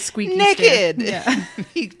 no, The squeaky naked. stair. Yeah.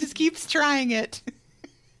 He just keeps trying it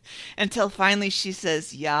until finally she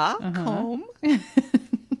says, yeah, comb.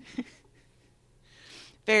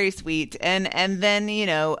 Very sweet. And then,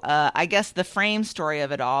 I guess the frame story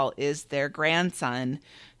of it all is their grandson,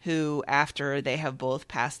 who, after they have both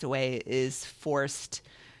passed away, is forced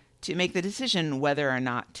to make the decision whether or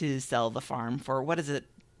not to sell the farm for, what is it,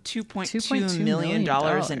 $2.2 million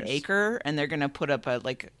an acre, and they're going to put up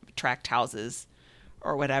tract houses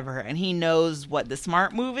or whatever. And he knows what the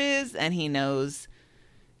smart move is, and he knows,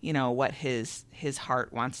 what his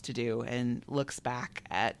heart wants to do, and looks back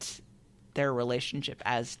at their relationship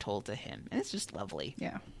as told to him. And it's just lovely.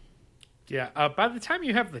 Yeah. Yeah. By the time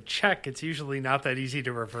you have the check, it's usually not that easy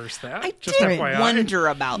to reverse that. I Just did FYI. wonder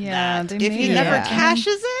about Yeah, that. they If he made never it.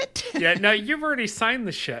 cashes it. Yeah, no, you've already signed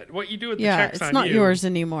the shit. What you do with the yeah, check's it's on not you. yours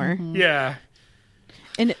anymore. Yeah.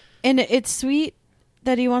 And it's sweet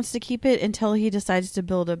that he wants to keep it until he decides to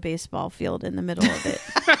build a baseball field in the middle of it.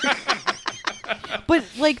 But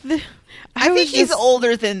I think was he's just-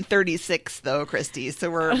 older than 36, though, Christy. So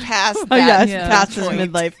we're past Oh, that. yeah, Yeah. past his point.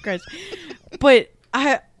 midlife crisis. But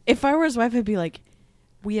if I were his wife, I'd be like,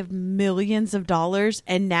 we have millions of dollars,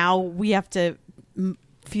 and now we have to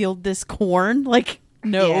field this corn.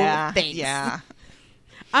 No, Yeah, thanks. yeah.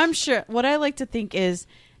 I'm sure. What I like to think is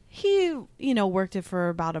he, worked it for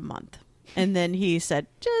about a month. And then he said,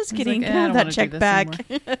 just He's kidding, like, can I I have don't that wanna do check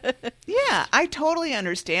this back. Yeah, I totally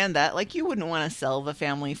understand that. Like, you wouldn't want to sell the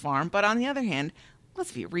family farm, but on the other hand,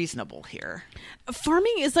 let's be reasonable here.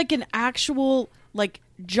 Farming is like an actual like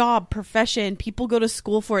job, profession. People go to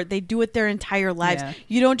school for it. They do it their entire lives. Yeah.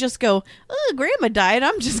 You don't just go, oh, grandma died,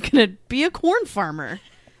 I'm just going to be a corn farmer.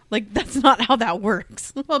 Like, that's not how that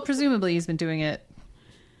works. Well, presumably he's been doing it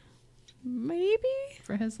Maybe.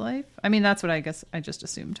 for his life. I mean, that's what I guess I just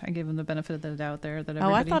assumed. I gave him the benefit of the doubt there. That Oh, I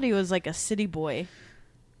everybody... thought he was like a city boy.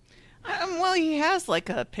 Well, he has like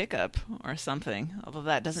a pickup or something, although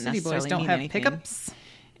that doesn't City necessarily boys don't mean have anything. pickups.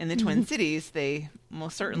 In the Twin Cities, they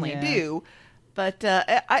most certainly Yeah. do. But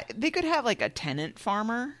they could have like a tenant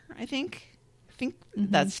farmer, I think.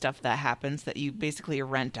 That's stuff that happens, that you basically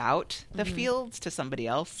rent out the fields to somebody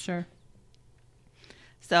else. Sure.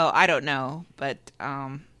 So I don't know, but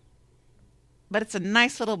it's a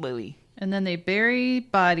nice little movie. And then they bury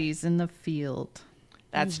bodies in the field.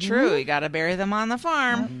 That's true. You got to bury them on the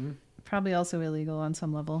farm. Probably also illegal on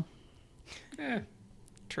some level.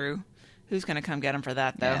 True. Who's going to come get them for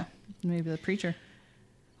that, though? Yeah. Maybe the preacher.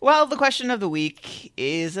 Well, the question of the week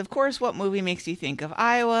is, of course, what movie makes you think of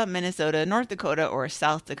Iowa, Minnesota, North Dakota, or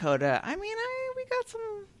South Dakota? I mean, we got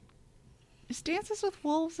some... Is Dances with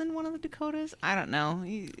Wolves in one of the Dakotas? I don't know.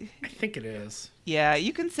 I think it is. Yeah,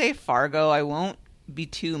 you can say Fargo. I won't be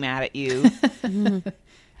too mad at you.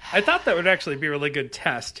 I thought that would actually be a really good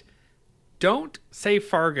test. Don't say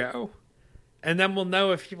Fargo, and then we'll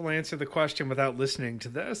know if people answer the question without listening to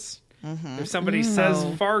this. If somebody says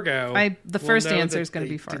Fargo, The we'll first know answer that is going to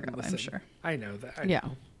they be Fargo, didn't I'm listen. sure. I know that. I Yeah.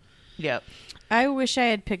 know. Yep. I wish I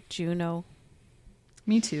had picked Juno.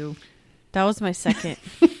 Me too. That was my second.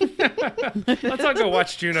 Let's all go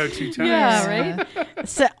watch Juno 2 times. Yeah,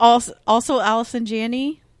 right? Also Allison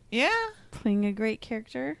Janney Yeah. playing a great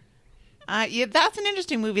character. Yeah, that's an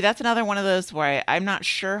interesting movie. That's another one of those where I'm not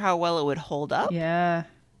sure how well it would hold up. Yeah.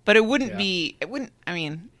 But it wouldn't Yeah. be... It wouldn't... I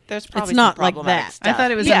mean, there's probably It's not some like problematic that. stuff. I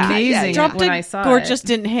thought it was Yeah, amazing yeah. when I saw Gorgeous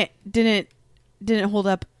it. didn't hold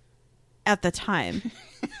up at the time.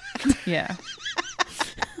 Yeah.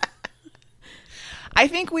 I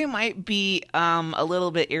think we might be a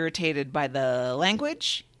little bit irritated by the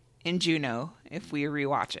language in Juno if we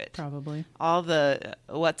rewatch it. Probably. All the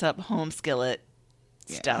what's up home skillet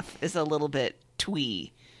stuff is a little bit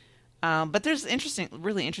twee. But there's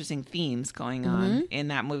really interesting themes going on in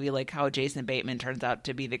that movie, like how Jason Bateman turns out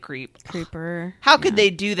to be the Creeper. How could they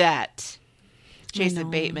do that? I Jason know.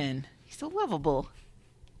 Bateman. He's so lovable.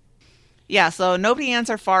 Yeah, so nobody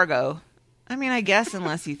answer Fargo. I mean, I guess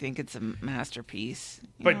unless you think it's a masterpiece.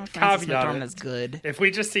 But Frances caveat McDormand's it. good. If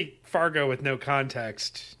we just see Fargo with no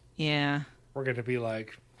context, Yeah. we're going to be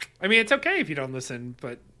like, I mean, it's okay if you don't listen,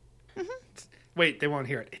 but wait, they won't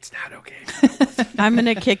hear it. It's not okay. I'm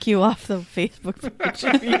gonna kick you off the Facebook page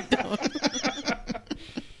if you don't.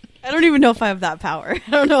 I don't even know if I have that power.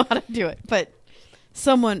 I don't know how to do it, but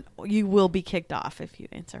you will be kicked off if you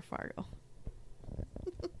answer Fargo.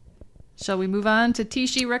 Shall we move on to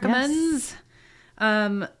Tishi recommends?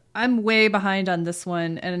 I'm way behind on this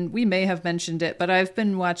one, and we may have mentioned it, but I've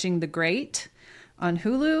been watching The Great on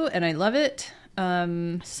Hulu, and I love it.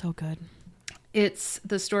 So good. It's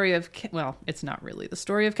the story of, well, it's not really the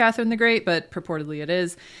story of Catherine the Great, but purportedly it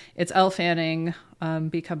is. It's Elle Fanning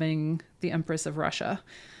becoming the Empress of Russia.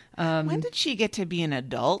 When did she get to be an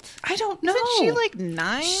adult? I don't know. Isn't she like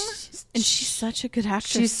 9? And she's such a good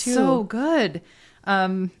actress She's too. so good.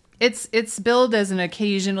 It's billed as an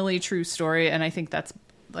occasionally true story, and I think that's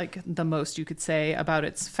like the most you could say about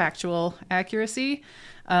its factual accuracy.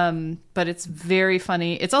 But it's very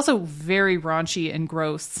funny. It's also very raunchy and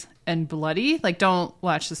gross and bloody. Like, don't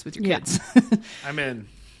watch this with your kids. I'm in.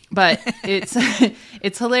 But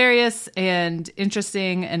it's hilarious and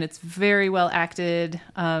interesting, and it's very well acted.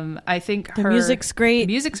 I think The music's great.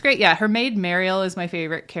 Music's great. Yeah, her maid Mariel is my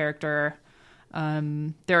favorite character.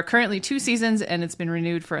 There are currently 2 seasons, and it's been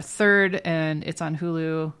renewed for a 3rd, and it's on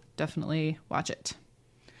Hulu. Definitely watch it.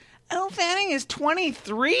 Elle Fanning is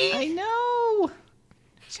 23? I know.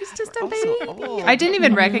 She's just a Also baby. old. I didn't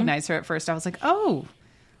even recognize her at first. I was like, oh.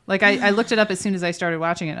 Like, I looked it up as soon as I started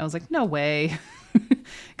watching it. And I was like, no way.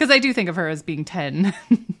 Because I do think of her as being 10.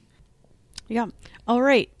 Yeah. All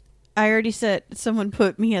right. I already said someone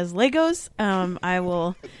put me as Legos. I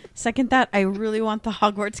will second that. I really want the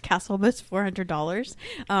Hogwarts castle, but it's $400.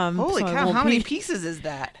 Holy so I cow, won't how many be- pieces is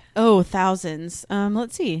that? Oh, thousands.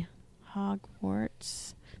 Let's see.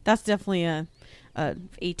 Hogwarts. That's definitely a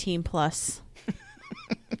 18 plus.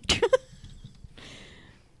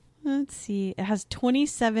 Let's see. It has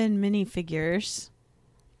 27 minifigures,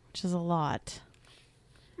 which is a lot.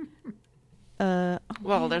 Oh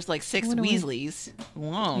Well, there's like 6 What do we- Weasleys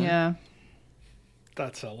alone. Yeah.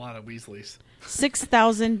 That's a lot of Weasleys.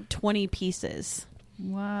 6,020 pieces.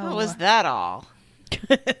 Wow. What was that all?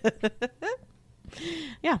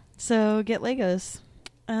 Yeah, so get Legos.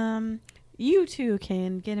 You too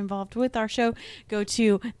can get involved with our show. Go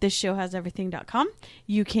to thisshowhaseverything.com.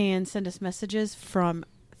 You can send us messages from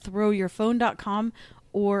throwyourphone.com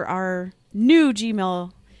or our new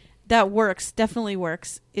Gmail that works, definitely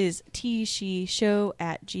works, is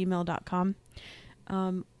tshishow@gmail.com.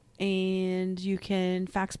 And you can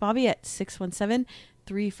fax Bobby at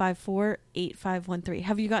 617-354-8513.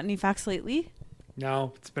 Have you got any fax lately?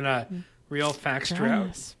 No, it's been a real fax drought.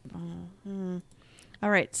 Yes. All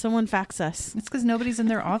right, someone fax us. It's because nobody's in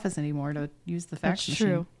their office anymore to use the fax That's machine.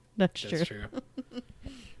 true. That's That's true. true.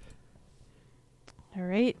 All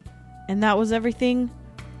right. And that was everything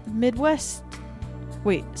Midwest.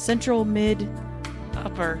 Wait, Central, Mid,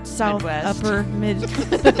 Upper, South, Midwest. Upper, Mid.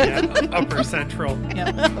 Yeah, Upper Central.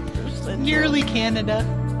 Yearly Canada.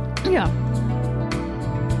 Yeah.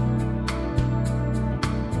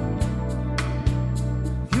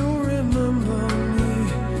 You'll remember me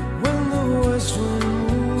when the west wind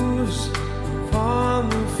moves upon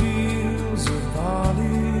the fields of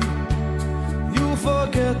barley. You'll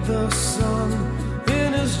forget the sun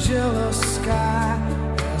in his jealous sky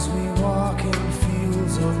as we walk in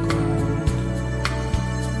fields of gold.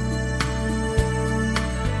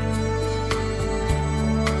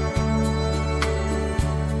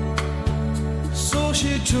 So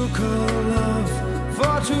she took her love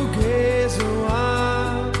for to gaze a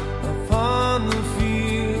while upon the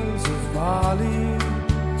fields of barley.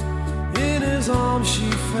 In his arms she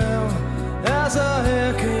fell as her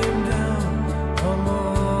hair came down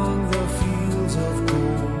among the fields of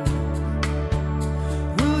gold.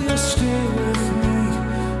 Will you stay with me?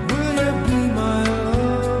 Will you be my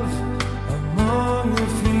love among the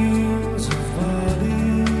fields of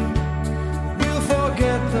barley? We'll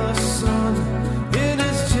forget the sun in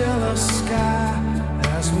his jealous sky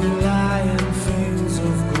as we lie in fields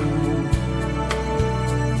of gold.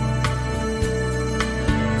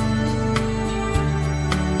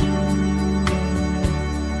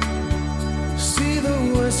 See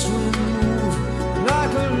the west wind move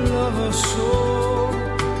like a lover's soul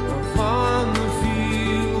upon the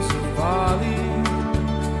fields of barley.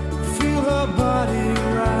 Feel her body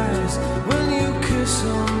rise when you kiss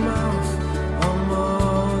her mouth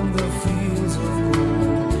among the fields of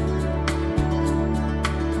gold.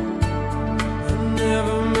 I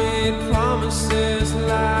never made promises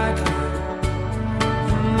lightly,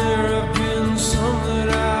 and there have been some that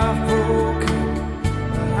I've broken.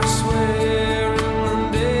 But I swear in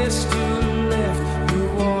the days still left, we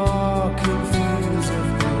walk in fields of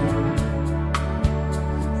gold.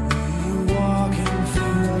 We walk in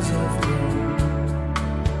fields of gold.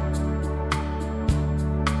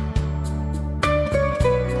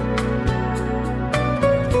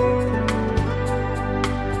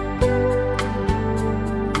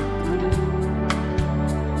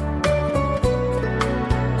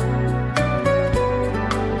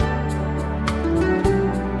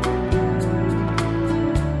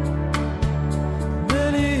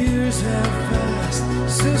 Many years have passed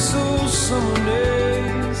since those summer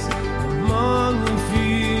days among the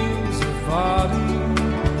fields of barley.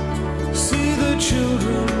 See the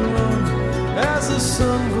children run as the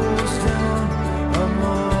sun goes down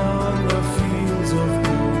among the fields of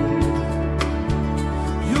gold.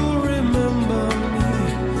 You'll remember me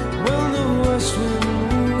when the west wind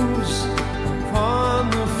moves upon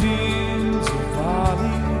the fields of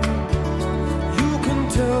barley. You can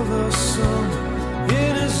tell the sun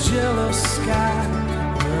in his jealous sky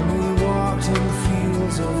when we walked in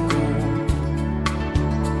fields of gold.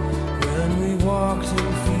 When we walked in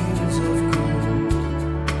fields of gold.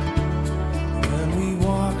 When we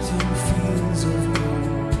walked in fields of gold.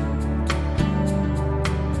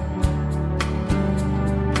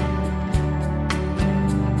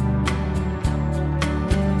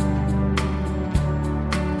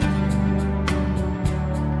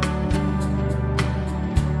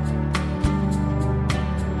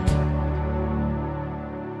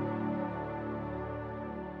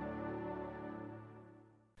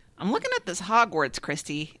 I'm looking at this Hogwarts,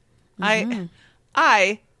 Christy.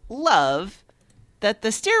 I love that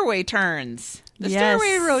the stairway turns. The Yes.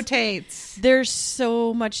 stairway rotates. There's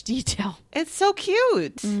so much detail. It's so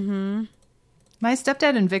cute. My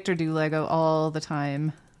stepdad and Victor do Lego all the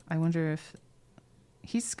time. I wonder if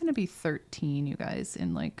he's going to be 13, you guys,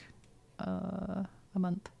 in like a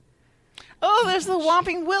month. Oh, there's the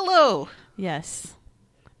Whomping Willow. Yes.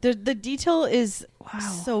 The detail is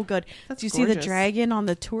so good. That's Do you see the gorgeous. dragon on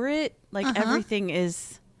the turret? Like everything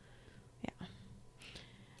is, yeah.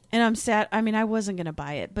 And I'm sad. I mean, I wasn't going to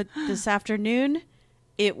buy it, but this afternoon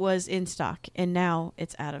it was in stock and now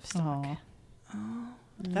it's out of stock. Oh.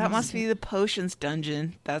 That must be the potions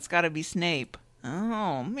dungeon. That's got to be Snape.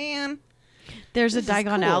 Oh, man. There's This a is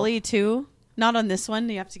Diagon cool. Alley too. Not on this one.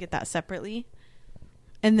 You have to get that separately.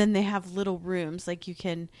 And then they have little rooms, like you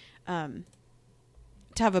can to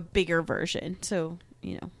have a bigger version. So,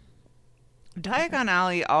 you know. Diagon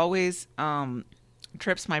Alley always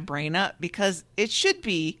trips my brain up because it should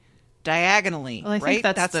be diagonally, Well, I think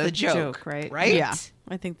right? that's the the joke, joke, right? Yeah.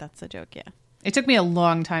 I think that's the joke, yeah. It took me a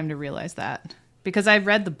long time to realize that because I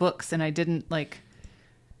read the books and I didn't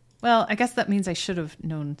well, I guess that means I should have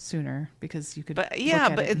known sooner because you could. But look yeah,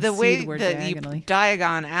 at it but and the see way the word that diagonally.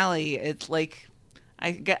 Diagon Alley, it's like,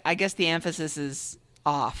 I guess the emphasis is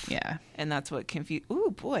off. Yeah. And that's what confused.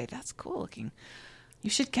 Ooh, boy, that's cool looking. You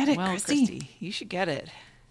should get it, Well, Christy. Christy, you should get it.